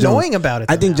with John Jones. Annoying about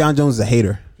it. I think John Jones is a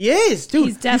hater. He is, dude.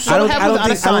 He's definitely.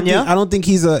 I don't think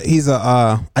he's I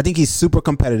think he's super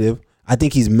competitive. I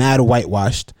think he's mad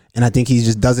whitewashed, and I think he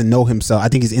just doesn't know himself. I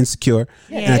think he's insecure,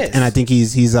 and I think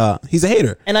he's a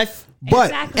hater. And I think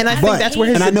that's where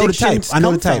his and I know the type.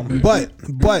 From.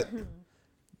 But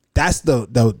that's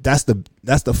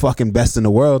the fucking best in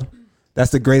the world.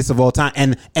 That's the greatest of all time,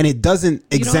 and it doesn't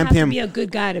exempt him. You don't have to be a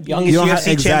good guy to be youngest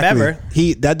UFC champ ever.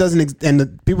 That doesn't, and the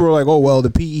people were like, "Oh well, the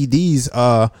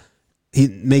PEDs, he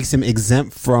makes him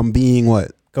exempt from being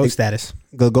what GOAT status."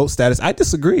 The GOAT status. I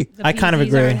disagree. I kind of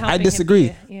agree. I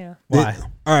disagree. Yeah. Why?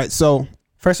 All right, so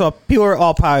first of all, people were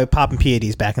all probably popping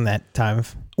PEDs back in that time.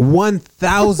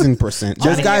 1,000%.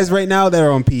 There's guys right now that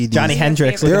are on PEDs. Johnny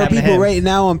Hendricks. There are people right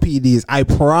now on PEDs. I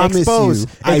promise you.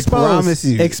 I promise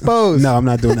you. Exposed. No, I'm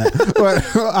not doing that. But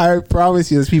I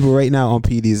promise you, there's people right now on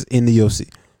PEDs in the UFC.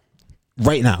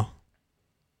 Right now.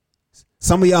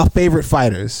 Some of y'all favorite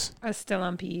fighters are still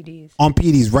on PEDs. On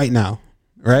PEDs right now.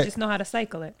 Right? Just know how to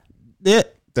cycle it. Yeah,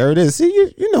 there it is. See,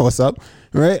 you know what's up.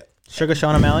 Right? Sugar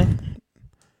Sean O'Malley.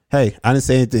 Hey, I didn't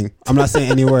say anything. I'm not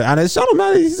saying any word. I didn't show him,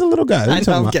 man. He's a little guy. I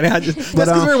know, I'm kidding. Just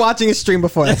because we were watching a stream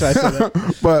before. That's why I said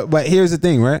that. But here's the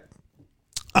thing, right?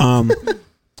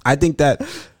 I think that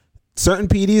certain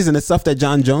PDs and the stuff that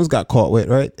John Jones got caught with,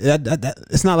 right? That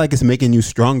it's not like it's making you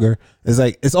stronger. It's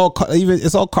like it's all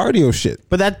cardio shit.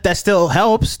 But that still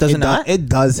helps, doesn't it? Not? It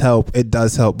does help. It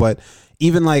does help. But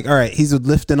even like, all right, he's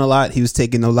lifting a lot. He was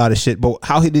taking a lot of shit. But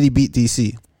how did he beat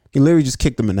DC? He literally just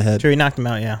kicked him in the head. Sure, he knocked him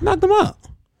out. Yeah, knocked him out.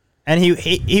 And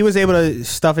he was able to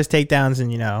stuff his takedowns,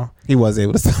 and he was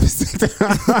able to stuff his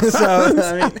takedowns.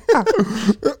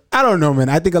 So I don't know, man.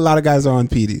 I think a lot of guys are on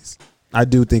PDs. I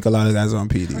do think a lot of guys are on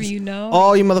PDs. Or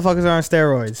all you motherfuckers are on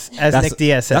steroids, as Nick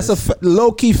Diaz says. That's a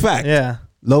low key fact. Yeah,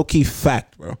 low key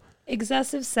fact, bro.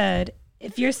 Excessive said,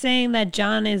 if you're saying that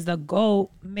John is the GOAT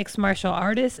mixed martial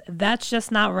artist, that's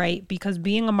just not right, because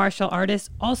being a martial artist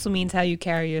also means how you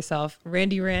carry yourself.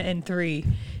 Randy Rant in 3,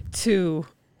 2,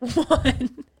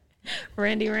 1.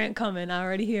 Randy Rant coming. I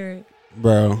already hear it.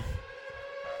 Bro,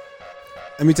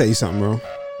 let me tell you something, bro.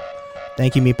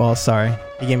 Thank you, Meatballs. Sorry.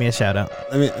 He gave me a shout out.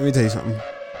 Let me tell you something.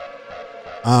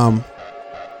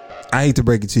 I hate to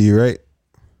break it to you, right?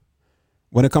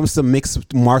 When it comes to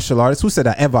mixed martial artists, who said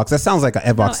that? Evox. That sounds like an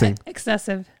Evox thing.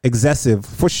 Excessive. Excessive.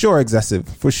 For sure, excessive.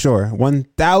 For sure.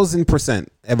 1,000%.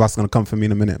 Evox gonna come for me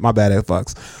in a minute. My bad,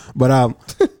 Evox. But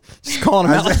just calling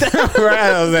him out like that. Right,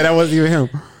 I was like, that wasn't even him.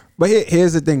 But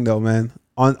here's the thing, though, man.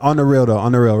 On the real,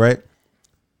 right?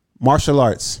 Martial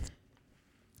arts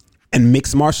and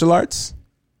mixed martial arts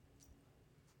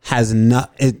has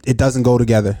not. It doesn't go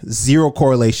together. Zero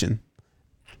correlation.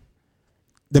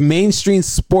 The mainstream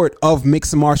sport of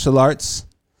mixed martial arts,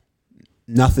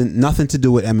 nothing to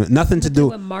do with MMA. Nothing to do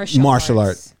with martial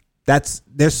arts.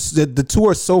 The two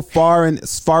are so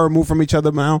far removed from each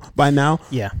other by now.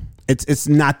 Yeah. It's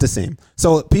not the same.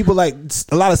 So people like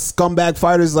a lot of scumbag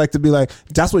fighters like to be like,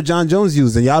 that's what John Jones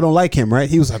used, and y'all don't like him, right?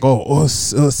 He was like,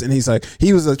 and he's like,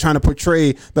 he was trying to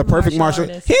portray the perfect martial.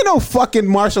 He ain't no fucking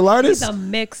martial artist. He's a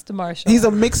mixed martial. He's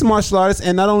a mixed martial artist,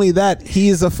 and not only that,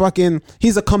 he's a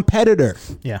competitor.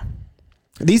 Yeah,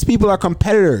 these people are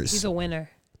competitors. He's a winner.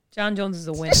 John Jones is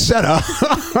a winner. Shut up.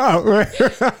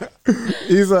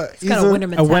 he's a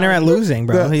winner at losing,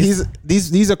 bro.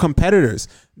 These are competitors.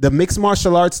 The mixed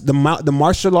martial arts, the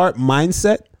martial art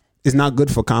mindset is not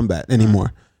good for combat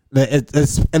anymore.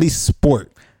 It's at least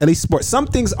sport. Some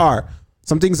things are,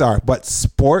 but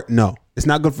sport, no. It's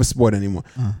not good for sport anymore.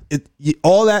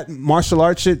 All that martial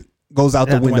art shit goes out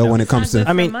the window when it comes to.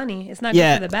 I mean, money. It's not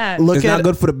good for the bag. It's not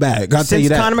good for the bag. I'll tell you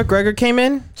that. Since Conor McGregor came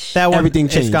in, everything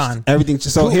changed. It's gone. Everything.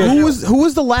 So who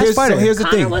was the last fighter? So here's the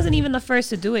thing. Conor wasn't even the first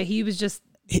to do it. He was just.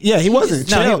 Yeah, he wasn't.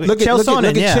 Look at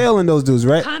Chael and those dudes,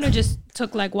 right? Conor just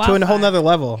took like to a whole nother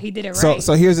level. He did it right.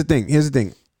 So here's the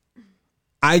thing.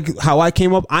 How I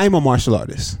came up. I'm a martial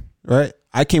artist, right?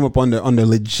 I came up under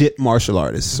legit martial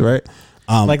artists, right?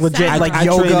 Like legit, I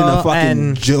yoga trained in a fucking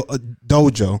and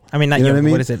dojo. I mean, not yoga.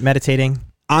 What is it? Meditating.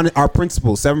 On our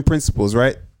principles, 7 principles,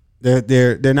 right?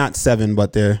 They're not 7,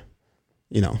 but they're,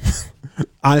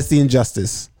 honesty and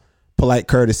justice, polite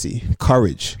courtesy,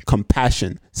 courage,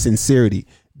 compassion, sincerity,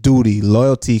 duty,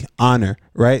 loyalty, honor,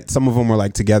 right? Some of them are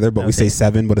like together, but we say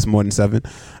 7, but it's more than 7.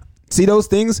 See those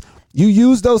things? You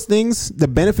use those things. The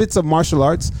benefits of martial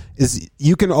arts is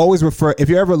you can always refer, if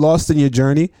you're ever lost in your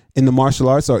journey in the martial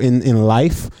arts or in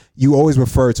life, you always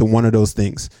refer to one of those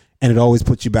things, and it always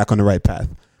puts you back on the right path.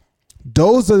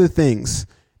 Those are the things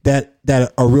that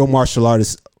a real martial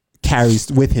artist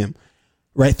carries with him,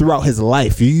 right, throughout his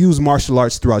life. You use martial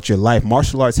arts throughout your life.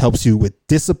 Martial arts helps you with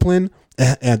discipline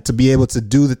and to be able to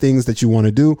do the things that you want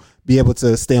to do, be able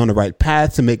to stay on the right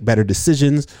path, to make better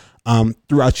decisions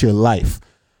throughout your life.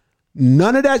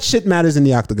 None of that shit matters in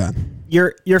the octagon.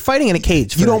 You're fighting in a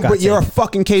cage. But you're a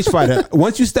fucking cage fighter.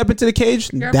 Once you step into the cage,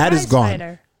 that is gone.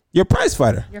 Fighter. You're a prize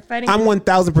fighter. You're fighting. I'm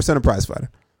 1,000% a prize fighter.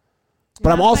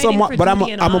 But I'm also,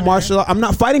 I'm a martial. I'm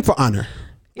not fighting for honor.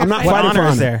 I'm not fighting for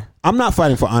honor. I'm not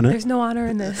fighting for honor. There's no honor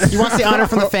in this. You want the honor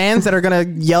from the fans that are gonna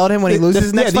yell at him when he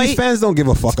loses next fight? These fans don't give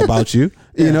a fuck about you.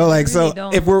 You know, like, so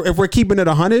if we're keeping it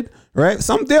 100, right?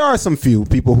 There are some few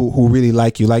people who really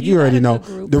like you. Like, you already know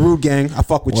the Rude Gang. I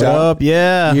fuck with y'all. What up?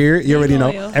 Yeah, you already know.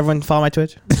 Everyone follow my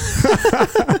Twitch.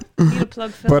 Need a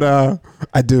plug, Phil. But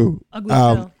I do.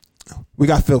 Phil. We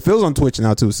got Phil. Phil's on Twitch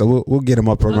now too, so we'll get him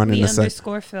up and running in a sec.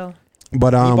 Phil.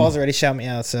 But Meatballs already shout me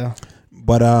out, so.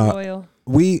 But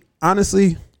we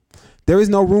honestly, there is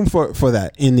no room for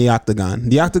that in the octagon.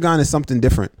 The octagon is something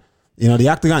different. You know, the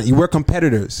octagon, we're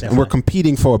competitors and we're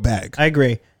competing for a bag. I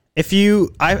agree. I feel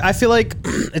like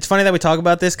it's funny that we talk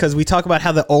about this because we talk about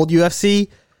how the old UFC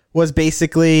was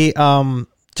basically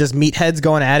just meatheads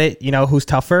going at it, who's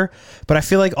tougher. But I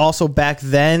feel like also back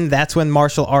then, that's when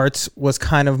martial arts was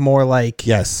kind of more like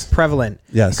prevalent.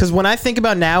 Yes. Because when I think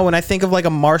about now, when I think of like a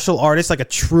martial artist, like a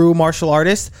true martial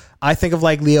artist, I think of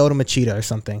like Lyoto Machida or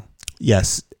something.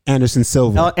 Yes. Anderson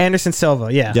Silva.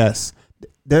 Yeah. Yes.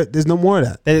 There's no more of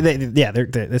that.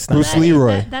 It's not. Bruce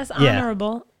Leroy. That's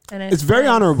honorable. And it's very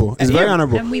honorable. It's very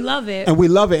honorable. And we love it.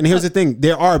 And here's the thing.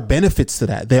 There are benefits to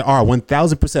that. There are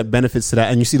 1,000% benefits to that.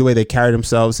 And you see the way they carry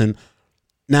themselves. And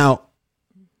now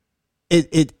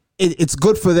it's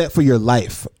good for that, for your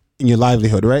life and your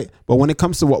livelihood, right? But when it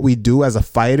comes to what we do as a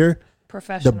fighter,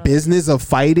 the business of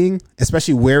fighting,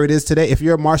 especially where it is today, if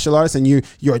you're a martial artist and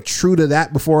you're true to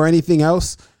that before anything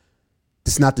else,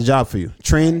 it's not the job for you.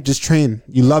 Just train.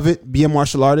 You love it. Be a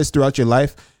martial artist throughout your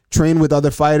life. Train with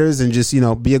other fighters and just,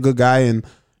 be a good guy and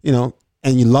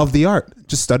you love the art.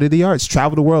 Just study the arts.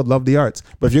 Travel the world. Love the arts.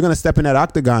 But if you're going to step in that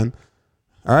octagon,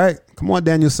 all right, come on,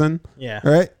 Danielson. Yeah.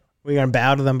 All right. We're going to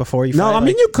bow to them before you fight? No, I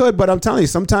mean, you could, but I'm telling you,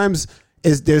 sometimes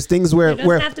there's things where... It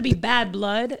doesn't have to be bad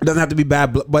blood. It doesn't have to be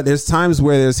bad blood, but there's times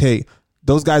where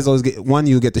those guys always get... One,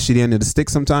 you get the shitty end of the stick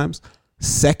sometimes.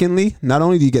 Secondly, not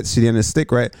only do you get the shitty end of the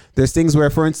stick, right? There's things where,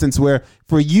 for instance, where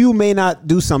for you may not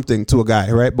do something to a guy,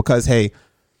 right? Because, hey...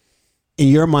 In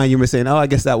your mind, you were saying, "Oh, I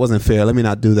guess that wasn't fair. Let me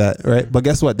not do that." Right? But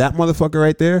guess what? That motherfucker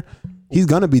right there, he's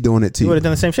gonna be doing it to you. He would have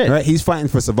done the same shit, right? He's fighting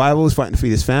for survival. He's fighting to feed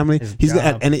his family.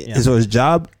 So his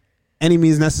job, any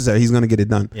means necessary, he's gonna get it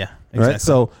done. Yeah, exactly. Right.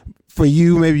 So for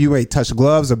you, maybe you may touch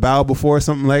gloves or bow before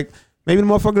something like. Maybe the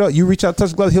motherfucker, you reach out,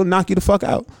 touch gloves, he'll knock you the fuck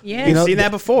out. Yeah, you've seen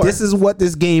that before. This is what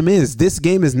this game is. This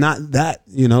game is not that.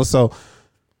 So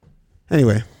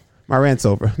anyway. My rant's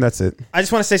over. That's it. I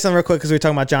just want to say something real quick because we were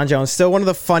talking about John Jones. Still, one of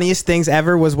the funniest things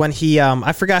ever was when he,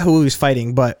 I forgot who he was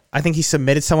fighting, but I think he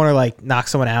submitted someone or like knocked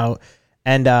someone out.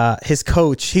 And his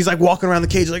coach, he's like walking around the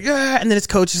cage like, yeah. And then his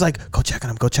coach is like, go check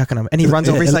on him. And he runs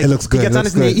over. He's like, it looks good. He gets on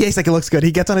his knee. Yeah, he's like, it looks good.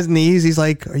 He gets on his knees. He's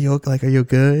like, are you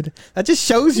good? That just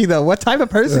shows you though what type of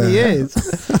person he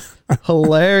is.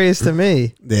 Hilarious to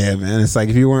me. Yeah, man. It's like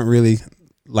if you weren't really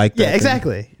like that. Yeah,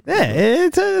 exactly. Yeah,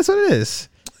 that's what it is.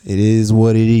 It is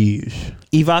what it is.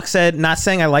 Evox said, not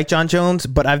saying I like John Jones,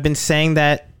 but I've been saying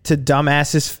that to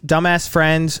dumbass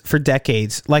friends for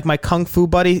decades. Like my kung fu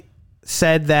buddy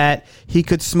said that he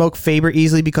could smoke Faber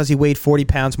easily because he weighed 40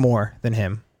 pounds more than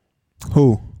him.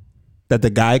 Who? That the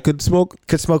guy could smoke?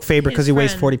 Could smoke Faber because he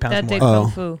weighs 40 pounds more. Did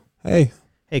kung fu. Hey,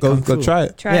 go try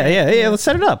it. Yeah. Let's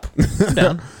set it up. I'm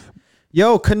down.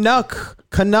 Yo,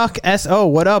 Canuck SO.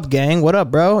 What up, gang? What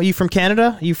up, bro? Are you from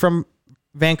Canada? Are you from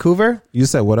Vancouver? You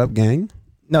said what up, gang?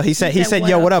 No, he said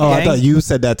yo, what up, gang? I thought you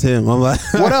said that to him. I'm like,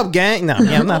 what up, gang? No,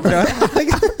 I'm not.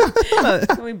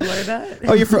 Can we blur that?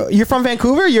 Oh, you're from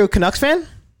Vancouver? You're a Canucks fan?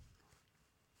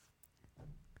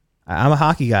 I'm a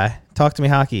hockey guy. Talk to me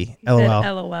hockey.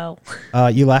 LOL.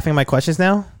 You laughing at my questions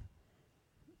now?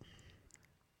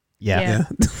 Yeah.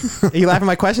 Are you laughing at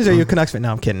my questions or are you a Canucks fan?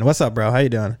 No, I'm kidding. What's up, bro? How you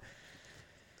doing?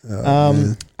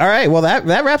 All right. Well,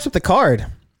 that wraps up the card.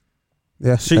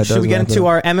 Yeah. Should we get into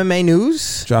our MMA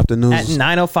news? Drop the news at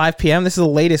 9:05 p.m. This is the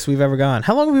latest we've ever gone.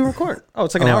 How long have we record? Oh,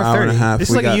 it's like an hour 30. And a half.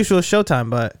 This is like a usual showtime,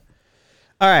 but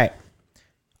all right.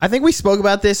 I think we spoke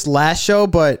about this last show,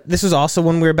 but this was also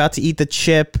when we were about to eat the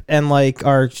chip and like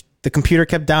the computer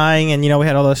kept dying and we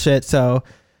had all those shit. So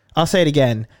I'll say it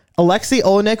again. Alexei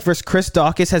Olenek versus Chris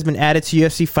Daukaus has been added to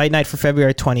UFC Fight Night for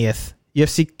February 20th.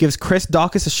 UFC gives Chris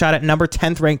Daukaus a shot at number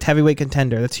 10th ranked heavyweight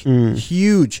contender. That's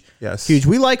huge. Yes. Huge.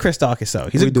 We like Chris Daukaus though.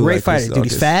 He's a great fighter. Dude,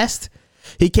 he's fast.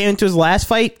 He came into his last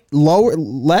fight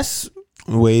less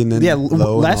weight and then less. And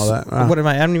all that. Wow. What am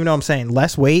I don't even know what I'm saying.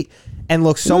 Less weight and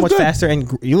looks so much faster and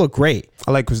you look great.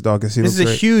 I like Chris Daukaus. This is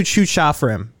a huge shot for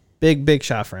him. Big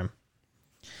shot for him.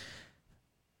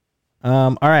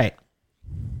 All right.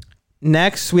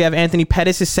 Next, we have Anthony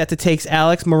Pettis is set to take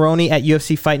Alex Moreno at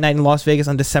UFC Fight Night in Las Vegas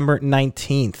on December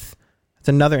 19th. It's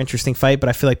another interesting fight, but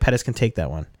I feel like Pettis can take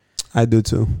that one. I do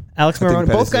too. Alex Moreno.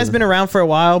 Both guys been around for a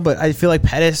while, but I feel like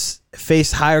Pettis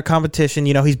faced higher competition.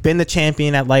 He's been the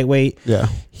champion at lightweight. Yeah.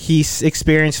 He's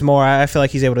experienced more. I feel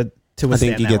like he's able to withstand. I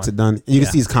think he gets it done. You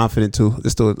can see he's confident too.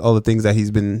 Just all the things that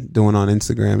he's been doing on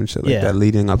Instagram and shit like that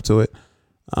leading up to it.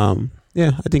 I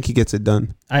think he gets it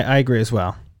done. I agree as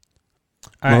well.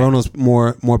 Moreno's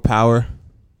more power,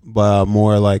 but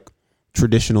more like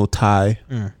traditional Thai,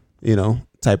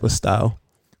 type of style.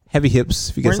 Heavy hips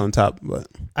if he gets on top. But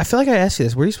I feel like I asked you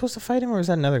this. Were you supposed to fight him or was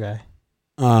that another guy?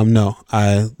 No,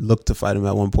 I looked to fight him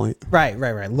at one point. Right.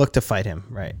 Look to fight him.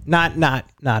 Right. Not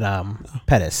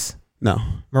Pettis. No.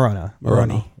 Moreno.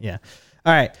 Yeah.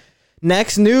 All right.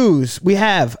 Next news, we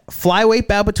have flyweight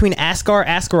bout between Askar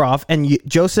Askarov and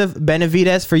Joseph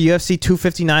Benavidez for UFC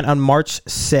 259 on March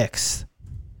 6th.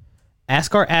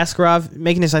 Askar Askarov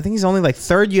making his, I think he's only like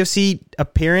third UFC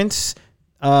appearance.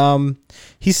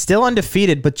 He's still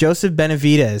undefeated, but Joseph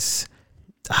Benavidez,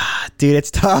 dude,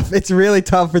 it's tough. It's really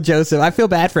tough for Joseph. I feel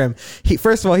bad for him.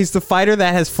 First of all, he's the fighter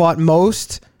that has fought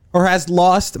most or has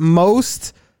lost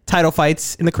most title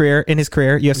fights in his career,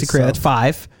 UFC career. That's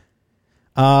 5.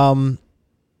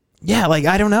 Yeah, like,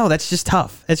 I don't know. That's just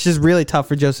tough. It's just really tough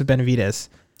for Joseph Benavidez.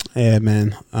 Yeah,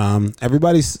 man.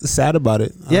 Everybody's sad about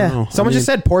it. Yeah. Someone just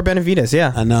said poor Benavidez.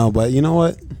 Yeah. I know, but you know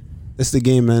what? It's the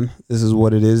game, man. This is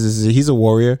what it is. He's a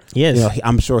warrior. He is. You know,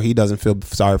 I'm sure he doesn't feel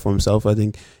sorry for himself. I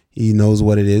think he knows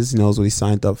what it is. He knows what he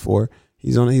signed up for.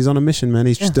 He's on a mission, man.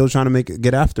 He's still trying to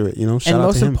get after it, you know? Shout and out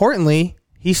most to him. importantly,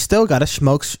 he's still got a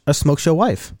smoke show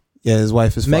wife. Yeah, his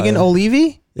wife is Megan fire.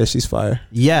 O'Leary? Yeah, she's fire.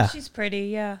 Yeah. She's pretty,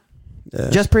 yeah.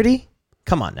 Just pretty?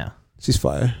 Come on now. She's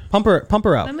fire. Pump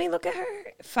her up. Let me look at her.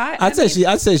 Fire. I'd say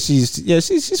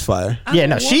she's fire.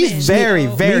 She's very,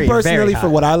 very, me personally, very for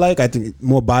what I like, I think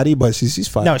more body, but she's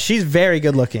fire. No, she's very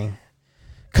good looking.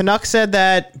 Canuck said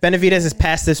that Benavidez is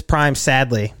past his prime,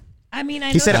 sadly. I mean,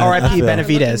 he said R.I.P.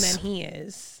 Benavidez. Than he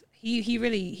is. He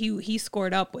really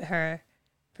scored up with her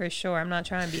for sure. I'm not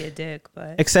trying to be a dick,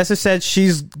 but Excessive said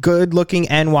she's good looking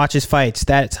and watches fights.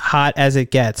 That's hot as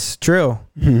it gets. True.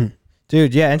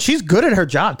 Dude, yeah, and she's good at her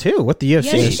job too with the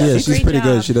UFC. Yeah, she's pretty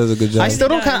good. She does a good job. I still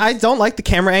don't like the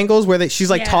camera angles where she's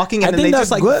like talking and then they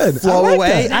just like flow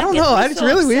away. I don't know. It's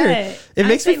really weird. It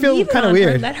makes me feel kind of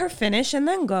weird. Let her finish and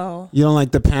then go. You don't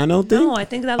like the panel thing? No, I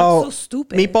think that looks so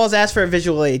stupid. Meatballs asked for a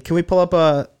visual aid. Can we pull up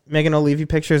a Megan O'Leary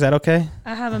picture? Is that okay?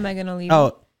 I have a Megan O'Leary.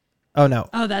 Oh no.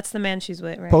 Oh, that's the man she's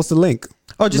with, right? Post a link.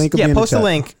 Oh, just post a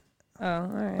link. Oh, all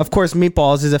right. Of course,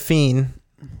 Meatballs is a fiend.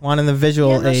 Wanting the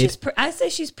visual aid. I say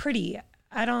she's pretty.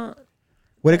 I don't.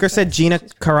 Whitaker said Gina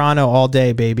Carano all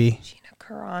day, baby. Gina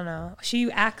Carano.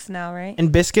 She acts now, right?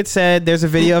 And Biscuit said there's a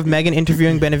video of Megan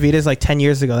interviewing Benavidez like 10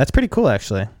 years ago. That's pretty cool,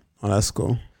 actually. Oh, that's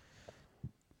cool.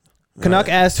 Canuck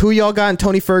asked, who y'all got in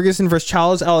Tony Ferguson versus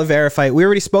Charles Oliveira fight? We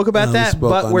already spoke about that,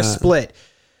 but we're split.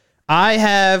 I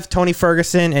have Tony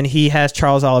Ferguson, and he has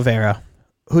Charles Oliveira.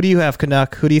 Who do you have,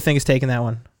 Canuck? Who do you think is taking that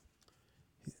one?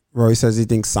 Roy says he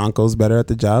thinks Sanko's better at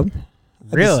the job.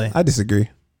 Really? I disagree.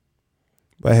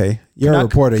 But hey, you're Canuck, a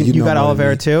reporter. You got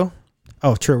Oliveira too?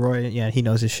 Oh, true. Roy, yeah, he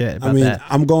knows his shit about that.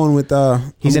 I'm going with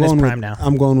he's in his prime now.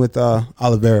 I'm going with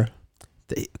Oliveira.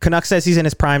 Canuck says he's in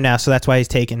his prime now, so that's why he's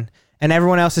taken. And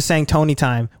everyone else is saying Tony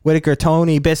time. Whitaker,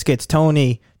 Tony, Biscuits,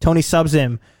 Tony subs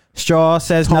him. Straw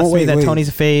says that Tony's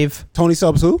a fave. Tony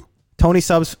subs who? Tony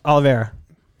subs Oliveira.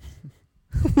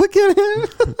 Look at him.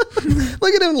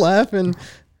 Look at him laughing.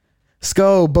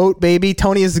 Sco, boat baby.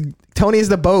 Tony is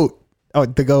the boat. Oh,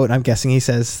 the GOAT, I'm guessing he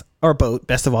says. Or boat,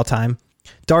 best of all time.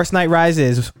 Dark Knight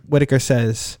Rises, Whitaker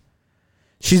says.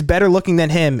 She's better looking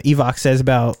than him, Evox says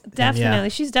about. Definitely. Yeah.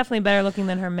 She's definitely better looking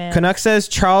than her man. Canuck says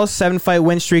Charles 7-fight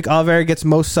win streak. Oliveira gets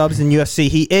most subs in UFC.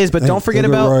 He is, but don't forget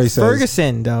about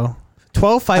Ferguson, though. 12-fight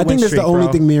win streak. I think that's the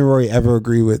only thing me and Roy ever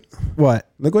agree with. What?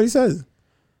 Look what he says.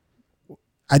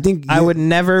 I think I would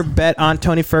never bet on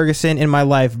Tony Ferguson in my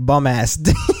life. Bum ass.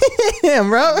 Damn,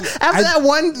 bro. After that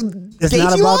one, it's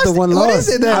not about the one loss. What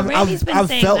is it then? I've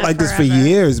felt like this for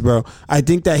years, bro. I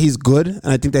think that he's good, and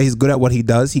I think that he's good at what he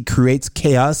does. He creates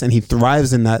chaos, and he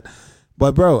thrives in that.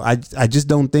 But bro, I just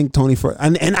don't think Tony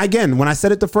and again, when I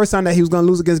said it the first time that he was gonna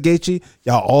lose against Gaethje,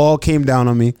 y'all all came down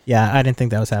on me. Yeah, I didn't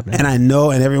think that was happening. And I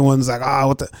know, and everyone's like, oh,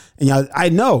 what the? And y'all, I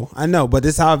know, but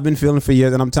this is how I've been feeling for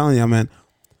years, and I'm telling you, man.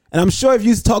 And I'm sure if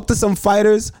you talk to some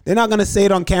fighters, they're not gonna say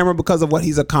it on camera because of what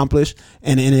he's accomplished.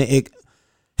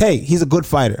 Hey, he's a good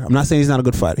fighter. I'm not saying he's not a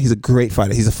good fighter. He's a great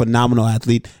fighter. He's a phenomenal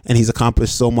athlete, and he's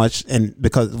accomplished so much. And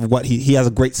because of what he has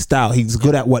a great style. He's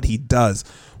good at what he does.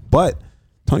 But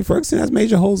Tony Ferguson has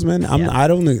major holes, man. I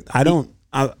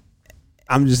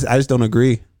just don't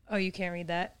agree. Oh, you can't read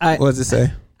that. What does it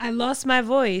say? I lost my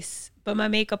voice, but my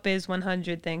makeup is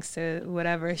 100 thanks to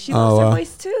whatever. She lost her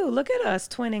voice too. Look at us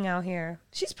twinning out here.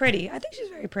 She's pretty. I think she's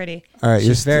very pretty. All right,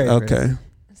 she's very okay. Pretty.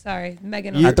 Sorry,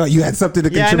 Megan. I thought you had something to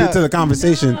contribute to the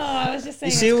conversation. No, I was just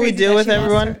saying. You see what we do with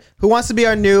everyone? Who wants to be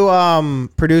our new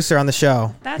producer on the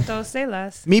show? Tato, say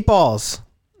less. Meatballs.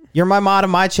 You're my mod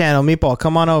on my channel. Meatball,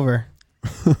 come on over.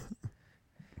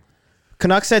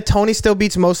 Canuck said Tony still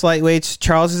beats most lightweights.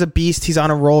 Charles is a beast. He's on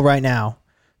a roll right now.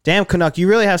 Damn, Canuck, you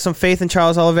really have some faith in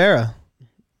Charles Oliveira.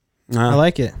 I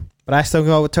like it. But I still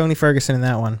go with Tony Ferguson in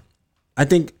that one. I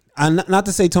think, not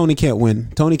to say Tony can't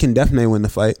win. Tony can definitely win the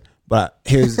fight. But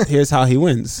here's how he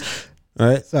wins. All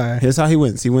right? Sorry. Here's how he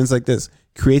wins. He wins like this.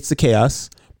 Creates the chaos,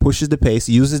 pushes the pace,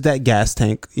 uses that gas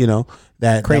tank,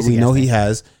 that we know he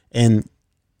has, and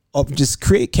just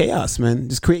create chaos, man.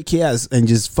 Just create chaos and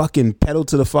just fucking pedal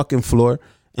to the fucking floor.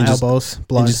 And elbows,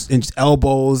 blood. And just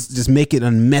elbows. Just make it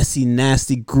a messy,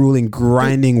 nasty, grueling,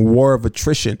 grinding war of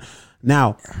attrition.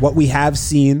 Now, what we have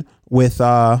seen with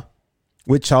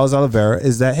Charles Oliveira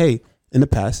is that, hey, in the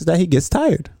past, is that he gets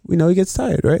tired. We know he gets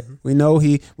tired, right? We know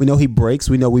he breaks.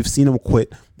 We know we've seen him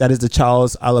quit. That is the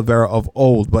Charles Oliveira of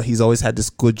old, but he's always had this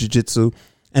good jiu-jitsu,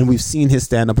 and we've seen his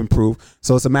stand-up improve.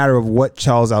 So it's a matter of what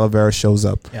Charles Oliveira shows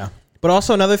up. Yeah. But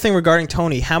also another thing regarding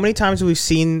Tony, how many times have we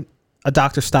seen a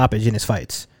doctor stoppage in his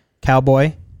fights?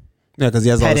 Cowboy? Yeah, because he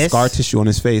has a lot of scar tissue on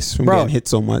his face from getting hit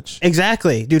so much.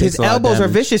 Exactly. Dude, his elbows are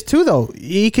vicious too, though.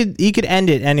 He could end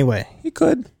it anyway. He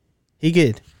could.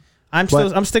 I'm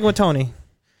sticking with Tony.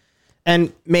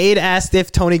 And Made asked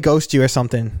if Tony ghosted you or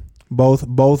something.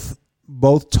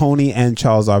 Both Tony and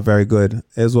Charles are very good,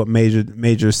 is what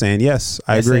Major's saying. Yes,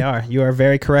 I agree. Yes, they are. You are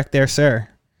very correct there, sir.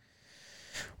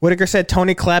 Whitaker said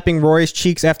Tony clapping Rory's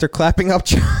cheeks after clapping up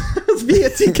Charles via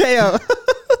TKO.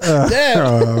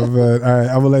 Damn. But all right,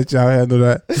 I'm gonna let y'all handle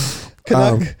that.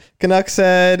 Canuck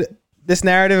said this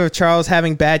narrative of Charles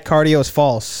having bad cardio is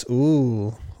false.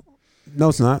 Ooh. No,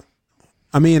 it's not.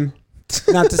 I mean,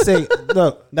 not to say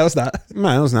look. No, it's not.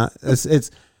 No, it's not.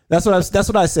 It's that's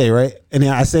what I say, right? And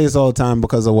I say this all the time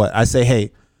because of what I say.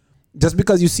 Hey, just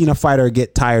because you've seen a fighter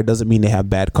get tired doesn't mean they have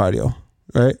bad cardio,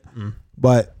 right?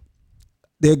 But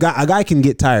a guy can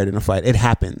get tired in a fight. It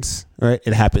happens, right?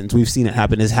 It happens. We've seen it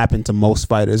happen. It's happened to most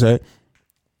fighters, right?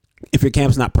 If your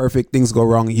camp's not perfect, things go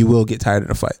wrong. You will get tired in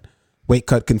a fight. Weight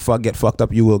cut can get fucked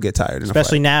up. You will get tired in a fight.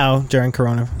 Especially now during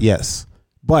Corona. Yes.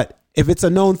 But if it's a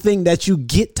known thing that you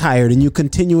get tired and you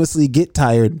continuously get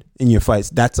tired in your fights,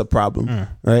 that's a problem,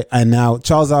 right? And now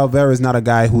Charles Oliveira is not a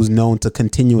guy who's known to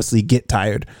continuously get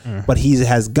tired, but he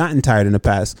has gotten tired in the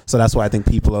past. So that's why I think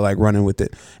people are like running with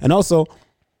it. And also,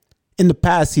 in the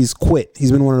past, he's quit.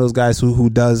 He's been one of those guys who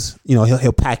does,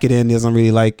 he'll pack it in. He doesn't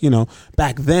really like,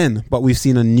 back then. But we've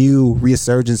seen a new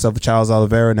resurgence of Charles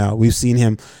Oliveira now. We've seen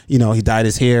him, he dyed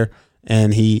his hair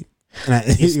and he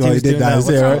did dye his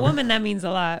hair. For a woman, that means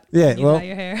a lot. Yeah, dye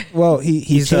your hair. Well,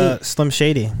 he's Slim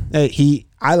Shady. Hey,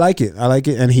 I like it,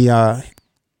 and he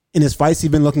in his fights he's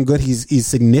been looking good. He's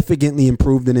significantly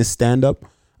improved in his stand up.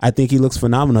 I think he looks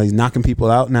phenomenal. He's knocking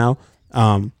people out now.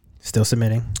 Still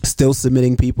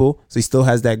submitting people. So he still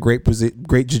has that great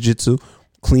jiu-jitsu,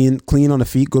 clean on the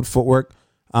feet, good footwork,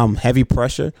 heavy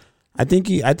pressure. I think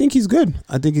he's good.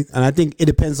 I think it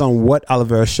depends on what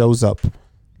Oliveira shows up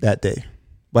that day.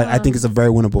 But I think it's a very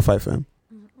winnable fight for him.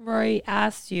 Rory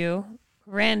asked you,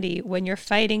 Randy, when you're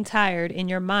fighting tired in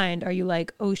your mind, are you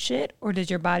like, oh shit, or does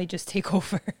your body just take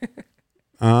over?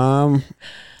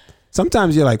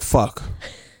 Sometimes you're like, fuck.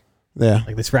 Yeah.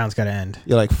 Like this round's got to end.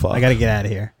 You're like, fuck. I got to get out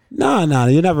of here. No,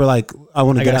 you're never like, I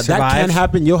want to get out. Survive. That can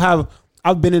happen.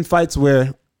 I've been in fights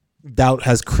where doubt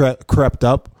has crept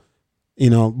up,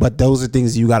 but those are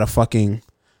things you got to fucking,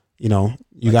 you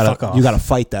gotta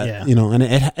fight that,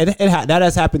 and that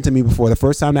has happened to me before. The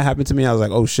first time that happened to me, I was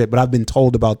like, oh shit, but I've been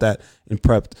told about that and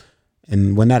prepped.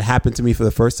 And when that happened to me for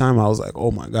the first time, I was like,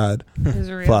 oh my God,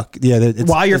 fuck. Yeah.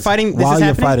 While you're fighting,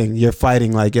 you're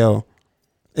fighting like, yo,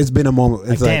 it's been a moment.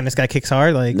 It's like, damn, this guy kicks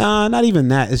hard. Like, nah, not even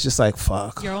that. It's just like,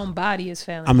 fuck. Your own body is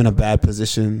failing. I'm in a bad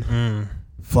position.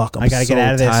 Fuck, I gotta get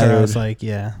out of this. So I was like,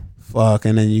 yeah. Fuck.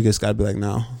 And then you just gotta be like,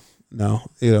 no,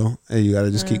 and you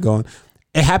gotta just keep going.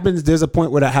 It happens. There's a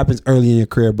point where that happens early in your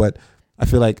career, but I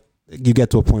feel like you get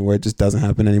to a point where it just doesn't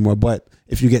happen anymore. But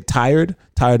if you get tired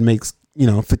makes,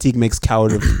 fatigue makes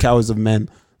cowards of men.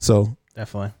 So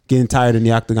definitely getting tired in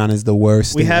the octagon is the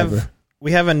worst thing ever.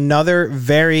 We have another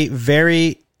very,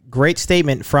 very great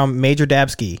statement from Major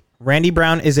Dabsky. Randy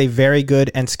Brown is a very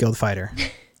good and skilled fighter.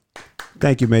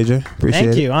 Thank you, Major. Appreciate it.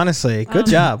 Thank you. Honestly, good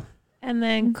job. And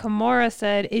then Kimura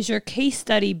said, is your case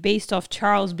study based off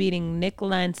Charles beating Nick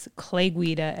Lentz, Clay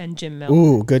Guida, and Jim Miller?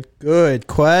 Ooh, good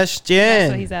question.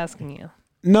 That's what he's asking you.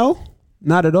 No,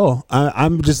 not at all.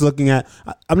 I'm just looking at,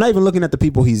 I'm not even looking at the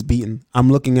people he's beaten.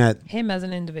 I'm looking at him as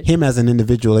an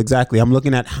individual. Exactly. I'm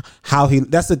looking at how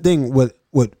that's the thing with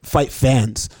fight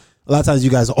fans. A lot of times you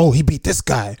guys, oh, he beat this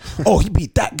guy. Oh, he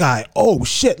beat that guy. Oh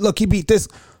shit, look, he beat this.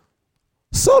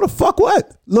 So the fuck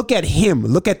what? Look at him.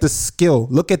 Look at the skill.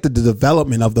 Look at the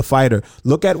development of the fighter.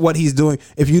 Look at what he's doing.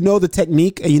 If you know the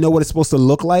technique and you know what it's supposed to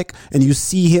look like, and you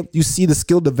see him, you see the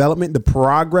skill development, the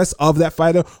progress of that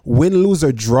fighter, win, lose,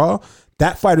 or draw,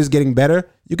 that fighter's getting better.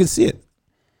 You can see it.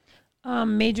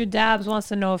 Major Dabs wants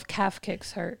to know if calf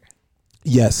kicks hurt.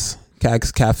 Yes,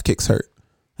 calf kicks hurt.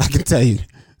 I can tell you.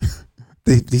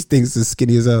 These things are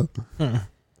skinny as hell.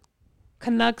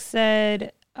 Canuck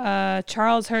said,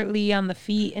 Charles hurt Lee on the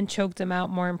feet and choked him out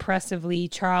more impressively.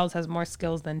 Charles has more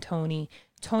skills than Tony.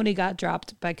 Tony got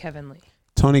dropped by Kevin Lee.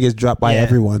 Tony gets dropped by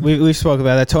everyone. We spoke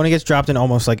about that. Tony gets dropped in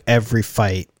almost like every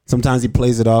fight. Sometimes he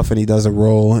plays it off and he does a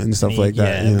roll and stuff like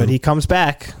that. Yeah, but he comes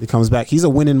back. He comes back. He's a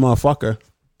winning motherfucker.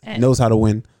 He knows how to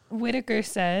win. Whitaker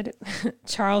said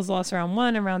Charles lost round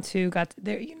 1 and round 2.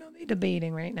 They're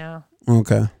debating right now.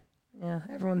 Okay. Yeah,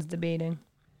 everyone's debating.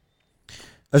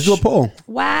 Let's do a poll.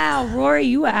 Wow, Rory,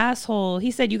 you an asshole.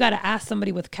 He said you got to ask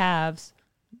somebody with calves.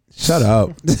 Shut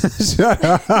up. Shut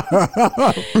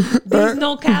up. These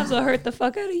no calves will hurt the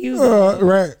fuck out of you.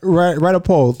 Write a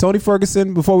poll. Tony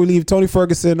Ferguson, before we leave, Tony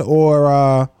Ferguson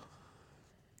or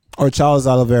Charles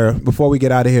Oliveira. Before we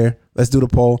get out of here, let's do the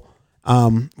poll.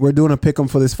 We're doing a pick'em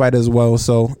for this fight as well.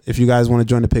 So if you guys want to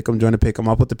join the pick'em, join the pick'em.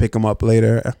 I'll put the pick'em up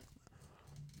later.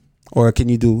 Or can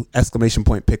you do exclamation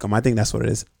point pick'em? I think that's what it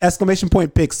is. Exclamation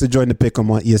point picks to join the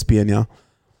pick'em on ESPN, y'all.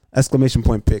 Exclamation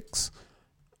point picks.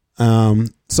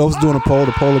 Soph's doing a poll.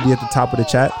 The poll will be at the top of the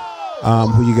chat.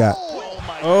 Who you got?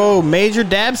 Oh, Major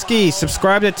Dabski,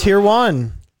 subscribe to Tier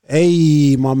 1.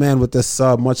 Hey, my man with the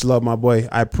sub. Much love, my boy.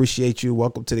 I appreciate you.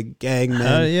 Welcome to the gang,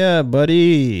 man. Yeah,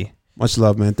 buddy. Much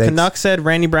love, man. Thanks. Canuck said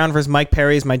Randy Brown versus Mike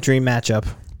Perry is my dream matchup.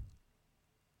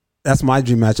 That's my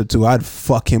dream matchup too. I'd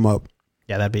fuck him up.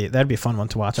 Yeah, that'd be a fun one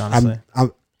to watch, honestly.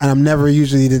 I'm never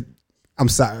usually I'm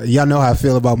sorry. Y'all know how I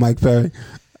feel about Mike Perry.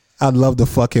 I'd love to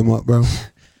fuck him up, bro.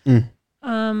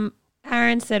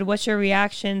 Aaron said, what's your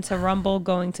reaction to Rumble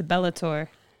going to Bellator?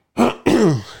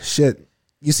 Shit.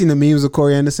 You seen the memes of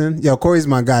Corey Anderson? Yo, Corey's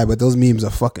my guy, but those memes are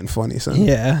fucking funny, son.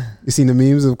 Yeah. You seen the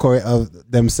memes of Corey, of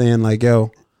them saying like,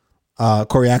 yo,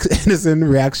 Corey Anderson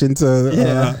reaction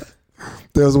to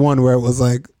there was one where it was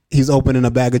like he's opening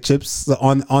a bag of chips. So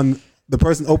on the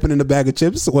person opening the bag of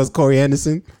chips was Corey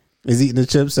Anderson. He's eating the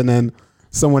chips, and then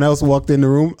someone else walked in the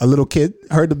room. A little kid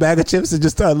heard the bag of chips and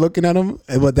just started looking at him.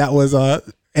 But that was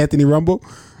Anthony Rumble.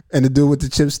 And the dude with the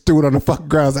chips threw it on the fucking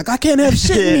ground. I was like, I can't have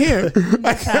shit in here.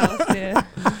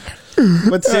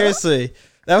 But seriously,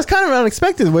 that was kind of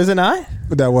unexpected, wasn't I?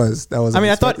 That was. I mean,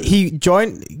 I thought he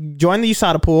joined the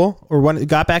USADA pool or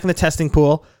got back in the testing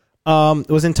pool.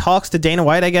 Was in talks to Dana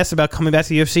White, I guess, about coming back to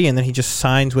the UFC, and then he just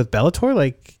signs with Bellator.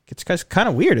 Like, it's kind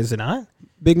of weird, is it not?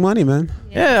 Big money, man.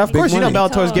 Yeah, of course. Money.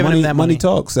 Bellator's giving him that money. Money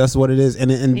talks. That's what it is.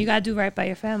 And you gotta do right by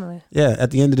your family. Yeah,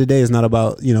 at the end of the day, it's not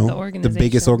about the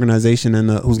biggest organization and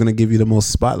who's gonna give you the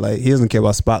most spotlight. He doesn't care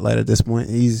about spotlight at this point.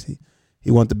 He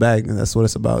wants the bag, and that's what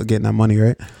it's about, getting that money,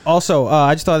 right? Also,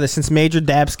 I just thought that since Major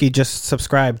Dabski just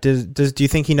subscribed, do you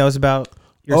think he knows about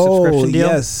your subscription deal?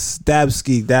 Yes,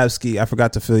 Dabski. I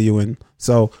forgot to fill you in.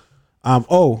 So,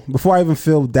 before I even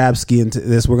fill Dabski into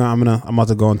this, I'm about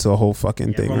to go into a whole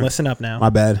fucking thing. Right? Listen up now. My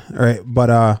bad. All right,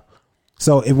 but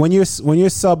so when you're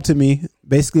sub to me,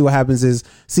 basically what happens is,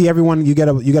 see, everyone, you get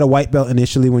a white belt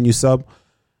initially when you sub.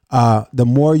 The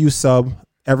more you sub,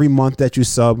 every month that you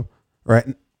sub, right?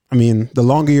 I mean, the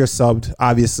longer you're subbed,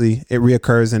 obviously it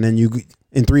reoccurs, and then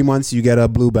in 3 months you get a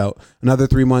blue belt. Another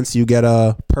 3 months you get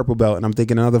a purple belt, and I'm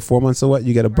thinking another 4 months or what,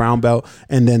 you get a brown belt,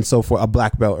 and then so forth, a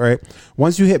black belt. Right?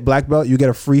 Once you hit black belt, you get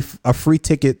a free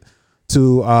ticket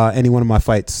to any one of my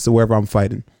fights, to wherever I'm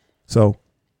fighting. So,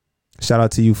 shout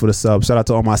out to you for the sub. Shout out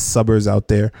to all my subbers out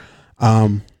there.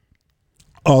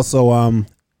 Also,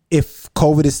 if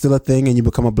COVID is still a thing and you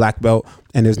become a black belt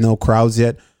and there's no crowds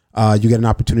yet, you get an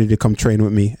opportunity to come train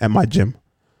with me at my gym.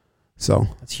 So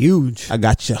that's huge. I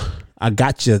got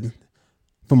you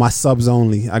for my subs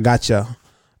only. I got you.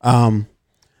 And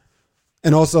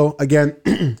also, again,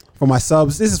 for my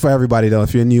subs, this is for everybody though.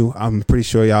 If you're new, I'm pretty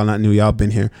sure y'all not new. Y'all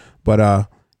been here. But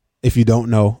if you don't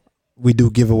know, we do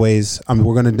giveaways.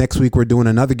 Next week, we're doing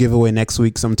another giveaway next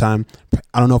week sometime.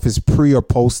 I don't know if it's pre or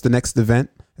post the next event.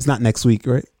 It's not next week,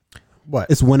 right? What?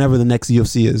 It's whenever the next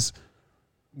UFC is.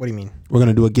 What do you mean? We're going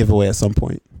to do a giveaway at some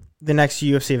point. The next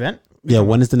UFC event? Yeah,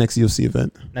 when is the next UFC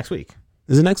event? Next week.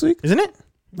 Is it next week? Isn't it?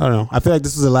 I don't know. I feel like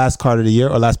this was the last card of the year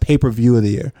or last pay-per-view of the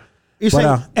year. You're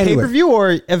saying pay-per-view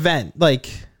or event? Like,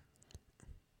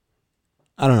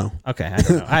 I don't know. Okay, I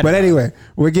don't know. But anyway,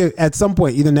 at some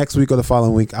point, either next week or the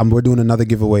following week, we're doing another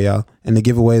giveaway, y'all. And the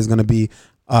giveaway is going to be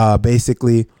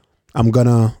basically,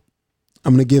 we're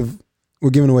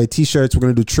giving away t-shirts. We're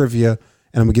going to do trivia.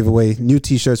 And I'm going to give away new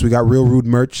t-shirts. We got Real Rude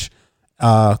merch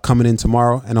coming in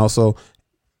tomorrow. And also,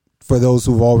 for those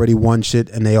who've already won shit,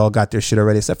 and they all got their shit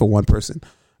already, except for one person.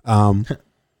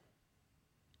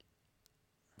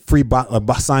 Free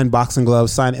signed boxing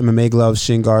gloves, signed MMA gloves,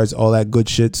 shin guards, all that good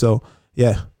shit. So,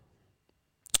 yeah.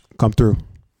 Come through.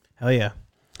 Hell yeah.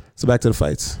 So, back to the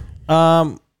fights.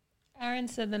 Aaron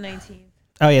said the 19th.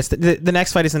 Oh, yes. The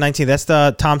next fight is the 19th. That's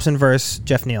the Thompson versus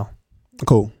Jeff Neal.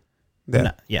 Cool. Yeah.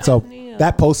 No, yeah. So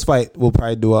that post fight, we'll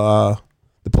probably do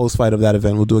the post fight of that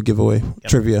event. We'll do a giveaway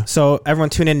trivia. So everyone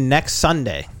tune in next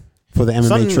Sunday for the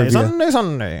MMA trivia.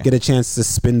 Sunday. Get a chance to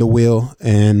spin the wheel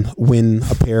and win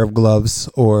a pair of gloves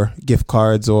or gift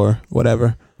cards or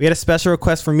whatever. We had a special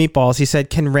request from Meatballs. He said,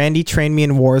 "Can Randy train me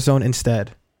in Warzone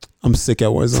instead?" I'm sick at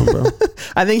Warzone, bro.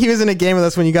 I think he was in a game with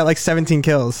us when you got like 17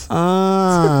 kills.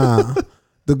 The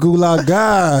Gulag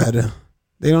God.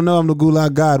 They don't know I'm the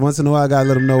Gulag God. Once in a while, I gotta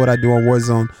let them know what I do on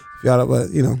Warzone. If y'all,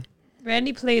 but you know.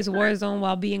 Randy plays Warzone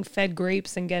while being fed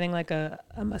grapes and getting like a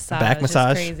massage. Back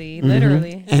massage. It's crazy,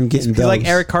 literally. And getting He's like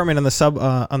Eric Cartman on the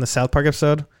South Park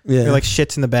episode. Yeah, he like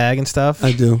shits in the bag and stuff.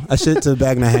 I do. I shit to the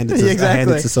bag and I hand it to exactly. I hand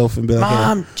it to Sophie and be like,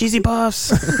 "Mom, cheesy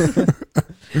puffs."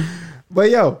 But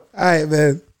yo, all right,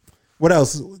 man. What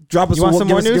else? Drop us some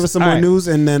more news? Give us some more news,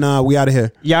 and then we out of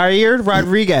here. Yair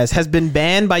Rodriguez has been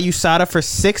banned by USADA for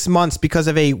 6 months because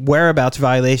of a whereabouts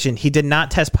violation. He did not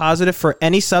test positive for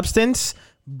any substance,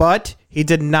 but he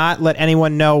did not let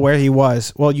anyone know where he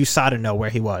was. Well, USADA know where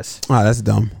he was. Oh, that's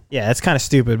dumb. Yeah, that's kind of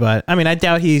stupid, but I mean, I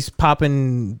doubt he's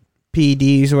popping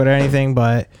PEDs or anything,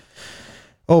 but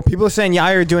people are saying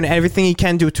Yair doing everything he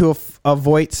can do to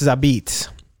avoid Zabit.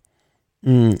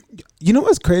 You know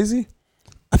what's crazy?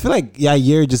 I feel like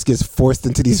Yair just gets forced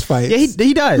into these fights. Yeah,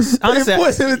 he does. Honestly, they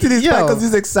force him into these fights because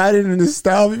he's excited in his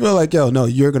style. People are like, "Yo, no,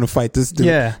 you're gonna fight this dude."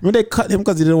 Yeah. Remember they cut him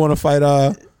because he didn't want to fight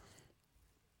the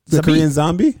Zabit. Korean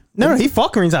Zombie? No, he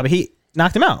fought Korean Zombie. He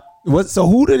knocked him out. What? So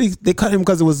who did they cut him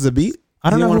because it was Zabit? I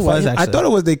don't know who it was, actually. I thought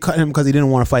it was they cut him because he didn't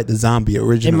want to fight the zombie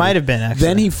originally. It might have been, actually.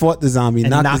 Then he fought the zombie, and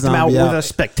knocked the him zombie out with a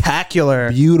spectacular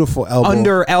beautiful elbow.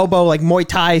 Under elbow, like Muay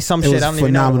Thai, some it shit. was I don't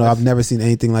even know. phenomenal. I've never seen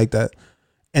anything like that.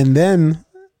 And then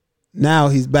now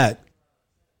he's back.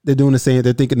 They're doing the same.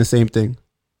 They're thinking the same thing.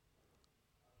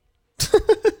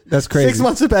 That's crazy. 6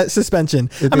 months of suspension.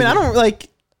 I mean, I don't like.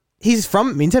 He's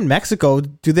in Mexico. Do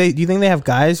you think they have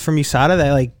guys from USADA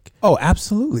that like? Oh,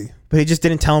 absolutely. But he just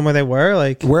didn't tell them where they were.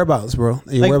 Like whereabouts, bro.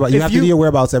 Like, whereabouts. You have to do your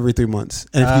whereabouts every 3 months,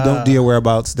 and if you don't do your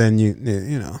whereabouts, then you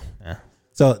know. Yeah.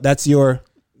 So that's your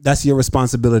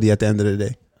responsibility at the end of the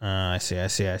day. I see.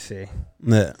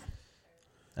 Yeah.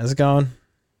 How's it going?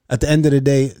 At the end of the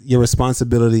day, your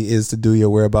responsibility is to do your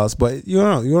whereabouts, but you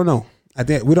don't know. I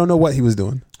think we don't know what he was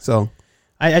doing. So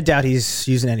I doubt he's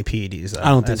using any PEDs. Though. I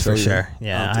don't think That's so for either. sure.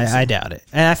 Yeah, I doubt it.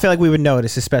 And I feel like we would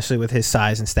notice, especially with his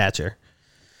size and stature.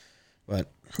 But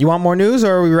you want more news,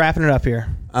 or are we wrapping it up here?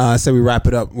 I say we wrap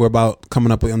it up. We're about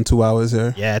coming up on 2 hours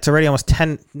here. Yeah, it's already almost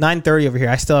 9:30 over here.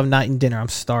 I still have not eaten dinner. I'm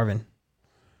starving.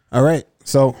 All right.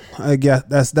 So, yeah,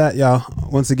 that's that, y'all.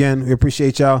 Once again, we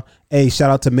appreciate y'all. Hey, shout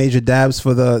out to Major Dabs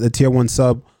for the tier 1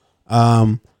 sub.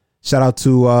 Shout out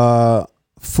to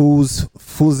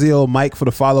Fuzil Mike for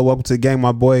the follow up to the gang.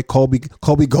 My boy Colby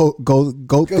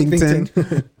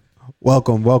Goathington.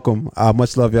 welcome.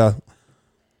 Much love, y'all.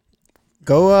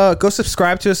 Go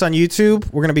subscribe to us on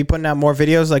YouTube. We're gonna be putting out more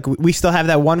videos. Like we still have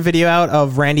that one video out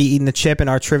of Randy eating the chip in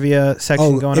our trivia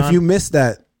section going on. If you missed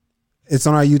that, it's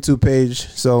on our YouTube page.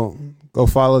 So go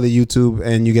follow the YouTube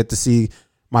and you get to see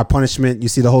my punishment. You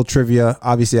see the whole trivia.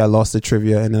 Obviously, I lost the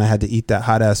trivia and then I had to eat that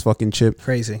hot ass fucking chip.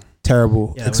 Crazy.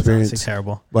 Terrible experience. experience. Was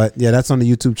terrible. But yeah, that's on the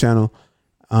YouTube channel.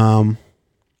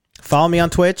 Follow me on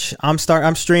Twitch. I'm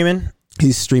streaming.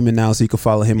 He's streaming now, so you can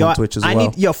follow him on Twitch as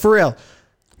well. For real.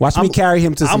 Watch me carry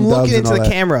him to some I'm dubs looking and into all the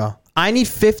that. camera. I need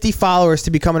 50 followers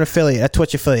to become an affiliate, a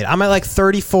Twitch affiliate. I'm at like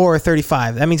 34 or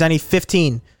 35. That means I need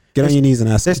 15. Get on your knees and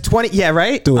ask. There's 20. Yeah,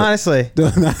 right? Do it. Honestly. Do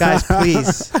it. Guys,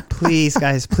 please,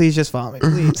 guys, please just follow me.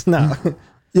 Please. No.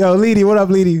 Yo, Leedy, what up,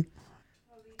 Leedy?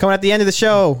 Coming at the end of the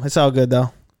show. It's all good,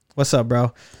 though. What's up,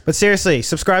 bro? But seriously,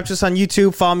 subscribe to us on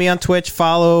YouTube. Follow me on Twitch.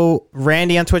 Follow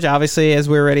Randy on Twitch, obviously, as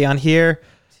we're already on here.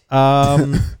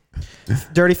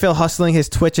 Dirty Phil hustling his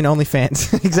Twitch and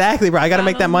OnlyFans. Exactly, bro. I got to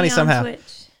make that money somehow. Twitch.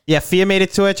 Yeah, Fia made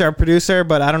it Twitch, our producer,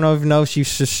 but I don't know if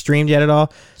she's streamed yet at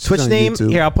all. Twitch name.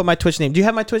 YouTube. Here, I'll put my Twitch name. Do you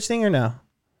have my Twitch thing or no?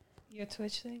 Your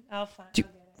Twitch thing? I'll find it.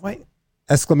 Wait.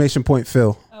 Exclamation point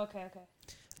Phil. Okay.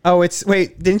 Oh,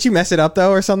 wait, didn't you mess it up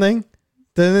though or something?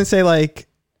 Doesn't it say like...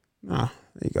 there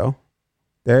you go.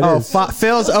 There it is.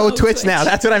 Phil's Twitch now.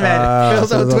 That's what I meant.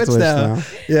 Phil's Twitch now.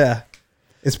 Yeah.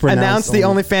 It's pronounced. Announced the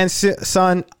OnlyFans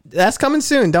son. That's coming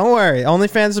soon. Don't worry.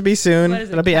 OnlyFans will be soon.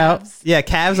 It'll be out. Yeah,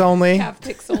 calves only. Calf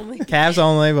pics only. Calves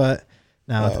only, but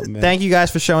no. Thank you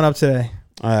guys for showing up today.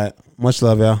 All right. Much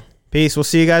love, y'all. Peace. We'll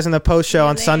see you guys in the post show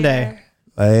on Sunday.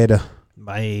 Later.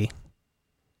 Bye.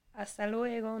 Hasta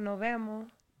luego. Nos vemos.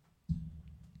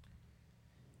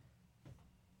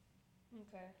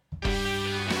 Okay.